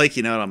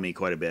flaking out on me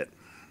quite a bit.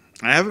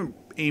 I haven't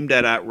aimed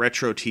at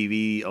retro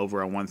TV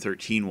over on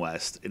 113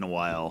 West in a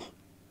while.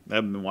 I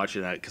haven't been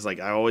watching that because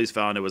I always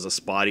found it was a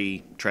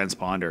spotty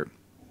transponder.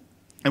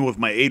 And with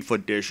my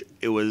 8-foot dish,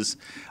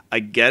 I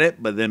get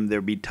it, but then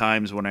there'd be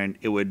times when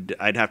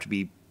I'd have to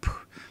be.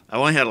 I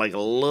only had a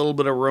little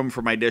bit of room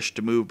for my dish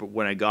to move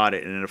when I got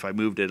it, and if I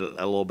moved it a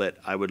little bit,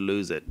 I would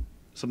lose it.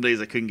 Some days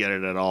I couldn't get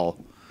it at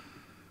all.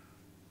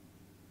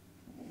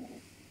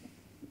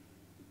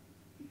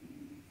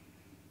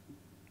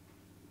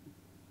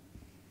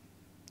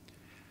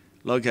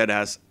 Lughead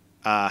asks,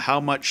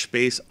 how much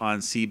space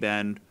on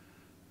C-band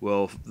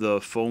will the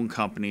phone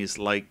companies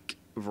like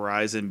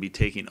Verizon be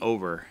taking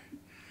over?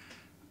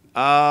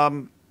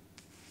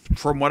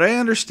 From what I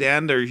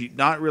understand, they're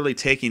not really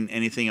taking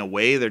anything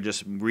away. They're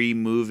just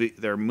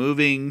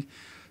moving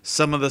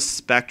some of the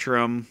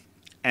spectrum,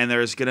 and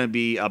there's going to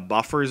be a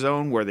buffer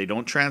zone where they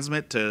don't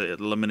transmit to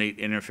eliminate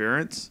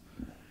interference.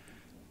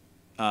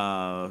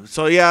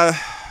 So yeah,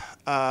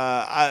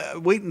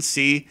 wait and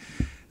see.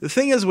 The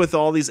thing is, with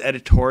all these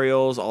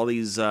editorials, all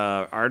these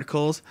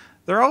articles,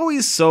 they're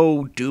always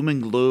so doom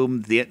and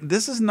gloom.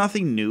 This is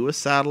nothing new with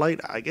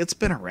satellite. It's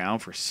been around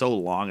for so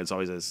long. It's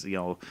always as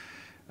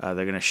they're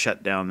going to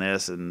shut down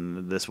this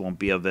and this won't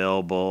be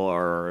available,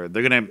 or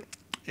they're going to.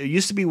 It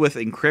used to be with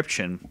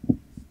encryption.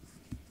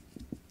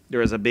 There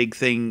was a big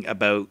thing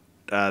about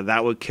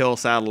that would kill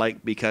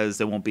satellite because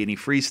there won't be any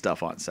free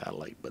stuff on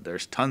satellite, but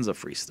there's tons of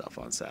free stuff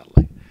on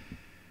satellite.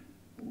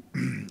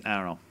 I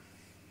don't know.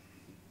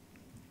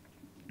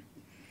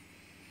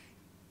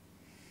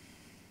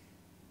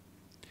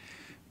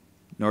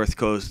 North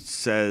Coast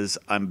says,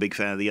 I'm a big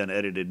fan of the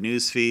unedited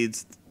news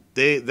feeds.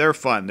 They're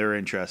fun. They're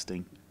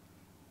interesting.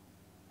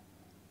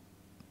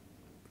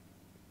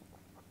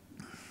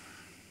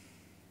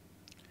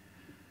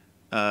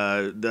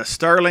 The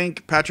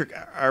Starlink, Patrick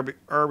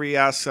Arby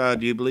asks,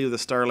 do you believe the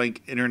Starlink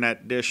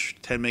internet dish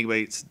 10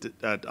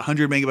 megabytes,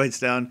 100 megabytes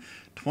down,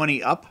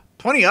 20 up?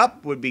 20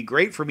 up would be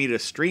great for me to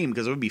stream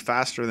because it would be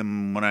faster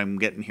than what I'm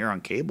getting here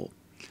on cable.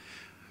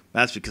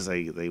 That's because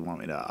they want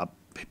me to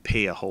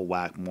pay a whole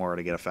whack more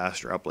to get a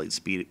faster upload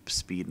speed,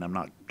 and I'm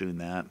not doing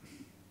that.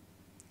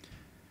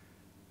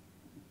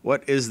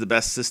 What is the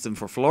best system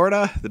for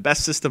Florida? The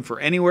best system for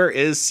anywhere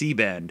is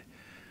C-band.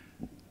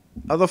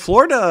 The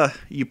Florida,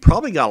 you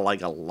probably got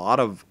a lot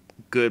of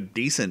good,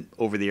 decent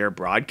over-the-air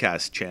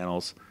broadcast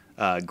channels,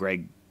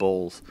 Greg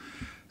Bowles.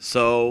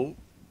 So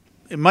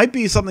it might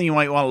be something you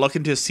might want to look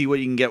into, see what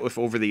you can get with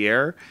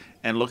over-the-air,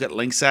 and look at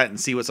Linksat and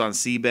see what's on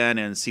C-band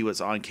and see what's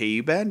on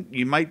KU-band.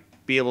 You might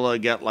be able to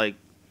get a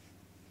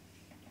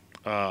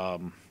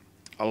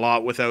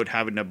lot without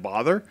having to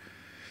bother.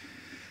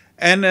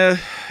 And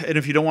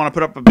if you don't want to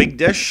put up a big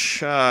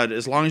dish,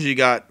 as long as you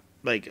got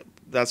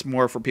that's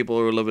more for people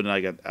who live in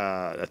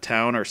a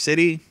town or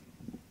city.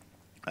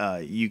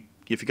 If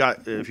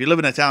you live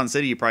in a town and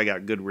city, you probably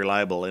got good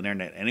reliable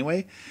internet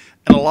anyway.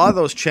 And a lot of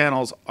those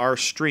channels are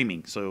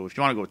streaming. So if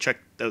you want to go check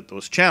out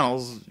those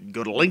channels,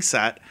 go to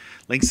Linksat.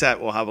 Linksat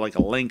will have a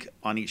link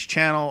on each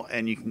channel,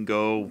 and you can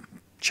go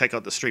check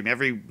out the stream.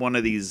 Every one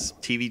of these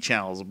TV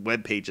channels,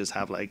 web pages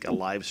have a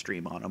live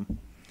stream on them.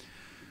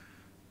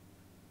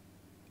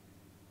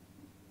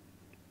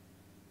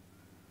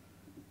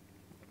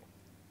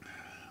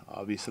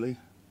 Obviously.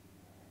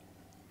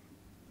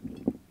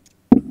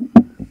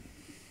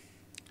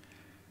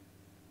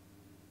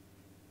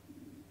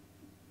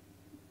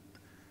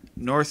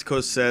 North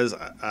Coast says,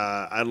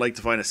 I'd like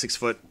to find a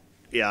 6-foot.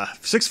 Yeah,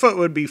 6-foot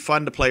would be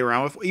fun to play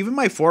around with. Even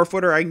my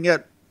 4-footer, I can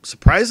get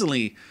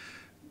surprisingly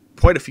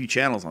quite a few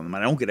channels on them. I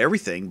don't get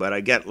everything, but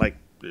I get like,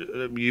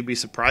 you'd be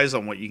surprised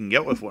on what you can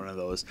get with one of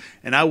those.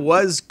 And I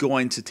was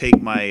going to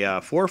take my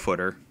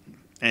 4-footer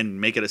and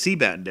make it a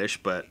C-band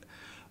dish, but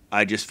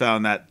I just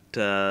found that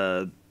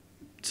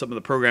some of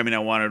the programming I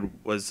wanted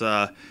was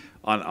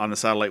on the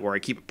satellite where I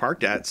keep it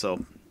parked at,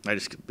 so I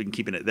just been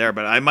keeping it there.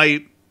 But I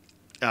might,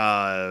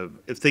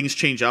 if things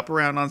change up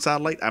around on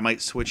satellite, I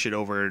might switch it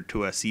over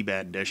to a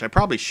C-band dish. I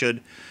probably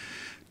should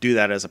do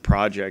that as a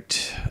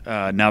project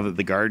now that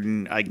the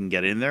garden, I can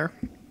get in there.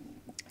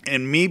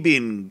 And me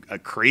being a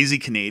crazy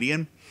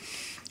Canadian,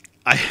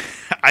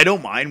 I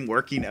don't mind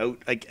working out.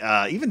 Like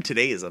even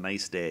today is a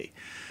nice day,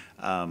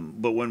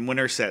 but when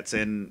winter sets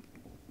in,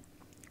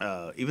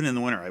 even in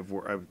the winter,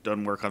 I've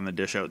done work on the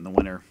dish out in the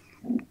winter.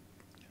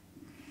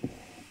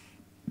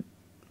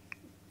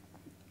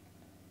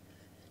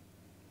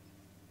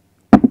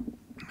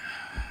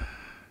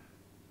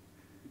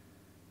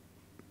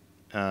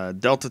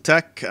 Delta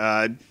Tech.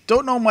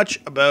 Don't know much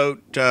about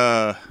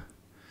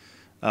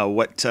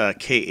what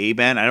KA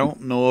band. I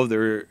don't know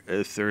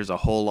if there's a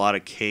whole lot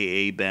of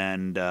KA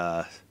band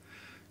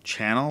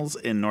channels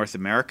in North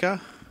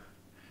America,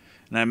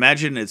 and I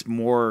imagine it's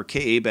more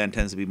KA band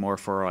tends to be more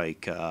for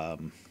like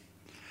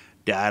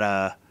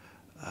data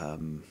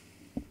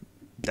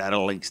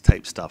links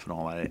type stuff and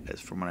all that,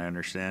 from what I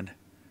understand.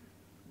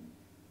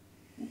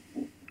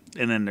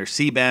 And then there's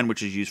C-band,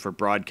 which is used for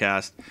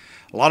broadcast.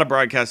 A lot of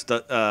broadcast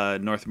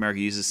North America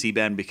uses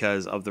C-band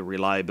because of the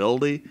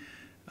reliability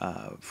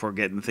for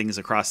getting things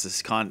across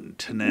this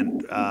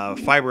continent.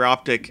 Fiber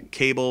optic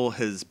cable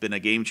has been a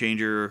game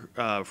changer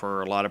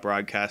for a lot of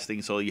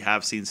broadcasting. So you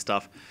have seen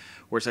stuff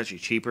where it's actually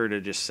cheaper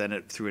to just send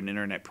it through an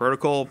internet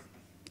protocol.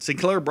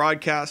 Sinclair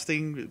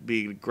Broadcasting would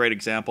be a great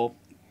example.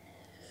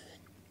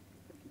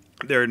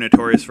 They're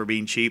notorious for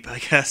being cheap, I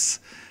guess.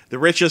 The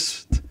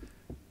richest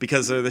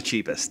because they're the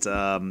cheapest.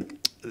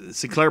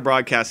 Sinclair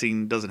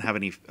Broadcasting doesn't have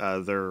any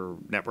their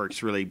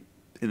networks really.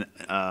 They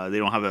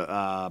don't have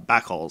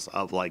backhauls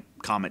of like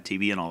Comet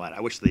TV and all that.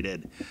 I wish they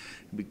did.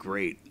 It'd be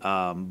great.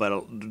 But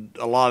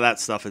a lot of that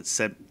stuff is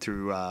sent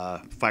through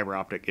fiber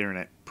optic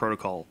internet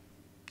protocol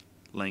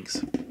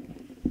links.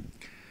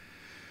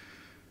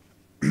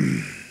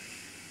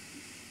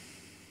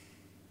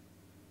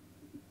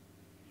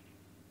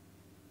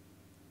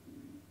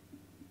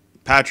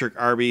 Patrick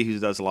Arby, who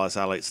does a lot of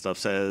satellite stuff,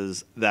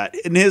 says that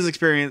in his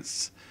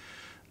experience,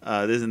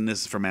 this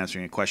is from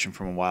answering a question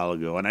from a while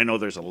ago, and I know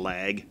there's a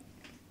lag.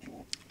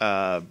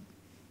 Buds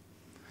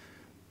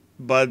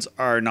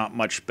are not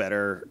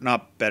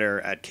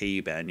better at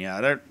KU band.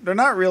 Yeah, they're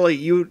not really.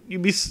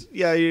 You'd be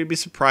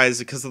surprised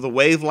because of the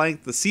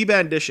wavelength. The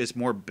C-band dish is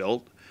more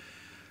built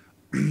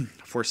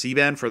for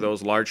C-band for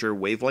those larger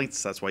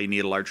wavelengths. That's why you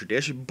need a larger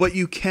dish. But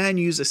you can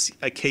use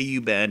a KU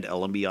band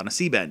LMB on a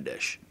C-band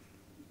dish.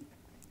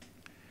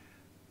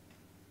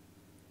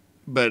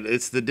 But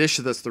it's the dish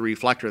that's the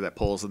reflector that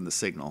pulls in the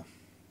signal.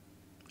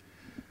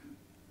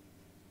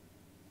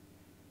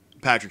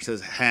 Patrick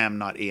says ham,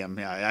 not AM.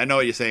 Yeah, I know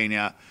what you're saying.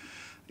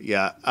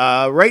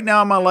 Yeah. Right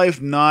now in my life,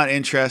 not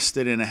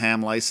interested in a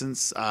ham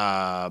license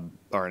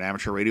or an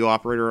amateur radio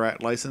operator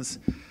license.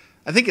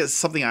 I think it's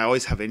something I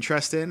always have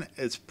interest in.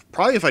 It's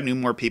probably if I knew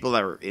more people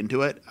that were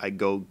into it, I'd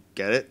go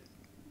get it.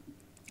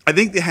 I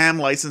think the ham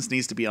license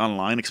needs to be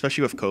online,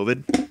 especially with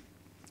COVID.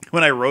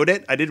 When I wrote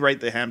it, I did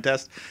write the ham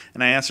test,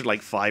 and I answered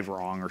like 5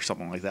 wrong or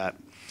something like that.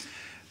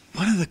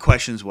 One of the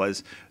questions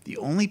was, the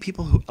only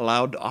people who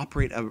allowed to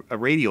operate a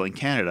radio in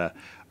Canada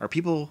are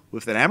people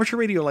with an amateur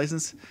radio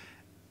license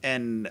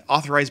and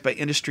authorized by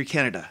Industry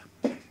Canada.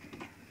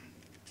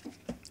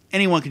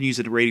 Anyone can use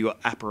a radio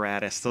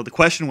apparatus. So the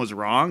question was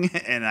wrong,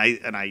 and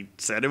I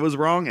said it was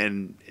wrong,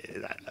 and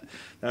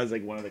that was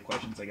like one of the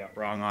questions I got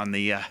wrong on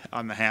the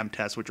ham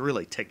test, which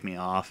really ticked me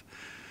off.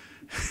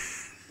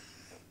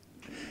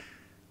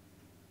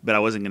 But I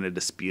wasn't going to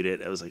dispute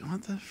it. I was like,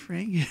 what the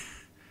frig?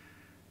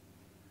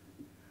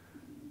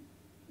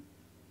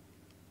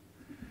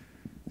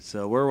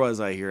 So where was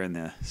I here in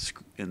this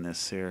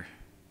here?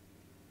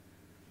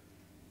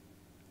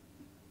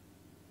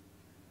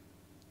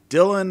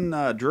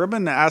 Dylan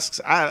Durbin asks,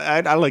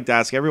 I like to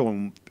ask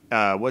everyone,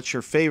 what's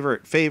your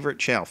favorite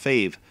channel?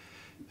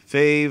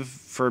 Fave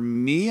for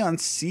me on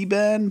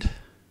C-band?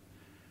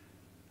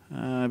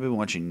 I've been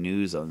watching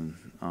news on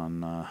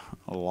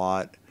a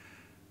lot.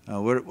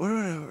 What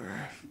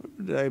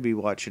would I be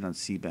watching on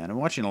C-band? I'm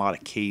watching a lot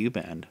of KU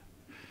band,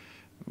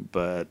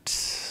 but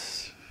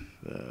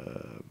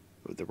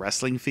the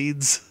wrestling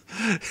feeds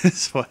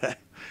is what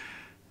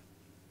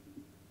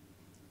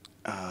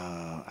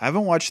I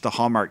haven't watched the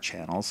Hallmark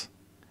channels,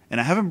 and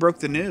I haven't broke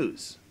the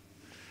news.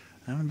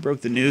 I haven't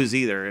broke the news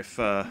either. If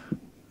what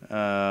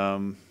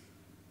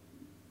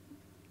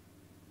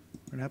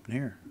happened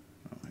here?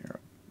 Oh, here,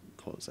 I'll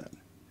close that.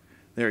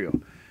 There you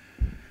go.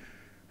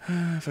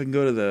 If I can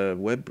go to the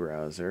web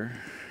browser,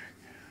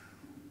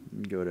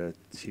 go to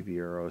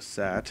TVRO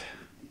Sat.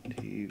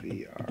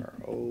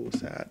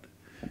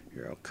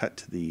 Here, I'll cut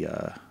to the.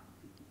 There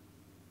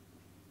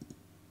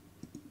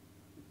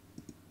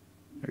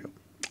you go.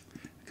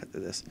 Cut to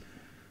this.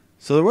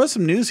 So there was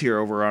some news here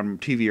over on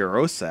TV or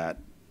OSAT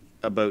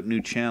about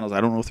new channels.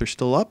 I don't know if they're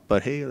still up,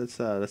 but hey, let's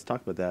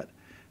talk about that.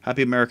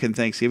 Happy American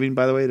Thanksgiving,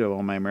 by the way, to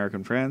all my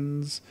American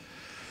friends.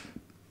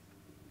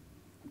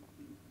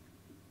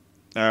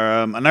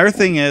 Another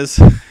thing is,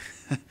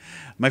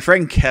 my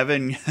friend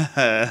Kevin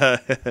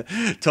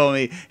told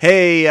me,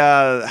 hey,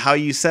 how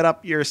you set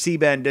up your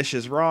C-band dish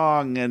is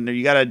wrong, and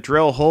you got to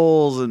drill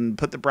holes and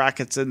put the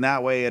brackets in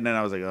that way. And then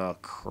I was like, oh,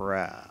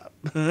 crap.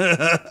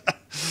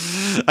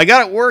 I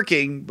got it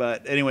working,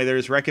 but anyway,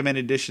 there's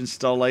recommended dish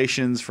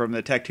installations from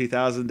the Tech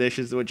 2000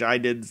 dishes, which I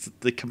did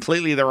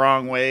completely the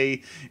wrong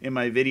way in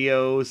my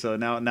video. So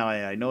now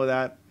I know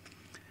that.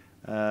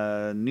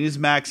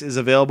 Newsmax is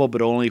available,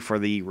 but only for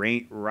the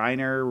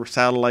Reiner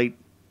satellite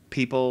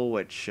people,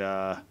 which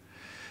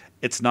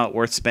it's not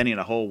worth spending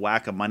a whole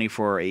whack of money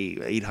for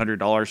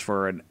 $800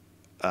 for an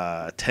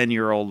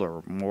 10-year-old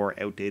or more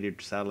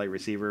outdated satellite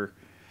receiver.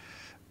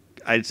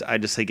 I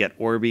just say get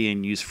Orbi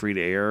and use free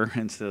to air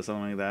instead of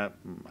something like that.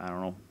 I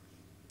don't know.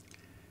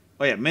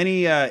 Oh yeah,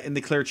 many in the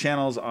clear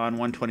channels on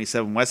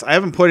 127 West. I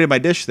haven't put in my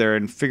dish there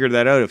and figured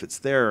that out if it's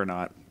there or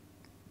not.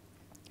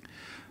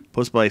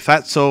 Posted by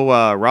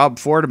Fatso Rob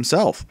Ford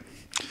himself.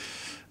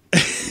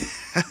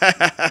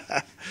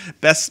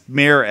 Best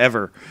mayor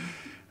ever.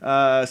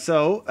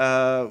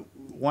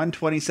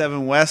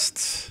 127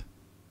 West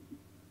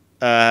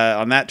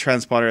on that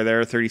transponder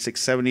there,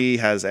 3670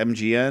 has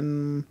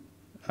MGN.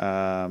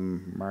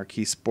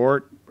 Marquee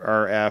Sport,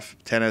 RF,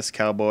 Tennis,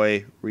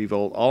 Cowboy,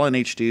 Revolt, all in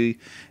HD.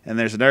 And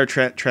there's another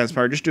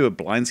transponder. Just do a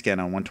blind scan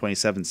on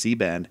 127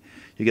 C-band.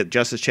 You get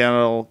Justice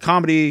Channel,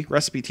 Comedy,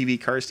 Recipe TV,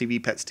 Cars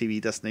TV, Pets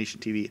TV, Destination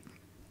TV,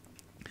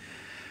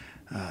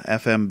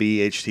 FMB,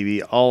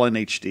 HTV, all in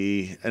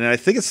HD. And I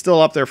think it's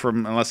still up there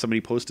from unless somebody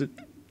posted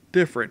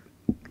different.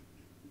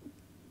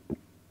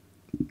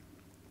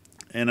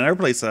 And another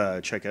place to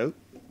check out.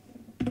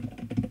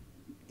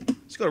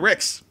 Let's go to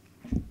Rick's.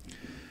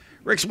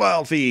 Rick's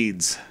Wild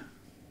Feeds.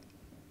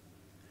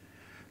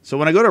 So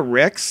when I go to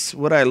Rick's,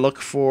 what I look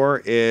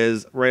for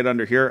is right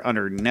under here,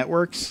 under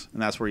networks,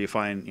 and that's where you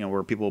find,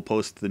 where people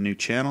post the new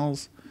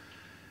channels.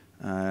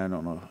 I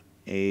don't know,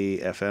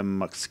 AFM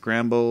Muck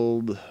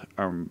Scrambled,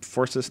 Armed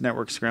Forces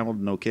Network Scrambled,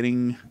 no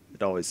kidding,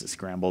 it always is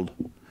scrambled.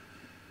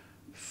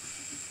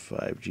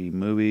 5G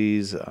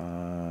Movies,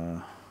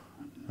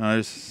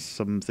 there's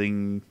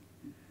something,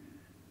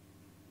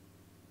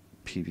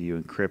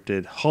 PVU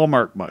Encrypted,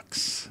 Hallmark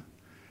Mucks.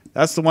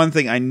 That's the one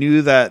thing I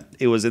knew that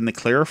it was in the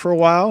clear for a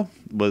while,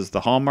 was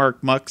the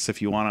Hallmark Mucks. If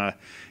you want to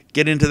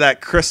get into that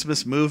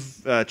Christmas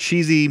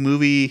cheesy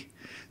movie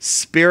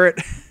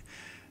spirit,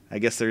 I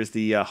guess there's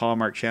the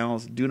Hallmark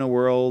channels. Duna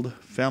World,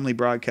 Family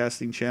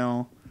Broadcasting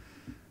Channel.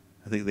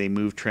 I think they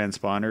moved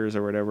transponders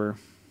or whatever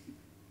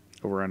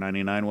over on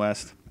 99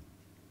 West.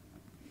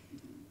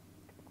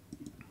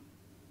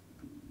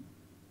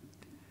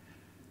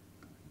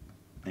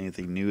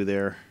 Anything new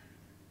there?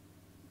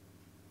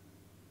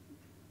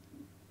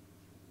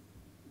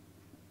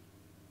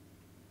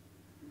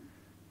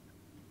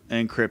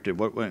 Encrypted.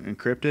 What went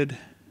encrypted?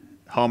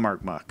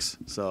 Hallmark Mucks.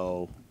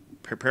 So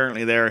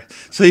apparently there.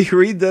 So you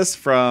read this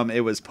from,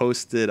 it was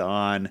posted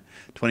on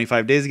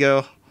 25 days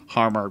ago.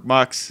 Hallmark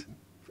Mucks,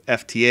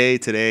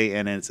 FTA today,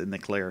 and it's in the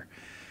clear.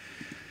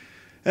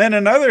 And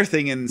another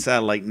thing in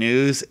satellite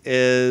news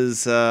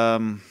is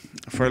for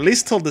at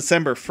least till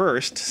December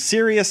 1st,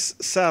 Sirius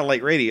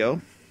Satellite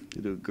Radio.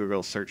 Do a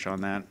Google search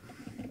on that.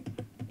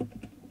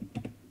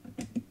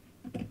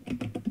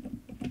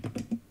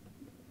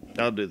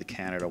 I'll do the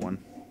Canada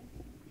one.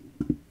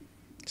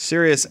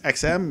 Sirius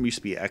XM, used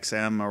to be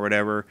XM or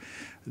whatever.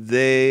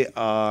 They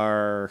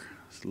are,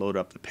 let's load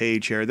up the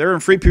page here. They're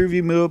in free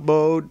preview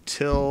mode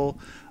till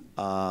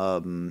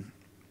December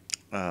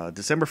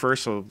 1st.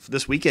 So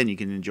this weekend you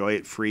can enjoy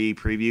it, free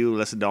preview.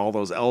 Listen to all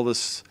those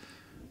Elvis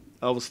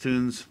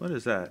tunes. What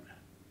is that?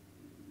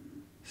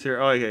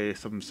 Oh, okay,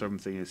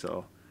 something.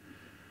 So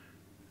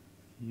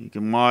you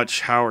can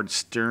watch Howard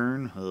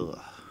Stern.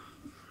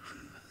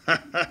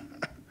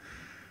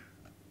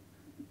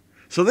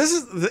 So this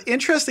is the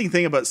interesting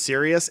thing about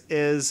Sirius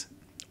is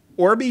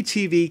Orbi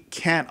TV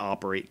can't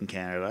operate in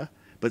Canada,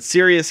 but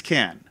Sirius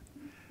can.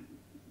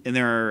 And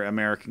they're an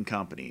American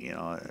company,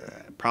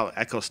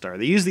 probably EchoStar.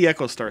 They use the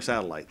EchoStar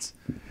satellites.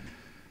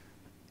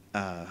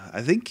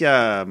 I think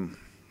and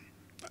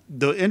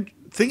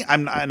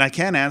I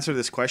can't answer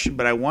this question,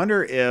 but I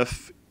wonder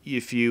if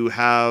you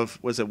have,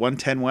 was it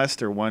 110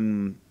 West or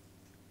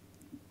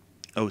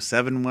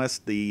 107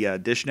 West, the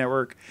dish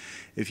network?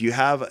 If you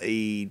have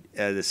a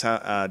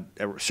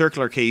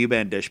circular KU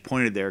band dish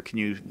pointed there, can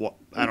you? Well,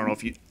 I don't know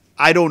if you.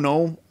 I don't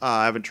know.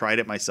 I haven't tried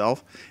it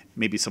myself.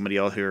 Maybe somebody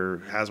else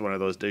who has one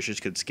of those dishes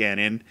could scan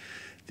in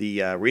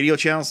the radio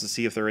channels to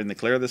see if they're in the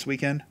clear this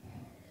weekend.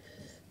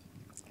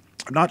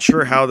 I'm not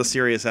sure how the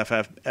Sirius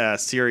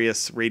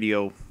Sirius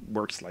radio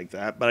works like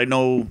that, but I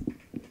know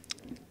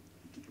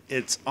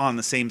it's on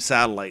the same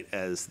satellite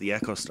as the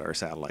EchoStar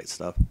satellite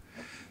stuff.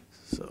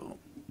 So.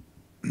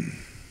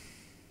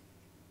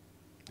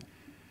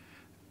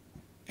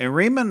 And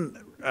Raymond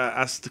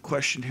asked the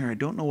question here. I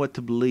don't know what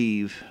to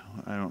believe.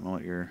 I don't know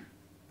what you're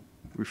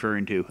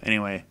referring to.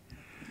 Anyway,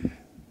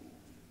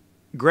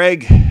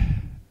 Greg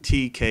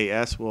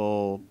TKS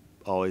will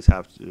always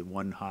have to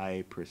 1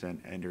 high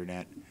percent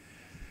internet.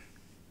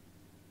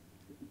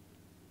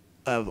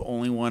 I have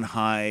only 1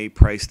 high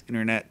priced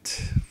internet.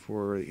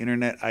 For the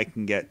internet, I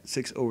can get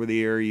 6 over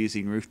the air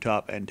using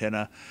rooftop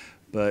antenna,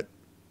 but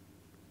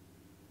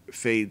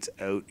fades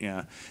out.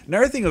 Yeah.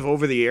 Another thing of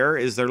over the air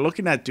is they're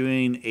looking at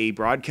doing a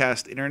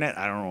broadcast internet.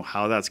 I don't know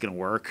how that's going to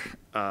work.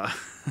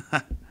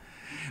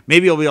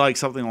 Maybe it'll be like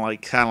something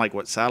like kind of like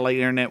what satellite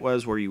internet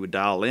was, where you would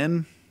dial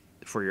in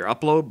for your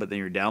upload, but then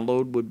your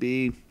download would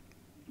be,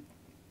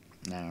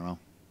 I don't know.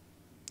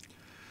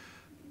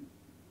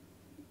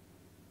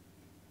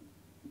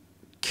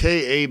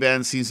 KA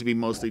band seems to be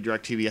mostly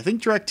DirecTV. I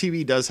think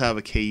DirecTV does have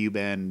a KU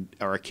band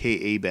or a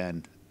KA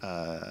band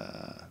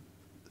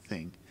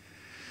thing.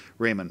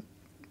 Raymond.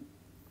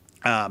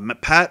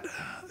 Pat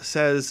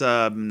says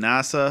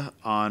NASA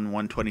on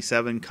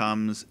 127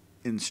 comes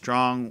in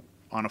strong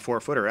on a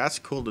 4-footer. That's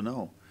cool to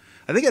know.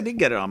 I think I did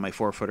get it on my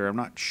 4-footer. I'm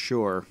not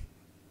sure.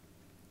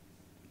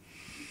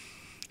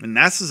 And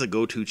NASA's a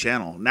go-to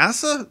channel.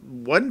 NASA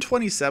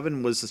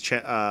 127 was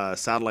the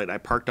satellite I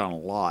parked on a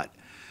lot.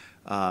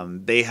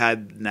 They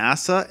had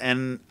NASA,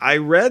 and I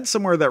read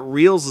somewhere that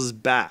Reels is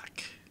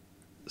back.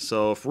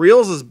 So if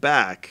Reels is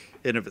back,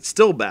 and if it's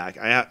still back,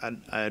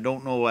 I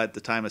don't know at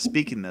the time of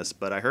speaking this,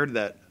 but I heard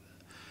that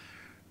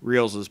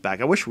Reels was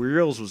back. I wish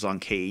Reels was on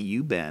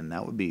KU band.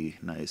 That would be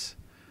nice.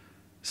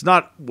 It's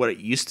not what it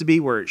used to be,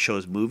 where it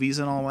shows movies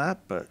and all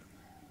that, but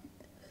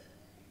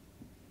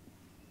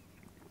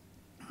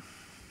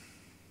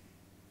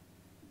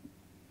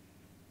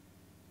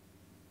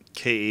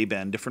KA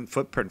band, different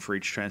footprint for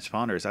each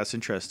transponders. That's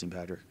interesting,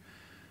 Patrick.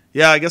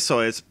 Yeah, I guess so.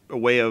 It's a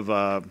way of,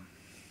 I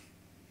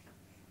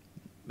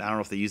don't know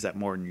if they use that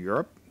more in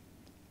Europe.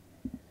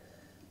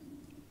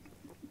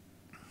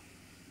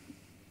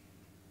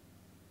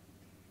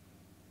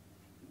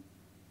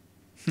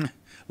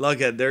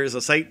 Look at, there's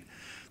a site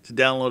to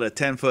download a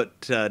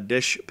 10-foot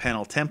dish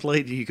panel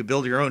template. You could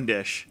build your own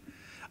dish.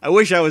 I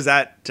wish I was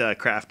that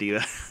crafty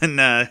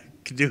and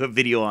could do a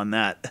video on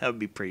that. That would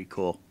be pretty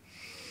cool.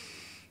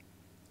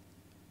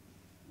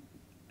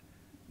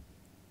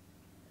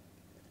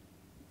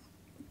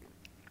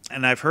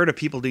 And I've heard of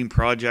people doing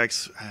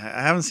projects. I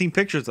haven't seen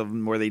pictures of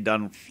them where they've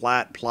done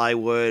flat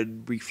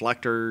plywood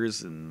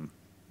reflectors, and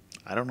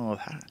I don't know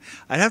how.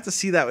 I'd have to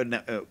see that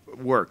would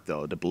work,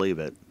 though, to believe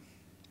it.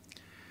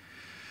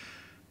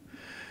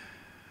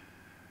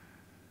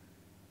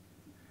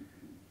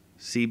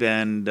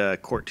 C-band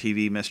Court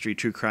TV Mystery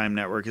True Crime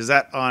Network. Is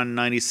that on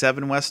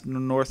 97 West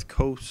North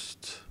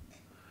Coast?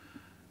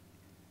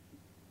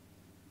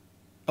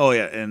 Oh,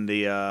 yeah, and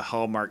the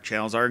Hallmark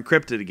channels are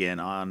encrypted again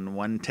on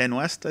 110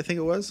 West, I think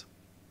it was.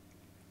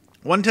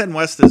 110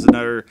 West is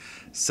another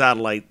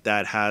satellite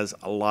that has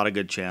a lot of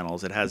good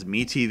channels. It has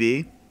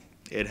MeTV.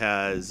 It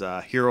has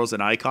Heroes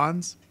and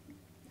Icons.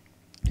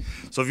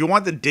 So if you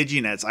want the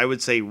DigiNets, I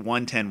would say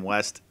 110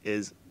 West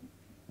is...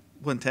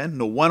 110?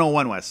 No,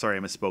 101 West. Sorry, I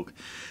misspoke.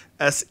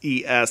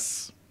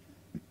 SES...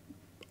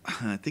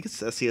 I think it's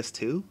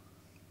SES2?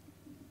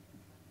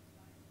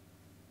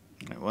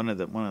 One of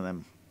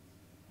them.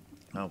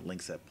 Oh,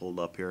 links that pulled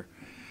up here.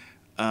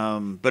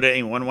 But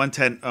anyway,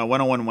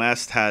 101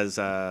 West has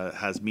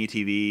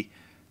MeTV.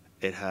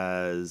 It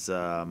has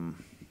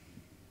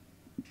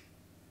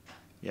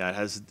it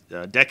has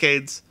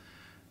Decades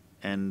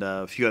and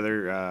a few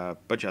other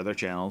bunch of other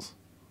channels.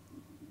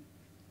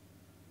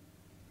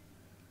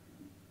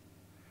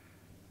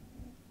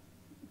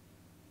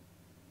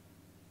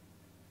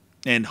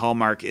 And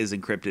Hallmark is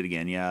encrypted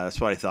again. Yeah,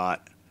 that's what I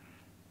thought.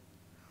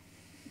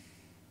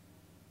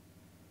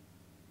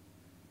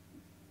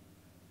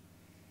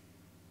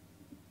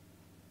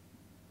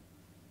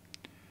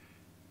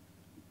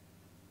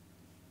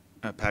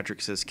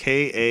 Patrick says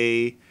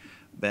KA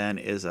band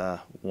is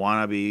a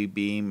wannabe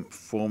beam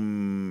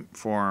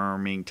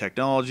forming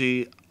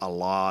technology. A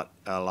lot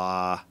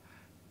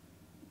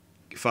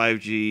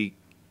 5G,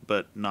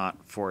 but not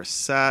for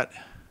sat.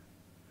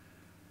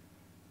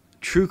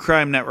 True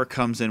Crime Network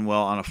comes in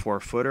well on a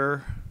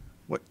 4-footer.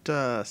 What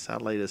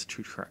satellite is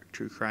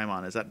True Crime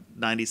on? Is that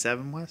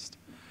 97 West?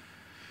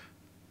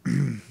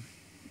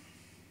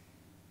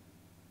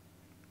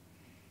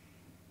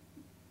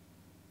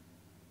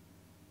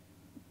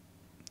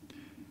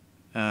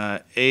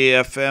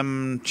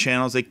 AFM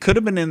channels, they could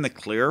have been in the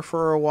clear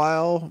for a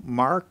while.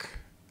 Mark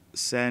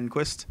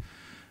Sandquist.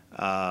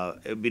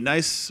 It would be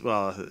nice.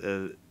 Well,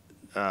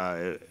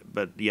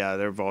 but yeah,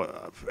 they're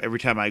every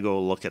time I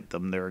go look at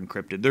them, they're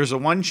encrypted. There's a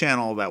one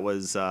channel that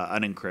was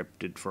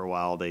unencrypted for a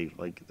while. There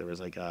was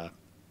like a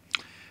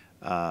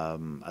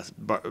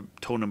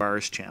Tone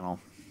Bars channel.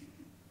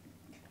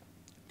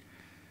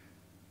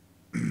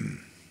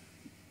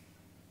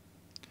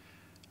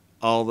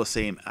 All the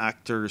same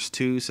actors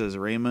too, says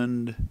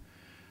Raymond.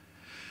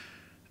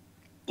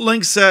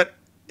 Linkset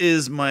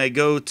is my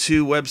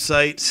go-to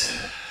website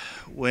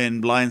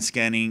when blind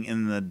scanning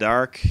in the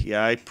dark.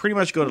 Yeah, I pretty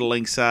much go to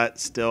LinkSat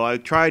still. I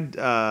tried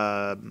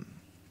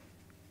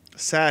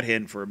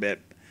SatHint for a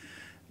bit.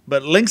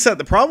 But LinkSat,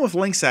 the problem with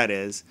LinkSat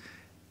is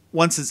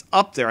once it's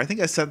up there, I think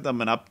I sent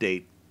them an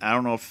update. I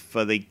don't know if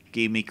they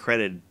gave me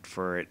credit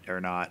for it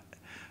or not.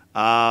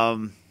 I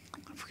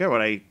forget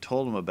what I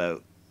told them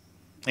about.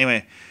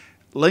 Anyway,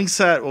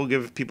 LinkSat will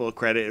give people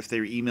credit if they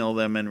email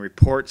them and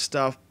report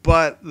stuff.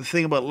 But the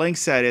thing about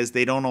LinkSat is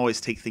they don't always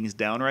take things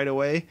down right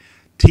away.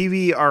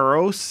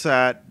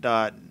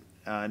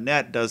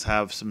 TVROSat.net does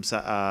have some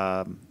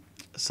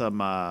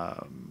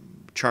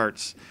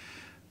charts,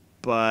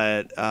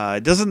 but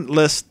it doesn't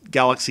list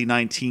Galaxy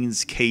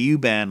 19's KU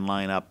band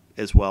lineup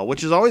as well,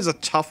 which is always a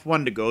tough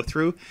one to go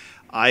through.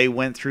 I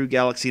went through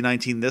Galaxy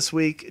 19 this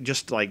week,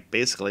 just like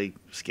basically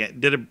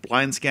did a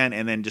blind scan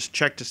and then just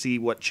checked to see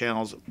what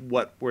channels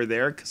were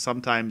there. Because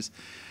sometimes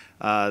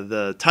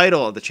the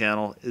title of the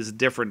channel is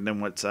different than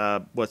what's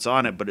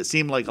on it, but it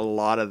seemed like a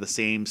lot of the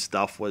same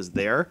stuff was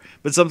there.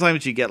 But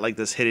sometimes you get like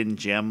this hidden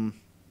gem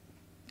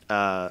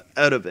out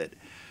of it.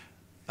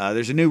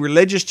 There's a new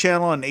religious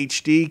channel in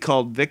HD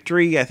called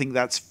Victory. I think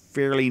that's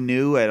fairly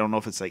new. I don't know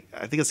if it's I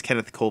think it's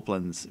Kenneth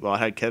Copeland's. Well, I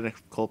had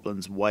Kenneth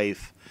Copeland's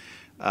wife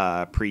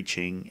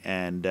preaching,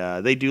 and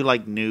they do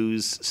like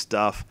news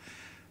stuff.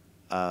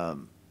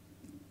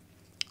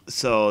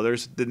 So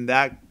there's been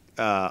that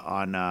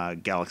on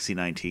Galaxy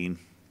 19.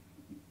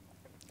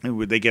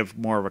 And they give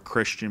more of a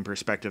Christian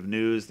perspective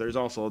news. There's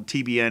also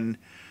TBN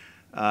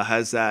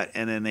has that,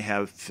 and then they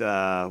have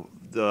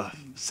the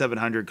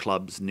 700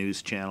 Club's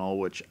news channel,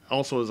 which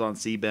also is on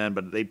C-band,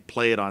 but they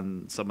play it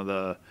on some of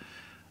the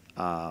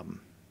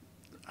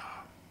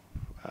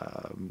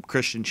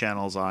Christian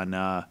channels on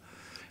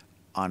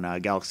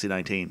Galaxy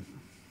 19.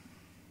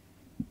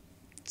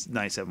 It's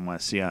 97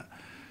 West, yeah.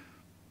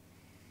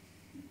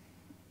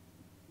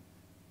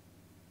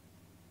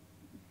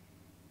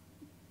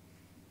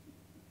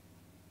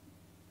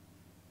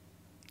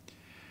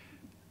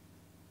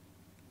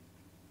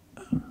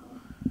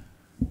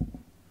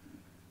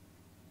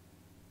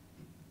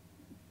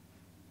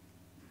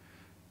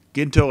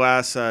 Ginto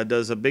asks,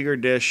 does a bigger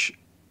dish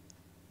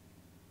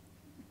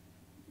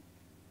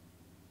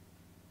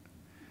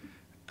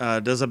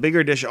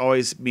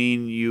always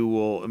mean you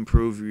will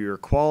improve your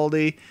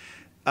quality?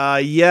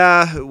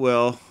 Yeah, it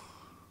will.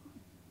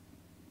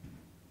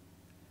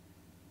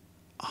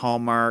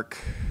 Hallmark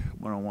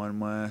 101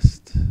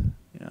 West.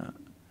 Yeah.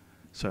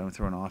 Sorry, I'm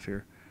thrown off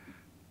here.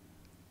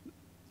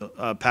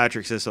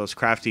 Patrick says those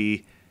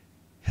crafty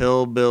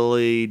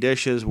hillbilly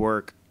dishes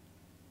work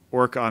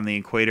on the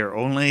equator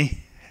only.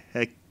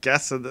 I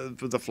guess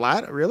with the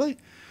flat, really?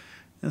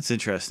 That's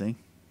interesting.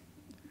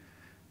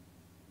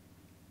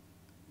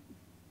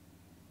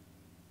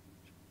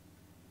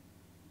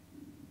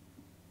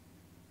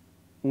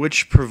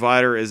 Which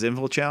provider is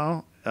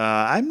InfoChannel?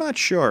 I'm not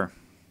sure.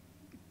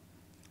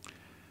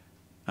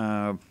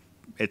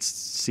 It's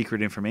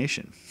secret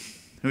information.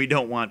 We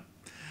don't want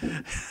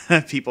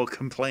people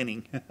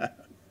complaining.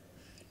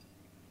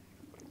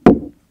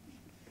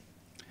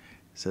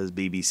 Says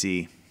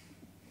BBC.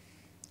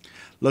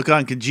 Look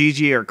on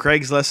Kijiji or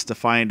Craigslist to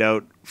find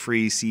out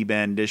free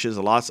C-band dishes.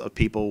 Lots of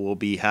people will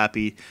be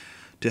happy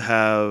to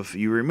have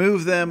you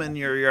remove them in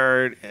your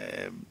yard.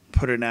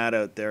 Put an ad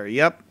out there.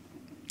 Yep.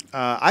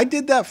 I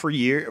did that for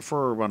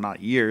not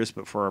years,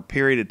 but for a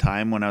period of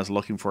time when I was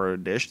looking for a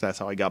dish. That's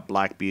how I got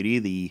Black Beauty,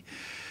 the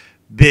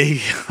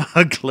big,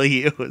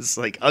 ugly. It was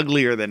like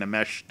uglier than a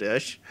mesh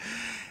dish.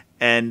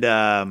 And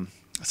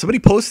somebody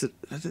posted.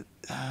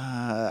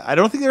 I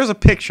don't think there was a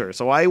picture,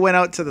 so I went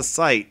out to the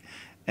site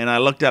and I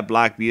looked at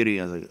Black Beauty.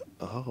 And I was like,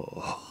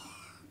 oh.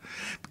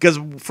 Because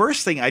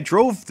first thing, I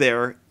drove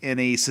there in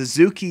a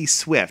Suzuki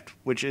Swift,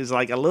 which is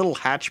like a little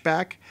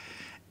hatchback.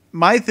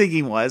 My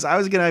thinking was I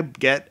was going to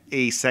get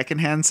a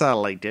secondhand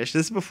satellite dish.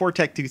 This is before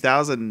Tech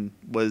 2000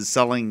 was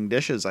selling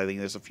dishes. I think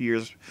there's a few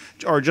years,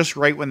 or just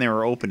right when they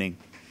were opening.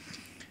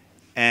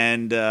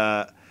 And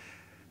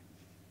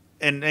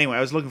anyway,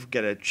 I was looking to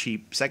get a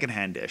cheap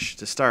secondhand dish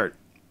to start.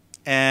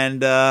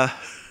 And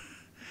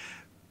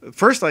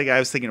first, like I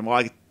was thinking,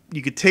 well,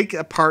 you could take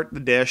apart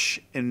the dish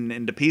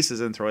into pieces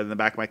and throw it in the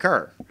back of my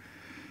car.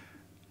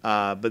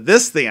 But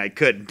this thing I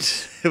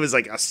couldn't. It was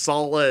like a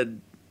solid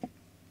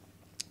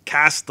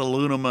cast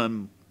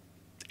aluminum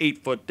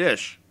 8-foot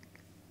dish.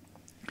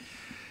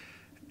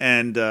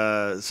 And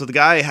so the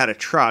guy had a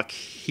truck.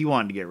 He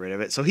wanted to get rid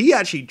of it. So he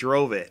actually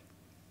drove it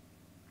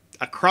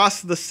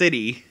across the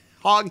city,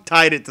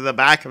 hog-tied it to the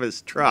back of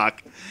his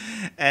truck.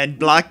 And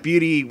Black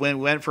Beauty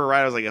went for a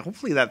ride. I was like,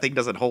 hopefully that thing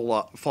doesn't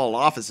fall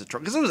off his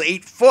truck. Because it was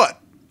 8 foot.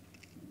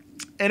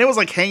 And it was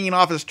like hanging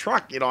off his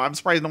truck. You know, I'm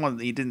surprised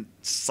he didn't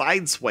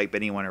sideswipe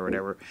anyone or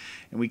whatever.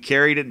 And we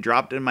carried it and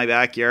dropped it in my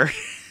backyard.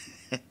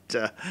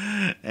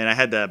 And I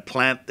had to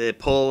plant the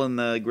pole in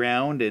the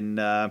ground, and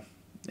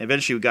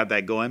eventually we got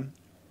that going.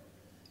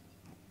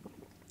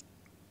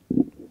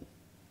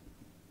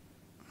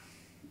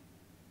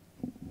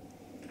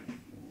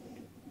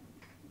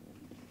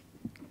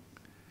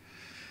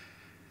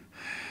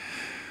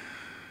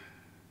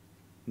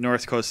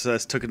 North Coast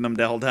says took them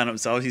to hell down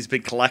himself. He's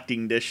been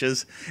collecting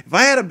dishes. If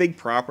I had a big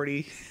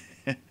property,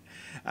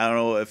 I don't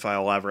know if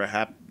I'll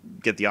ever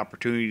get the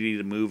opportunity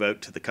to move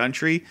out to the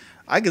country.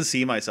 I can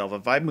see myself,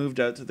 if I moved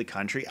out to the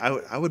country,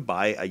 I would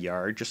buy a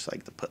yard just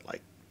like to put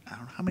like, I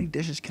don't know, how many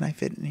dishes can I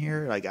fit in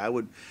here? Like I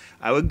would,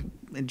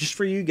 and just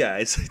for you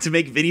guys to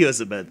make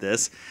videos about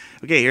this.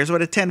 Okay, here's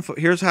what a 10-foot,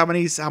 here's how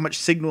much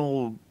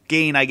signal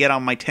gain I get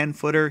on my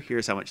 10-footer.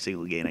 Here's how much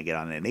signal gain I get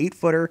on an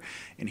 8-footer.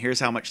 And here's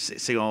how much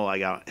signal I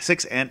got on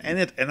 6 and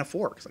a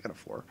 4, because I got a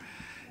 4.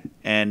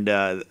 And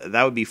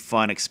that would be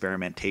fun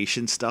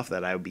experimentation stuff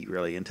that I would be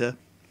really into.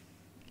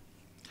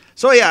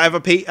 So yeah, I have a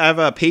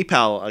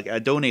PayPal, a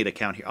donate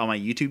account here on my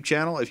YouTube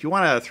channel. If you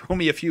want to throw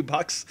me a few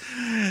bucks,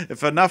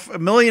 if a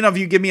million of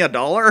you give me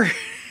 $1,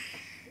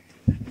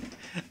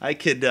 I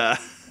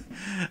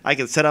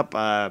could set up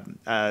a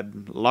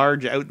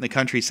large out in the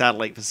country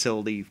satellite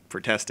facility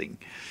for testing.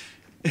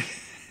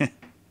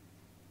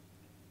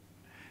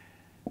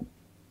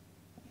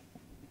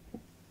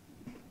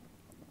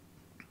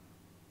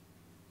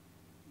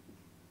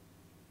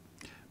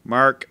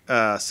 Mark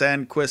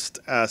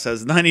Sandquist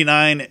says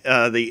 99.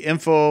 The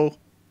info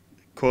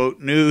quote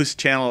news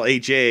channel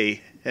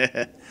HA.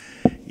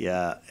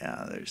 yeah.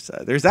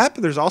 There's that,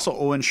 but there's also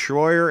Owen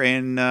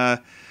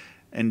Schroyer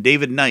and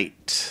David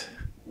Knight,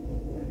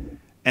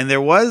 and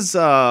there was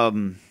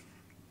the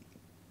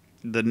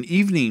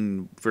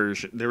evening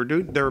version. They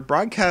were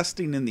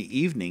broadcasting in the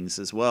evenings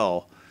as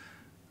well.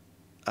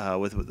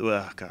 What's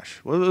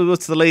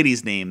the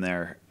lady's name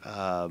there?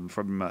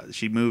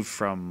 She moved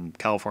from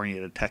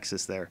California to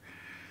Texas there.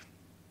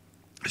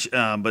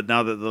 But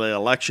now that the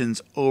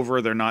election's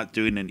over, they're not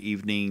doing an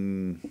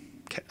evening.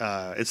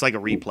 It's like a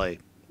replay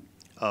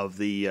of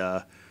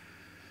the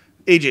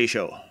AJ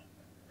show.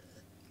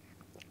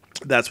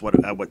 That's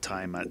at what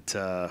time? At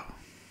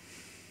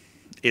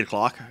 8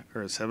 o'clock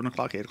or 7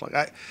 o'clock, 8 o'clock.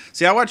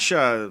 I watch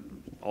a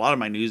lot of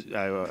my news.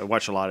 I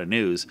watch a lot of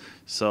news,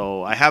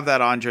 so I have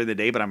that on during the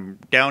day. But I'm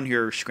down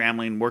here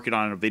scrambling, working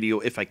on a video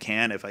if I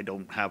can. If I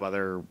don't have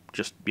other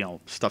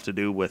stuff to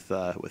do with.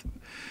 But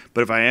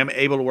if I am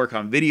able to work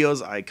on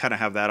videos, I kind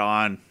of have that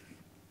on,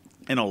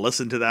 and I'll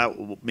listen to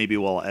that maybe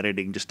while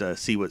editing just to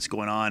see what's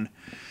going on,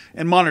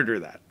 and monitor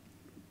that.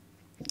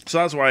 So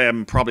that's why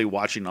I'm probably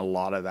watching a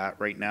lot of that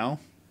right now.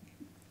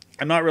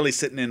 I'm not really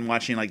sitting and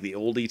watching like the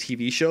oldie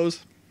TV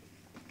shows.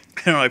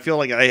 I feel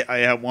like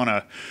I want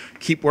to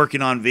keep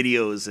working on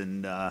videos,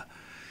 and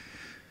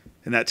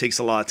that takes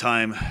a lot of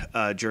time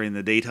during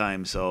the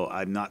daytime. So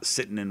I'm not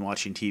sitting and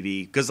watching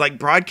TV, because like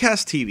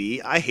broadcast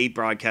TV, I hate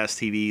broadcast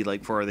TV.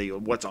 Like for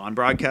what's on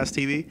broadcast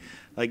TV,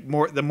 like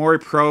the Maury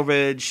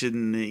Povich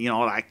and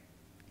all that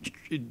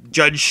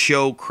judge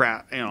show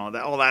crap,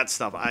 all that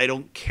stuff. I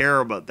don't care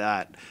about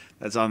that.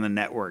 That's on the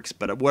networks.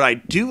 But what I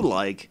do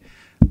like.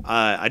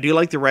 I do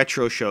like the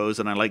retro shows,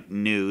 and I like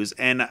news.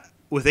 And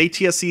with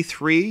ATSC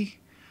 3,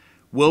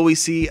 will we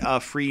see a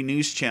free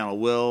news channel?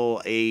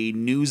 Will a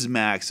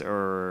Newsmax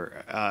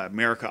or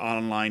America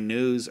Online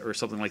News or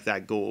something like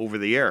that go over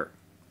the air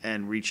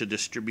and reach a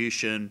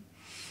distribution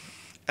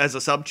as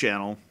a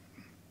sub-channel?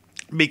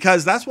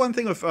 Because that's one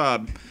thing with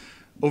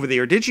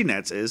over-the-air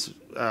DigiNets is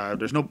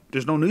there's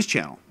no news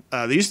channel.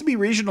 There used to be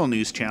regional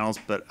news channels,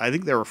 but I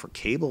think they were for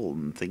cable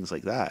and things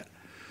like that.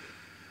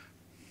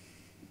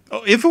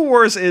 Oh,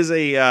 InfoWars is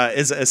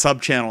a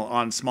sub channel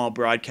on small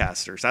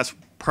broadcasters. That's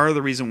part of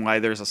the reason why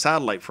there's a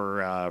satellite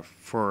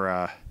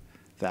for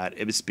that.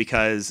 It is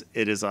because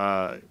it is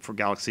for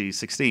Galaxy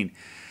 16,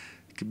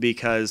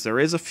 because there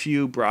is a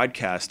few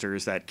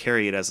broadcasters that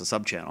carry it as a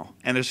sub channel,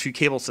 and there's a few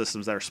cable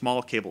systems that are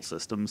small cable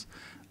systems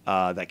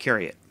that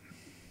carry it.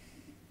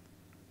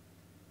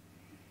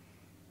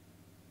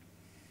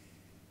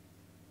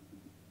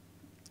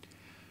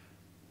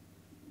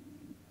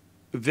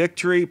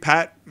 Victory,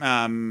 Pat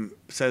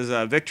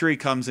says Victory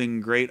comes in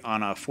great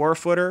on a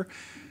 4-footer.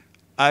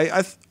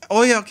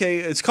 Oh yeah, okay.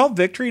 It's called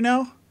Victory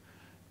now,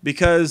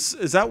 because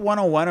is that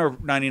 101 or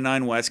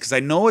 99 West? Because I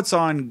know it's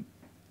on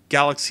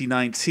Galaxy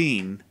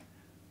 19.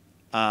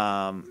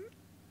 And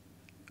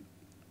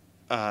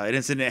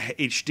it's in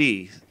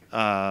HD.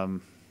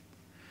 And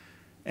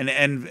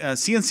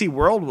CNC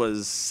World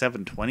was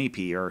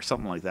 720p or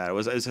something like that. It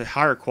was a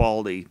higher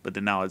quality, but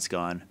then now it's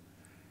gone.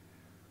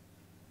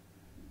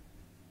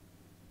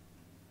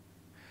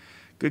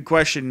 Good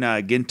question,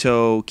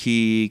 Ginto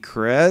Ki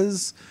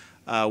Krez.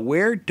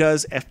 Where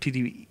does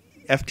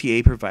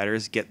FTA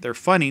providers get their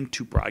funding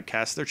to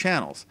broadcast their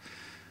channels?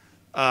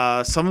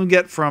 Some of them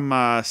get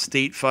from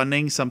state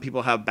funding. Some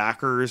people have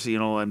backers,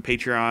 and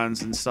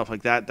Patreons and stuff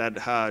like that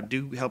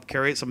do help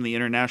carry it. Some of the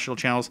international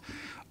channels.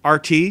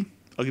 RT,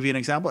 I'll give you an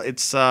example.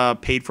 It's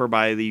paid for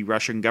by the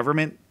Russian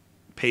government.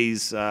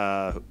 Pays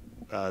the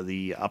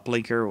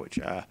uplinker, which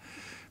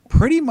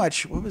pretty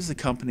much, what was the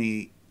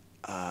company?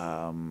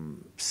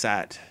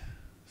 Sat.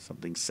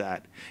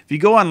 If you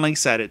go on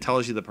Linksat, it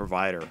tells you the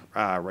provider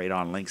right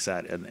on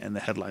Linksat, and the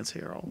headlines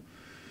here.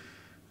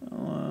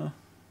 I'll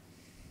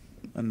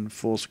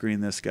full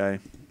screen this guy.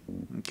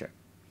 Okay.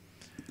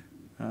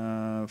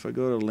 If I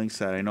go to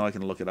Linksat, I know I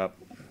can look it up.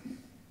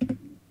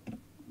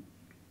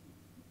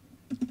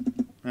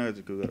 I have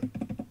to Google it.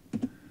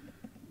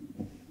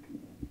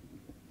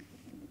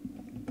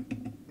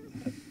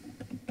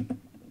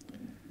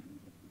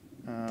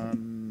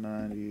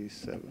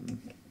 $97.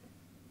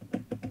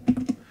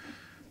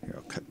 Here,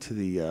 I'll cut to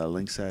the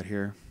links out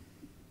here.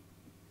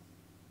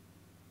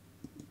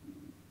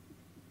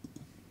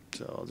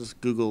 So I'll just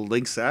Google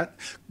Linksat.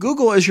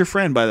 Google is your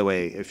friend, by the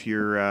way. If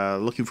you're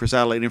looking for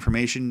satellite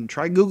information,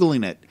 try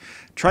Googling it.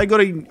 Try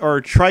going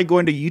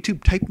to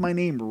YouTube, type my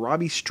name,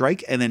 Robbie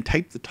Strike, and then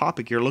type the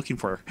topic you're looking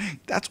for.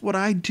 That's what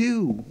I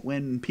do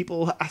when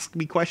people ask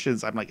me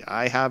questions. I'm like,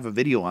 I have a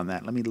video on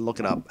that. Let me look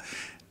it up.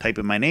 Type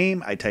in my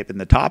name, I type in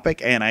the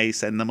topic, and I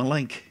send them a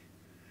link.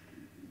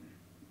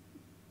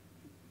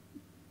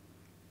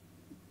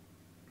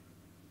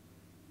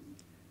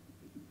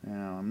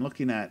 Now I'm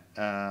looking at...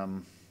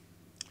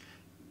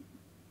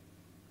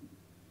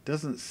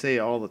 doesn't say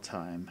all the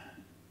time.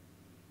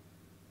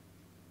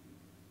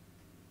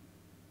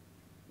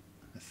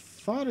 I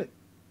thought it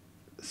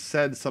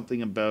said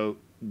something about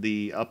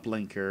the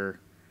uplinker.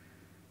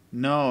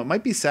 No, it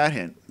might be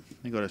SatHint.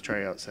 Let me go to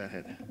try out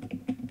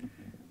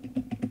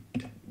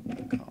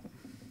SatHint.com.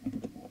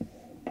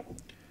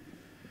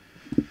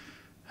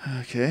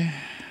 Okay.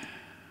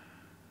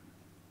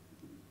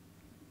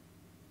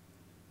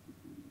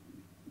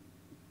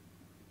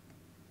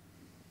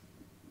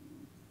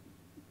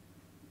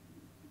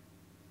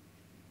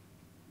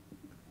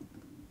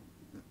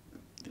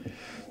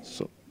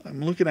 So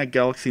I'm looking at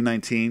Galaxy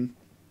 19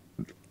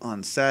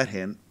 on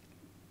SatHint.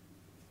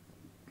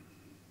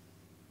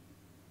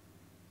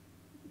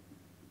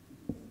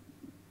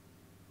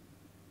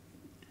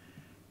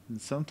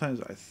 And sometimes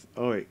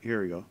oh wait,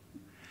 here we go.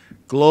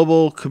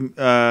 Global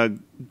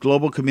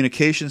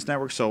Communications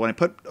Network. So when I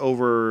put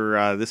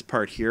over this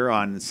part here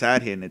on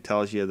SatHint, it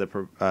tells you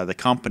the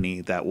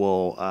company that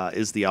will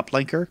is the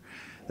uplinker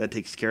that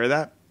takes care of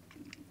that.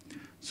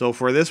 So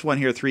for this one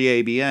here,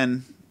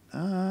 3ABN,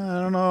 I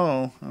don't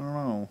know.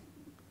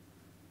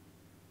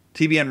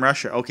 TBN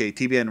Russia. Okay,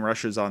 TBN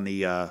Russia's on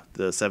the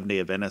 7-day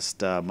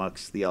Adventist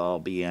MUX, the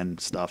LLBN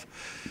stuff.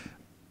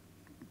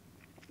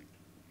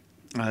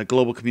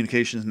 Global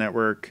Communications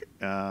Network.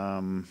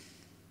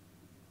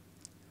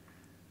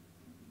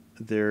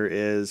 There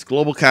is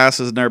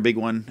Globalcast is another big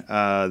one.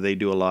 They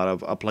do a lot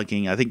of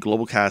uplinking. I think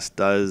Globalcast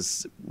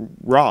does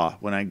RAW.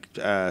 When I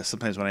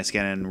sometimes when I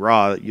scan in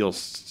RAW, you'll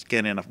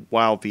scan in a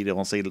wild feed. It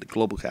will say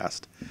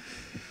Globalcast.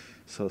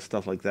 So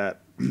stuff like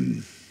that.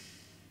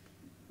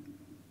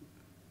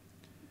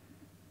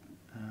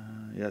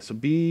 Yeah. So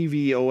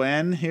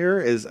BVON here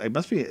is it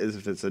must be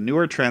if it's a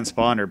newer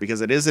transponder because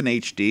it is an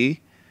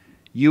HD.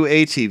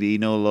 UATV,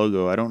 no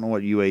logo. I don't know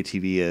what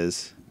UATV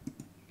is.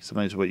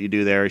 Sometimes what you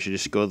do there is you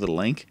just go to the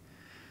link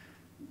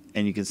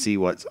and you can see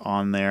what's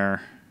on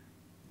there.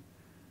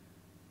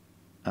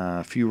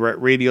 A few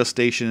radio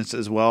stations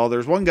as well.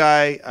 There's one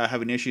guy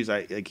having issues.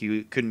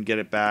 He couldn't get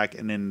it back,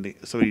 and then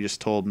somebody just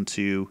told him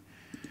to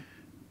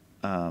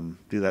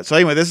do that. So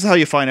anyway, this is how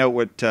you find out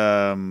what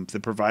the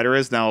provider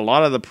is. Now, a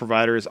lot of the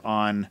providers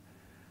on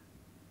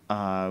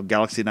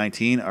Galaxy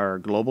 19 are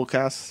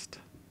Globalcast,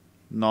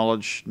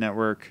 Knowledge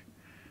Network,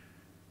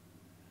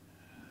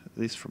 at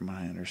least from what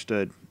I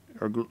understood.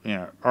 Or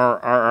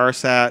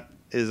RSAT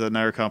is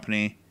another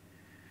company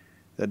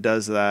that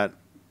does that.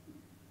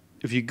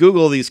 If you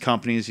Google these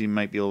companies, you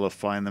might be able to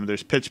find them.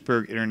 There's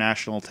Pittsburgh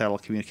International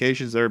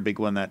Telecommunications. They're a big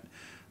one that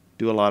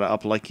do a lot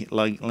of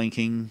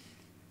uplinking.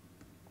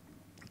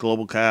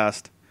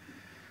 Globalcast.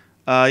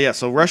 Yeah,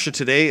 so Russia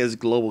Today is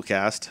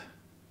Globalcast.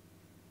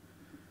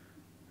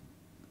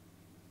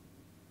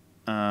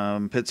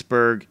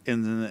 Pittsburgh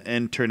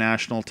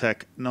International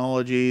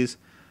Technologies.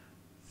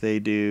 They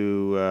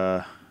do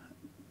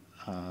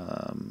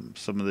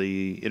some of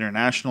the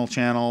international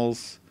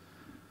channels.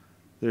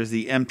 There's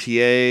the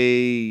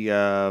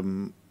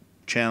MTA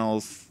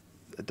channels.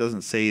 It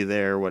doesn't say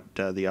there what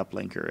the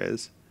uplinker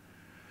is.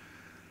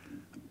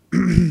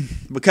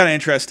 But kind of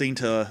interesting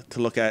to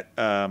look at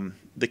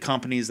the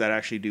companies that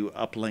actually do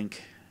uplink.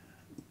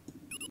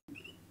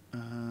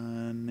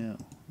 No,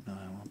 I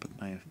want to put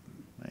my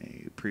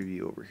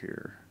preview over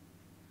here.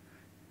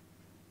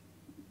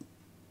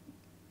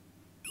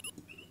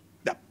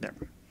 Yeah, there.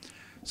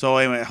 So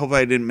anyway, I hope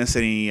I didn't miss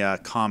any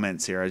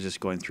comments here. I was just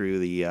going through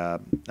the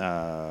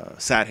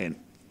SatHint.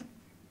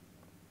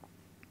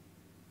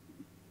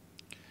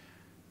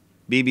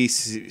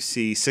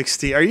 BBC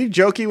 60. Are you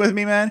joking with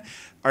me, man?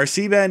 Our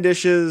C-band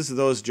dishes,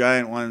 those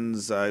giant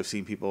ones, I've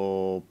seen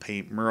people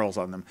paint murals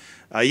on them.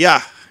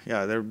 Yeah.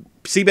 They're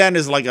C-band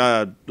is like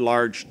a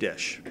large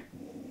dish.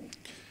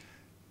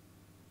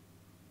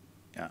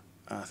 Yeah.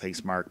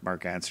 Thanks, Mark.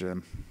 Mark answered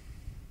them.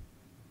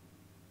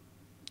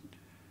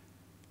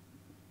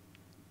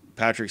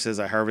 Patrick says,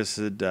 I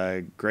harvested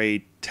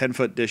gray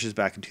 10-foot dishes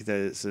back in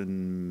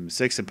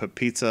 2006 and put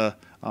pizza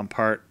on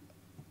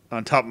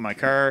top of my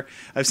car.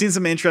 I've seen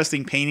some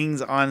interesting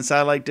paintings on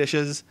satellite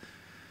dishes.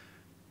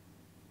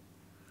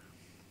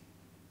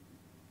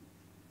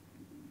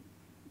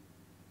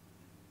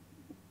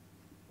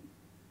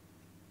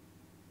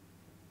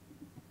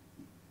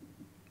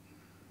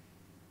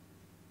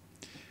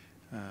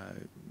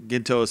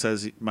 Ginto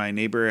says my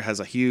neighbor has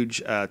a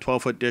huge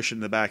 12-foot dish in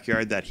the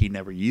backyard that he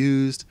never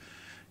used.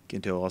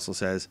 Ginto also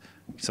says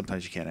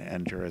sometimes you can't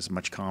enter as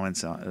much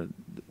comments on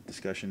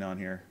discussion on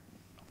here.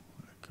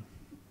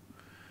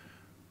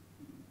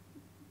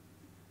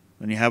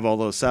 When you have all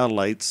those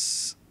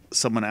satellites,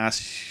 someone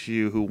asks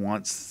you who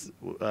wants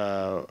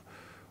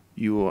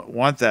you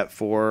want that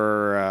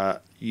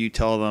for. You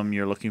tell them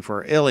you're looking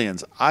for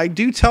aliens. I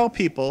do tell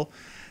people.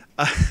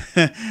 More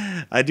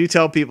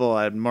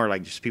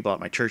like just people at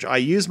my church. I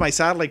use my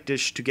satellite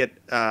dish to get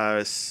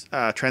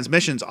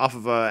transmissions off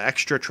of an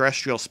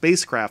extraterrestrial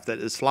spacecraft that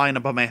is flying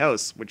above my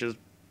house, which is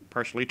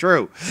partially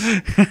true.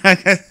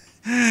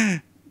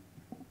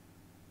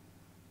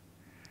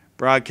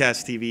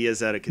 Broadcast TV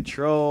is out of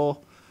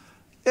control.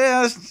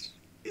 Yeah,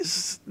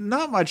 it's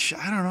not much.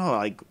 I don't know.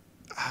 Like,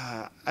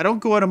 I don't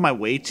go out of my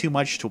way too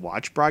much to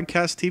watch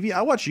broadcast TV.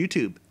 I watch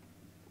YouTube.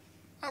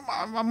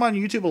 I'm on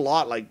YouTube a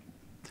lot. Like,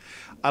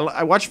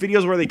 I watch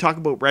videos where they talk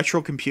about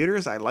retro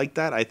computers. I like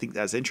that. I think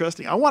that's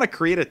interesting. I want to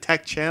create a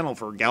tech channel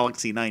for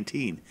Galaxy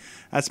 19.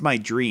 That's my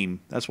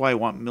dream. That's why I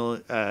want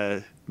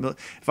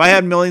if I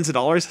had millions of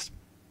dollars,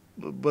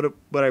 what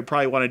I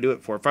probably want to do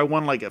it for. If I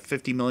won like a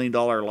 $50 million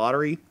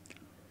lottery.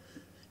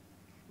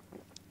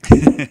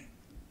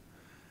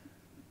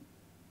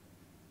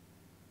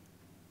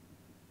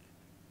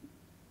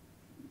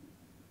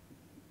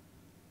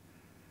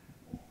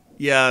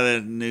 Yeah, the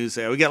news.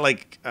 We got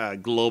like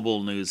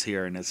global news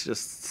here, and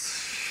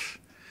it's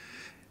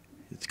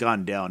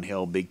gone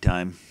downhill big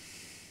time.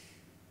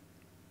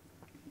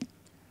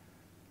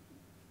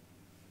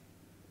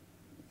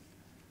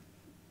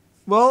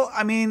 Well,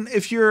 I mean,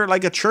 if you're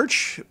like a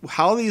church,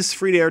 how these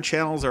free-to-air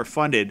channels are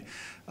funded,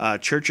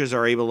 churches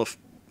are able to,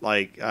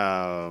 like,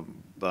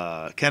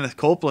 Kenneth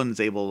Copeland's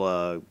able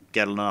to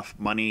get enough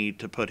money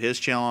to put his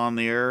channel on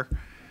the air.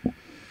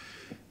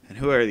 And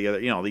who are the other,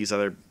 these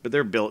other, but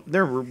they're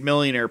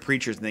millionaire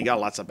preachers and they got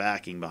lots of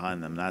backing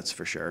behind them, that's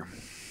for sure.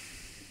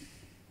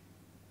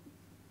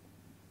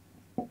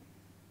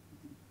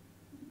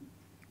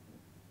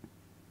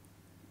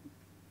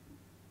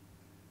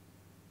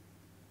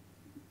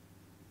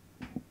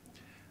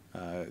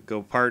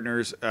 Go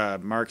partners.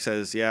 Mark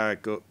says, yeah,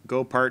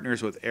 go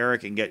partners with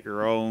Eric and get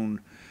your own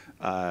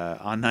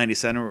on 90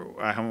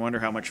 Center. I wonder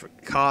how much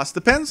it costs.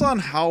 Depends on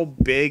how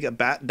big a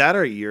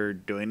data you're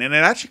doing, and it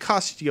actually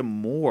costs you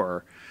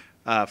more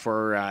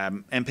for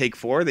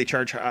MPEG-4. They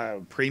charge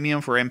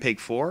premium for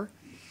MPEG-4,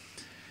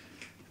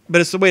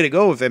 but it's the way to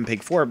go with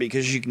MPEG-4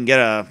 because you can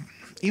get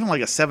even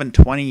like a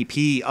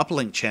 720p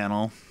uplink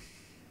channel.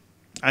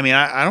 I mean,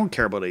 I don't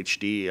care about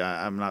HD.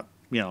 I'm not,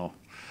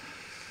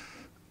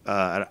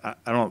 I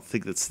don't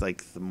think that's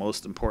like the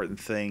most important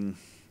thing.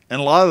 And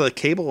a lot of the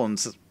cable and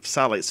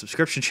satellite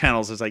subscription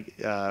channels is like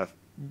the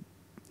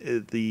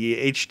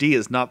HD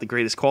is not the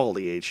greatest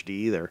quality HD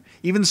either.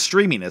 Even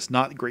streaming is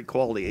not great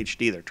quality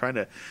HD. They're trying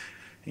to,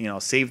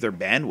 save their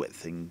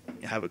bandwidth and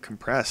have it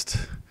compressed.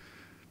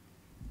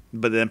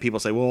 But then people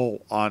say, well,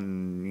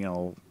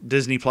 on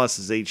Disney Plus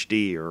is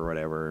HD or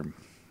whatever.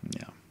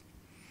 Yeah.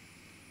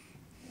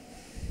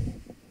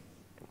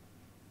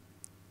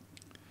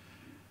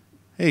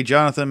 Hey,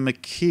 Jonathan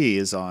McKee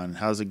is on.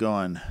 How's it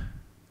going?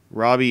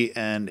 Robbie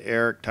and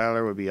Eric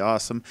Tyler would be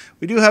awesome.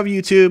 We do have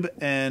YouTube,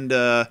 and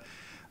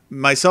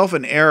myself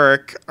and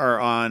Eric are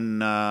on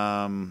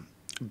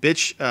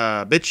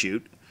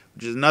BitChute,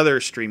 which is another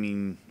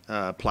streaming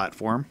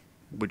platform.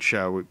 Which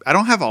I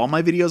don't have all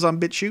my videos on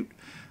BitChute.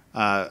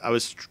 I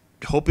was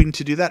hoping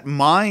to do that.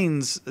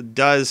 Minds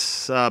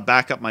does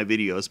back up my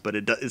videos, but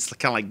it's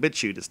kind of like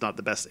BitChute. It's not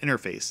the best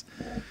interface.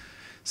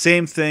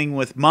 Same thing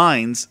with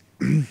Minds.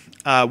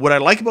 What I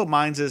like about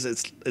Minds is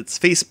it's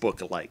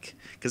Facebook-like.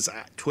 Because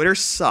Twitter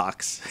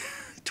sucks.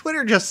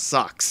 Twitter just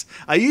sucks.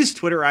 I use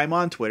Twitter. I'm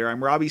on Twitter.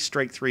 I'm Robbie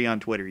Strike 3 on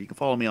Twitter. You can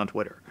follow me on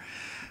Twitter.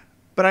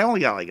 But I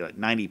only got like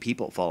 90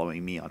 people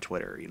following me on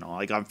Twitter.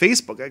 Like on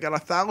Facebook, I got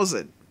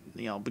 1,000.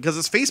 Because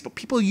it's Facebook.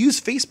 People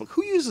use Facebook.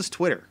 Who uses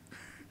Twitter?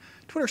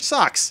 Twitter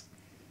sucks.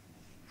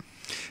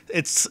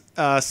 It's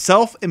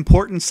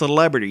self-important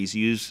celebrities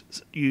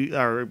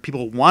or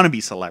people who want to be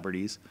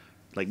celebrities,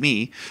 like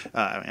me.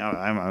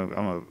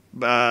 Are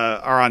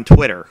on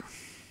Twitter.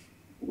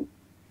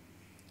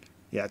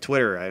 Yeah,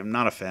 Twitter. I'm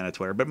not a fan of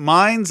Twitter, but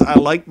Minds, I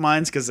like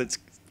Minds because it's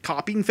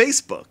copying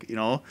Facebook.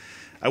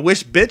 I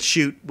wish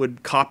BitChute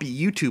would copy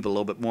YouTube a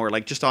little bit more,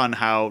 like just on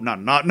how not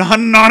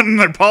in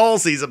their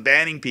policies of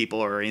banning people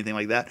or anything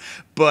like that,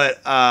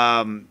 but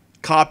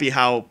copy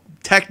how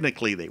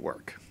technically they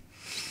work.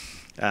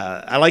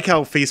 I like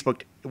how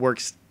Facebook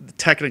works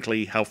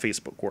technically, how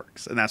Facebook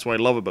works, and that's what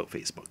I love about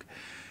Facebook.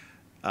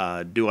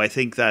 Do I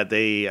think that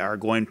they are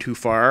going too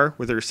far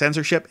with their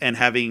censorship and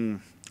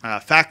having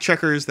fact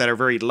checkers that are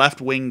very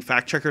left-wing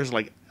fact checkers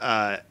like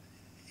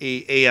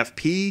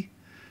AFP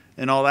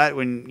and all that,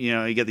 when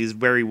you get these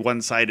very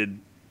one-sided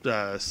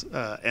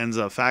ends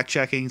of fact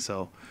checking?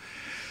 So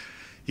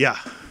yeah.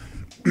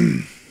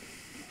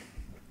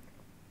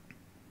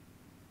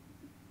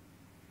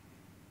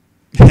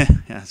 Yeah,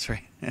 that's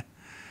right.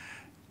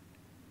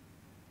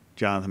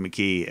 Jonathan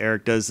McKee.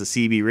 Eric does the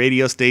CB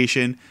radio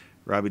station.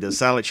 Robbie does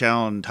satellite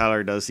channel, and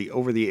Tyler does the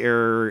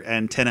over-the-air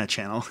antenna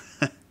channel.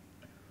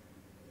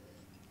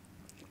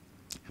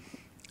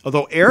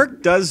 Although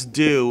Eric does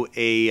do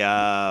a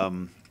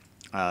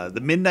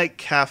the Midnight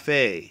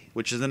Cafe,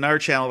 which is another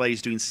channel that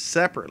he's doing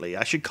separately.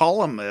 I should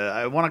call him.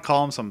 I want to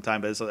call him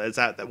sometime, but it's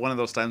at one of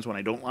those times when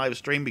I don't live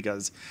stream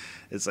because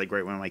it's like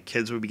right when my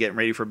kids would be getting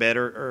ready for bed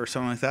or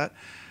something like that.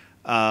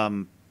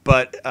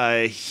 But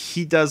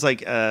he does like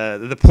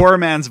the poor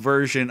man's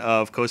version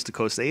of Coast to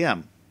Coast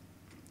AM,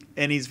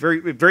 and he's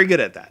very very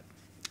good at that.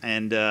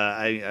 And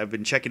I've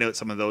been checking out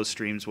some of those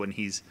streams when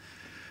he's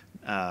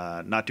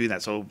not doing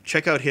that. So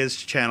check out his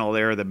channel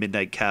there, the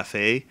Midnight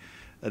Cafe.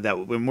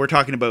 That when we're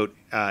talking about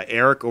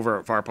Eric over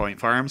at Farpoint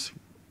Farms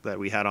that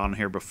we had on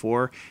here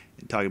before,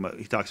 he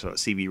talks about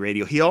CB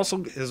radio. He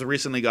also has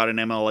recently got an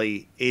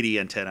MLA 80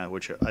 antenna,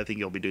 which I think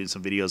he'll be doing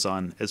some videos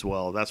on as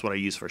well. That's what I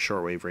use for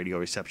shortwave radio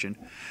reception.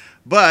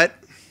 But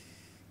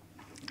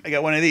I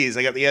got one of these.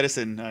 I got the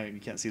Edison. You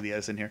can't see the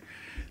Edison here.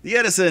 The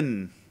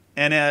Edison,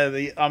 and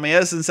on my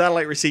Edison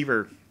satellite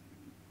receiver.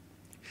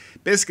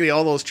 Basically,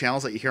 all those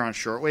channels that you hear on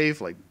shortwave,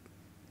 like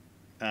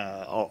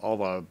all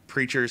the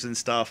preachers and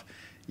stuff,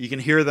 you can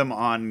hear them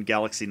on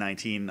Galaxy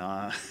 19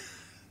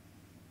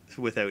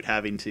 without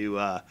having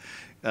to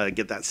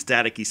get that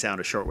staticky sound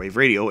of shortwave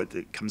radio.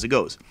 It comes and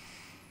goes.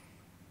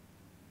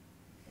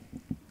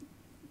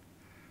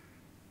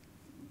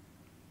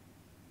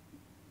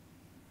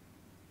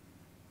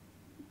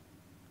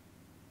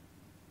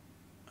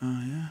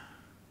 Yeah.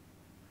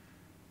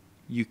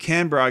 You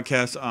can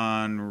broadcast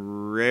on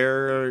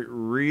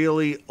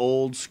really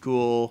old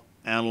school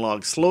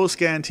analog slow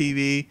scan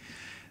TV.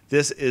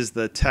 This is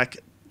the tech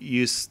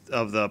use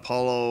of the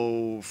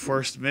Apollo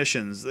first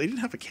missions. They didn't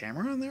have a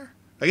camera on there?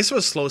 I guess it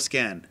was slow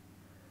scan.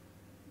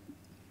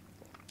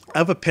 I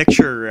have a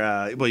picture.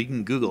 Well, you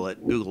can Google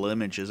it. Google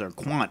images or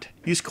Quant.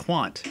 Use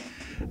Quant.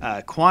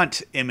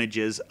 Quant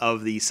images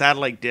of the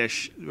satellite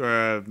dish,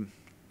 the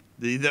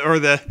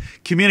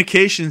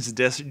communications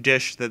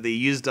dish that they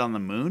used on the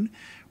moon,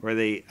 where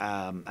they,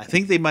 I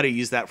think they might have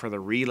used that for the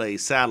relay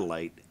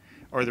satellite,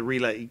 or the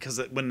relay, because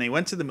when they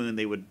went to the moon,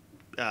 they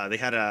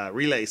had a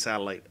relay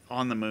satellite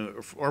on the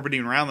moon,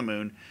 orbiting around the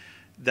moon,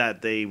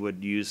 that they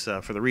would use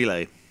for the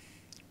relay.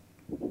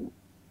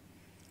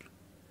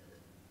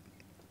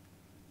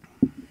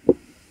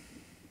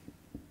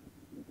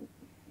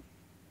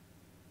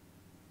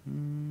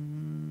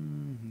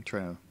 I'm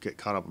trying to get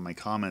caught up in my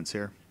comments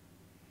here.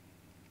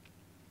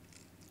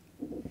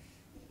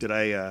 Did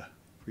I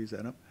freeze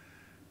that up?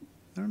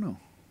 I don't know.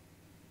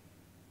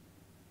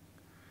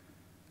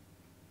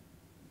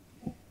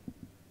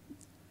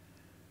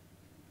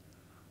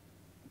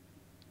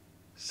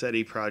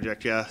 SETI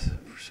project, yeah.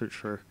 Search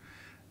for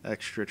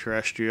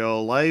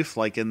extraterrestrial life,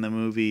 like in the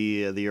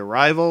movie The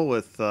Arrival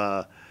with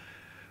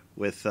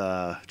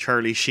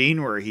Charlie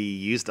Sheen, where he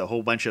used a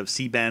whole bunch of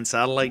C-band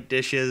satellite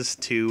dishes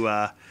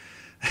to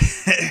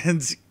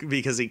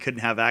because he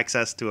couldn't have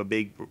access to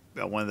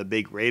one of the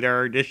big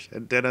radar dish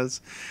antennas.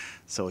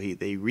 So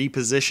they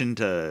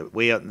repositioned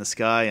way out in the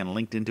sky and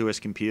linked into his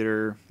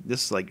computer.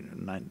 This is like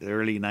the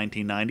early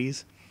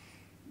 1990s.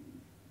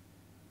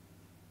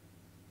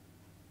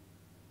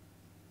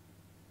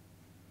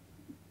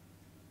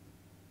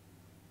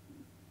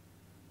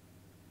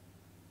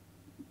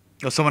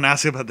 Oh, someone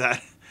asked about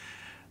that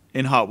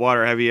in hot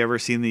water. Have you ever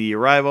seen The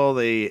Arrival?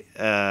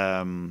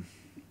 Have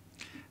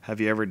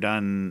you ever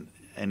done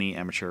any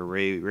amateur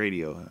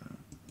radio?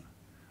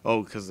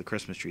 Oh, because the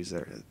Christmas tree's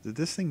there. Did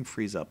this thing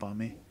freeze up on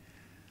me?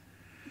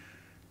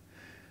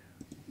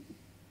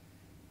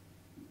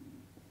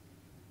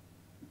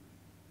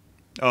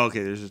 Oh,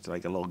 okay, there's just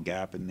like a little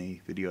gap in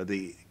the video.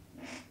 The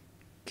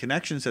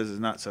connection says it's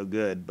not so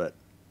good, but...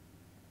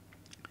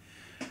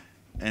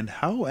 And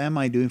how am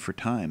I doing for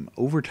time?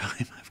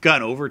 Overtime. I've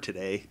gone over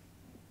today.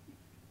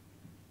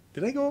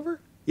 Did I go over?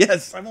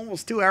 Yes, I'm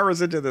almost 2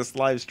 hours into this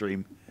live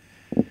stream.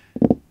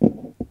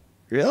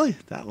 Really?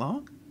 That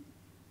long?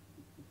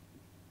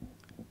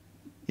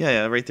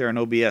 Yeah, right there on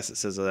OBS it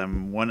says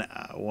I'm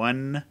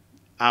 1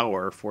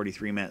 hour,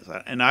 43 minutes.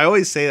 And I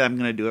always say that I'm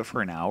going to do it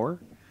for an hour.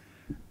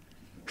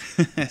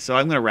 So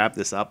I'm going to wrap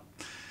this up.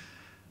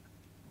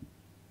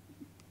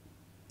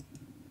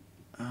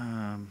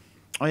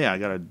 Oh yeah, I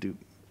got to do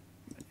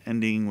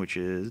ending, which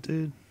is,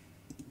 dude.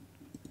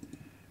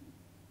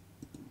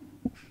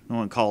 No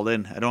one called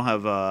in. I don't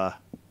have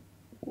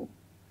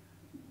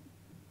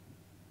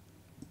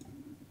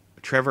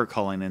Trevor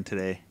calling in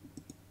today.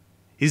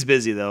 He's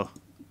busy though.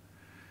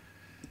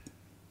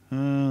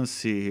 Let's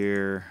see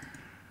here.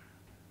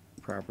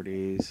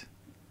 Properties.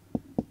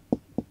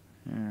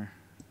 There.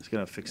 Just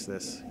gonna fix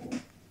this.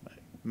 I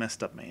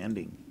messed up my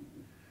ending.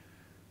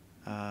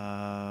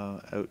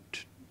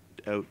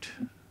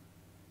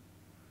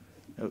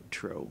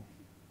 Outro.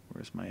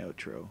 Where's my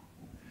outro?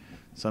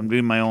 So I'm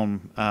doing my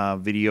own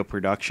video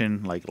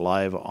production, like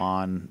live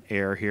on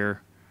air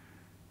here.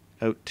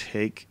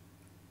 Outtake.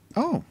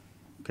 Oh,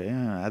 okay.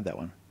 I'll add that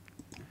one.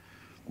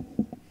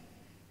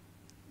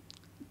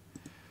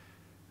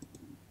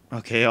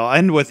 Okay, I'll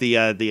end with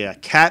the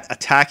cat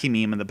attacking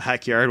me in the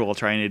backyard while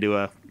trying to do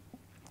a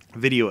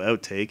video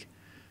outtake,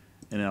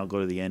 and then I'll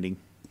go to the ending.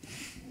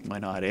 Why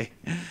not, eh?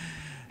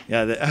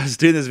 Yeah, I was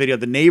doing this video.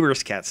 The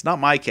neighbor's cat's not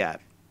my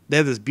cat. They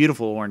have this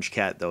beautiful orange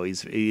cat though.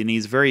 He's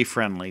very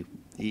friendly.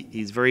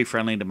 He's very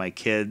friendly to my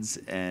kids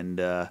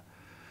and.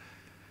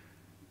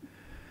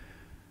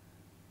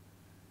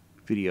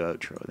 Video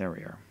outro. There we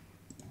are.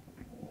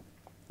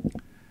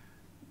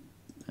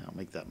 I'll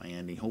make that my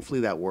ending.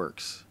 Hopefully that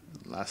works.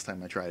 Last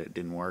time I tried it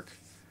didn't work.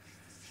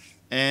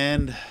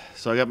 And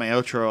so I got my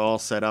outro all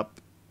set up.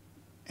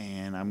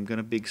 And I'm going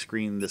to big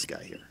screen this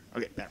guy here.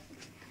 Okay, there.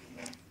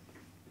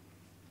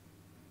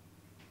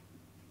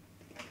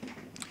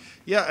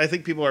 Yeah, I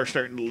think people are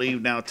starting to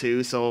leave now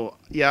too. So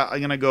yeah, I'm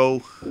going to go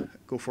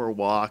for a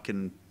walk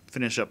and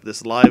finish up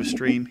this live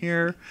stream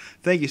here.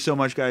 Thank you so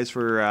much, guys,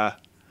 for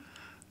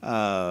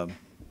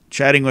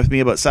chatting with me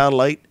about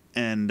satellite,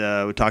 and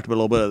we talked a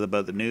little bit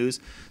about the news.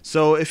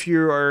 So if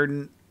you are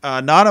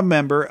not a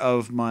member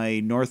of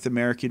my North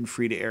American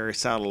free-to-air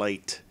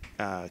satellite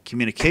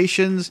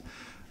communications,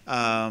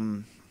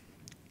 find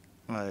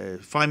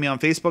me on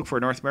Facebook for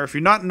North America. If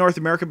you're not in North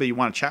America but you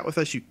want to chat with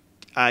us, you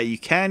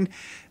can.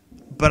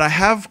 But I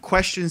have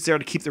questions there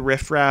to keep the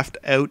riffraff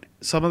out.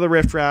 Some of the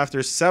riffraff,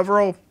 there's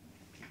several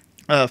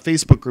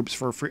Facebook groups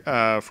for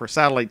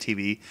satellite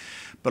TV.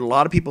 But a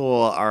lot of people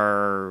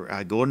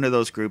are going to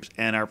those groups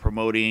and are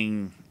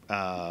promoting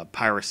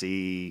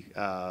piracy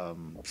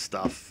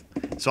stuff.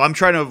 So I'm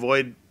trying to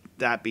avoid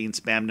that being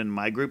spammed in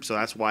my group. So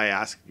that's why I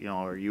ask, do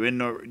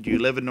you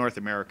live in North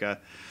America?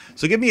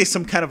 So give me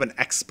some kind of an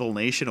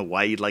explanation of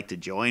why you'd like to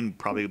join.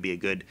 Probably would be a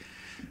good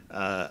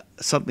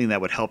something that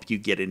would help you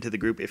get into the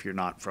group if you're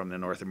not from the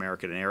North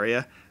American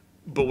area.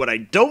 But what I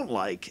don't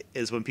like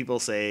is when people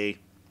say,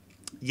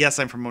 yes,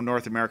 I'm from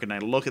North America, and I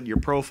look at your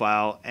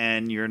profile,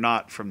 and you're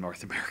not from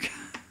North America.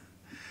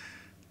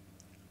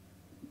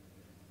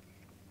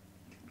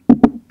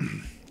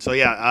 So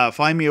yeah,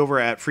 find me over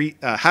at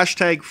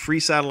hashtag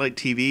Free Satellite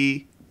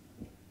TV.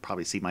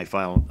 Probably see my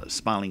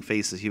smiling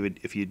face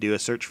if you do a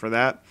search for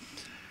that.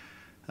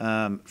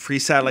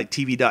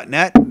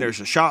 FreeSatelliteTV.net.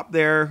 There's a shop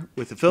there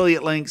with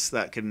affiliate links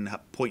that can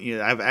point you.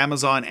 I have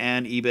Amazon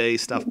and eBay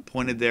stuff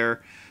pointed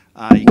there.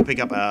 You can pick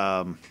up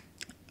a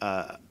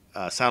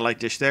satellite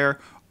dish there,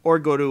 or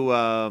go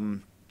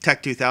to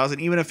Tech 2000.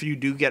 Even if you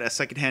do get a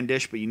secondhand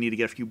dish, but you need to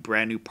get a few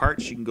brand new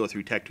parts, you can go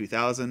through Tech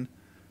 2000.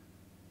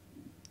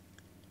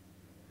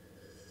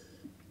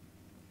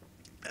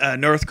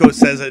 North Coast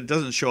says it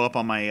doesn't show up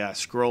on my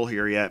scroll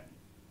here yet,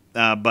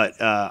 but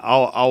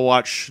I'll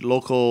watch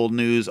local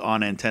news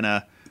on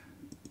Antenna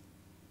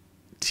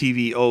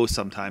TVO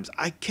sometimes.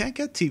 I can't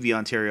get TV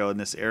Ontario in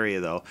this area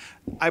though.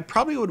 I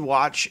probably would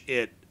watch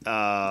it.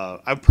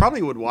 I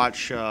probably would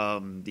watch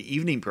the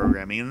evening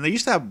programming, and they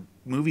used to have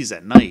movies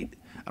at night.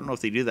 I don't know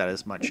if they do that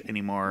as much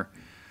anymore.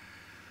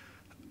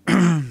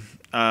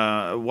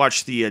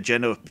 Watch the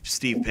agenda of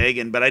Steve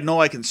Pagan, but I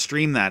know I can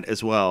stream that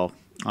as well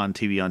on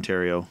TV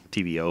Ontario,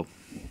 TVO.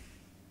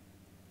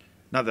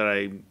 Not that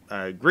I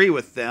agree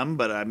with them,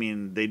 but I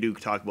mean, they do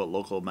talk about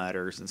local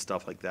matters and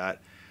stuff like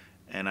that.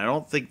 And I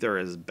don't think they're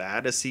as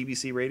bad as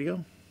CBC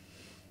Radio.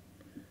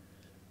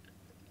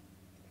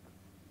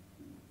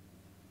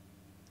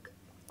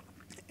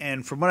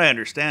 And from what I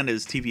understand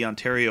is TV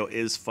Ontario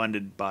is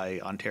funded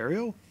by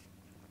Ontario.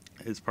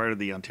 It's part of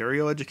the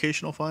Ontario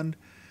Educational Fund.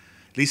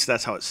 At least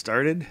that's how it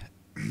started.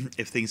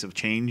 If things have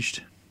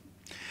changed.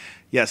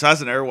 Yeah, so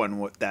that's another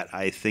one that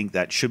I think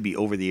that should be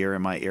over the air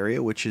in my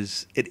area, which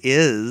is, it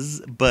is,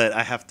 but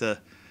I have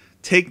to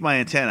take my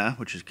antenna,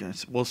 which is going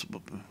to, we'll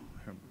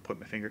put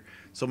my finger.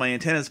 So my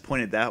antenna is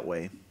pointed that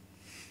way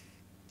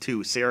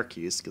to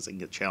Syracuse because I can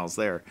get channels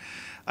there.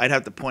 I'd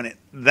have to point it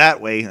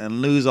that way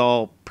and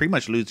pretty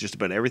much lose just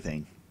about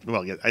everything.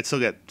 Well, I'd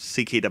still get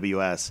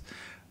CKWS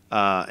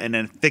and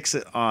then fix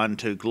it on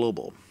to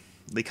global.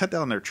 They cut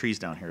down their trees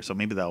down here, so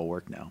maybe that'll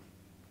work now.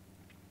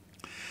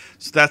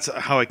 So that's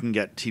how I can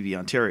get TV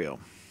Ontario.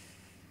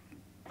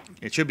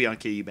 It should be on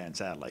KU band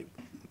satellite,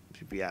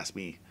 if you ask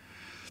me.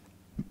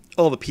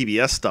 All the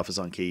PBS stuff is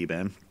on KU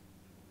band.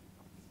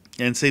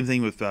 And same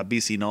thing with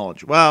BC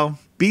Knowledge. Well,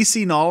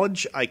 BC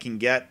Knowledge I can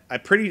get. I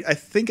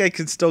think I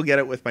can still get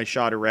it with my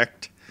Shaw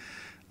Direct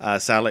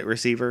satellite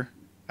receiver,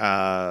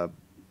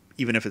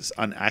 even if it's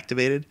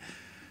unactivated.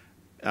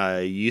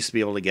 You used to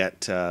be able to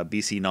get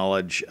BC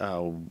Knowledge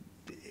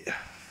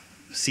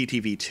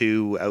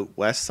CTV2 out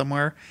west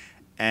somewhere.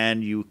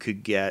 And you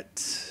could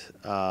get,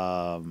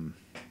 but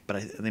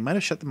they might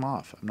have shut them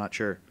off. I'm not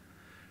sure.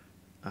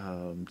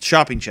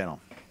 Shopping Channel.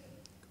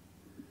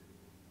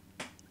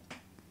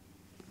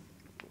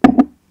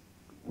 I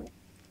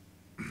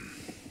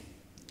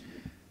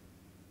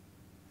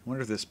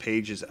wonder if this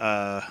page is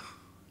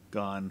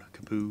gone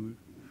kaput.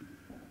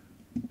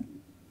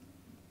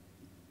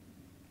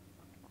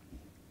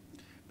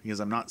 Because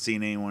I'm not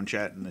seeing anyone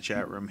chat in the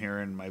chat room here,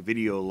 and my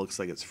video looks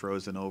like it's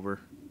frozen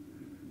over.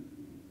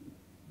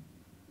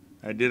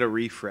 I did a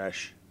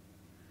refresh,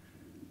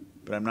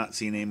 but I'm not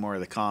seeing any more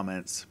of the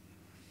comments.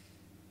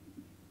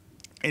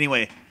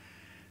 Anyway,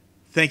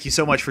 thank you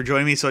so much for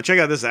joining me. So check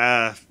out this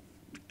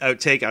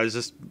outtake. I was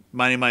just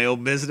minding my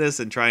own business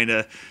and trying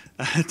to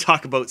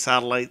talk about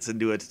satellites and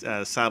do a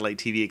satellite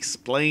TV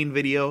explain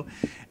video.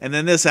 And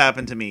then this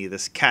happened to me.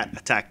 This cat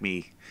attacked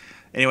me.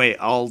 Anyway,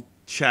 I'll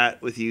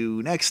chat with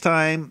you next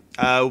time.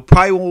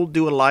 Probably won't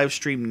do a live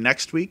stream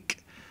next week.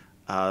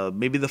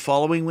 Maybe the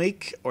following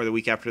week or the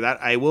week after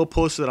that. I will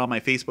post it on my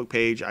Facebook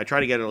page. I try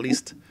to get it at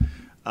least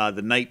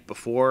the night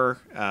before.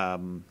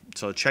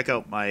 So check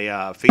out my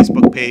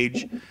Facebook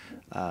page.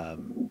 I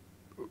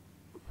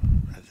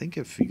think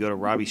if you go to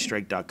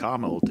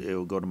robbiestrike.com,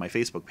 it'll go to my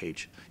Facebook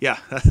page. Yeah,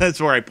 that's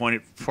where I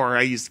pointed for.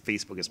 I use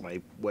Facebook as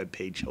my web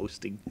page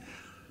hosting.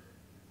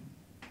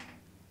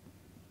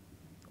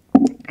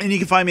 And you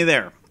can find me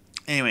there.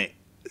 Anyway,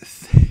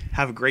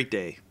 have a great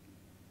day.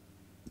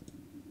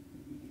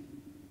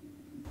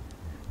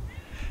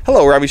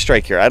 Hello, Robbie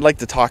Strike here. I'd like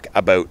to talk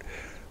about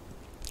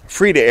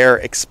free-to-air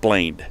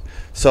explained.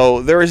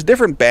 So there is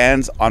different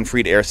bands on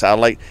free-to-air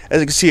satellite. As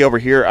you can see over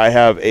here, I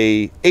have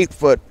a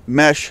 8-foot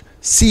mesh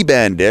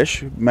C-band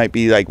dish. Might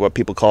be like what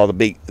people call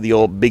the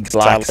old big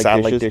black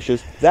satellite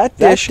dishes. That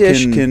dish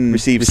can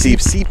receive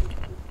C.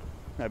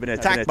 I've been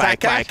attacked by a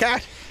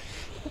cat.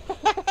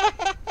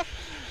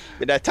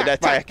 Been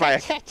attacked by a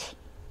cat.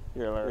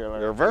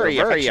 You're very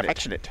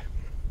affectionate.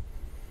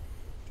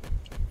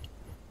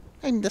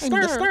 I'm the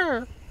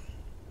star.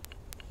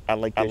 I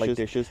like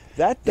dishes.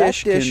 That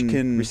dish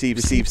can receive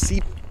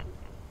C.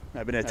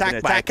 I've been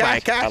attacked by a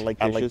cat.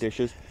 I like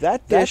dishes.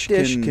 That dish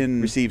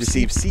can receive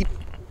C.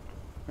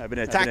 I've been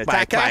attacked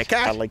by a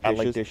cat. I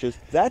like dishes.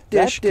 That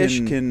dish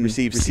can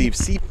receive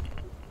C.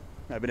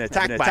 I've been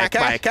attacked by a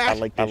cat.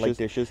 I like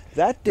dishes.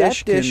 That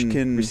dish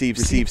can receive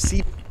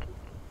C.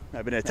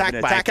 I've been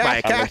attacked by a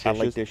cat. I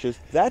like dishes.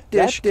 That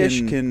dish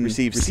can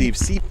receive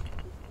C.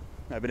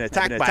 I've been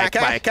attacked by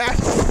a cat.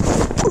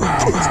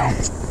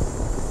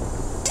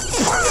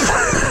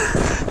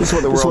 This is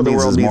what the world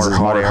needs, is more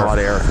hot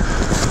air.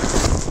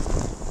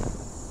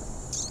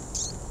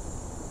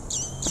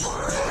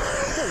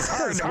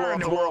 It's hard in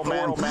the world,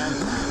 man.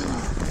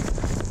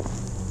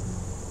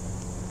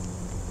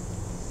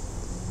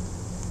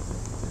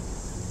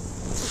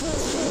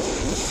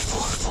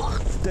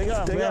 Dig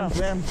up,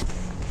 man.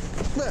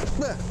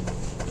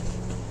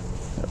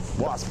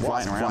 Wasp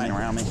flying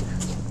around me.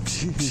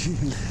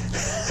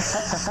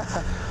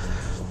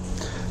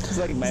 It's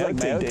like my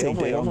outtake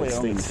day.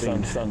 Hopefully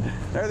sun.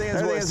 Everything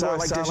is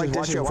satellite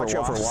dishes. Watch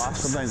out for wasps.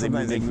 Sometimes they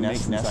make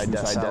nests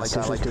inside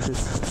satellite dishes.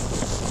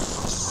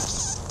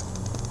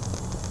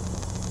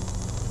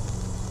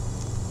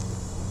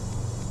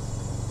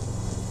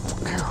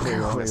 There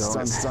you go.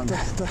 Sun.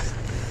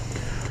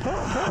 I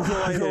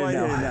feel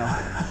lightheaded now.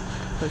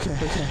 Okay.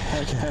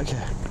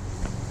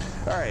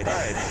 All right.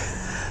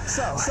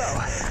 So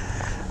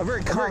a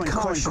very common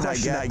question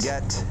I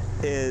get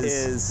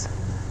is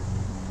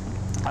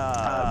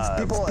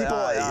people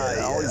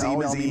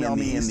always email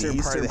me in the eastern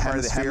part of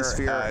the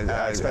hemisphere,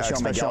 especially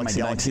on my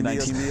Galaxy 19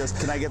 videos.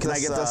 Can I get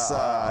this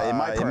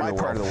in my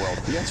part of the world?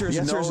 The answer is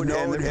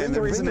no, and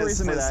the reason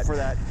for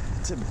that.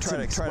 To try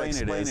to explain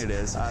it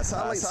is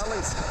satellites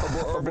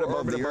orbit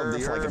above the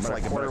Earth,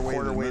 like a quarter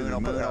wave.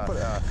 I'll put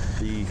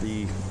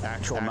the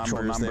actual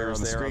numbers there on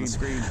the screen.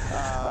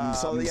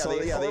 So they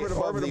orbit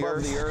above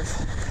the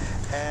Earth.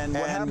 And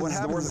what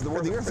happens the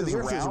Earth is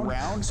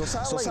round. So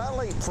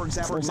satellite, for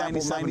example,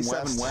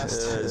 97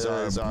 West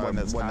is one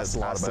that's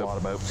passed a lot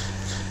about.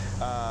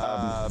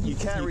 You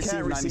can't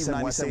receive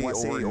 97 West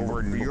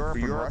over in Europe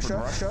and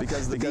Russia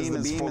because the beam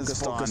is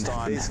focused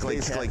on basically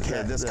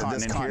this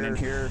continent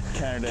here,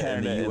 Canada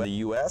and the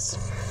US.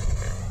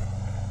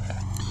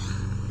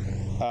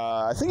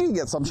 I think you can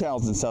get some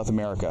channels in South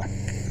America.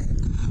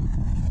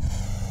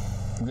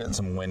 I'm getting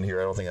some wind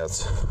here. I don't think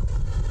that's...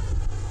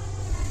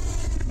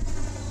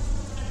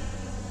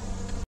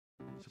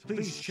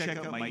 Please check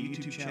out my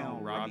YouTube channel,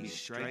 Robbie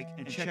Strike,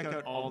 and check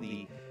out all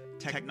the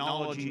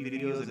technology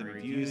videos and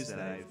reviews that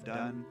I've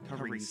done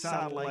covering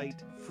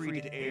satellite,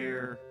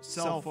 free-to-air,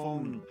 cell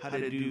phone, how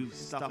to do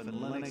stuff in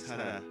Linux, how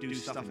to do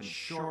stuff in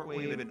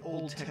shortwave and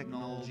old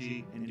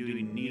technology, and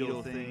doing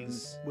neato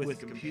things with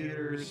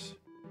computers.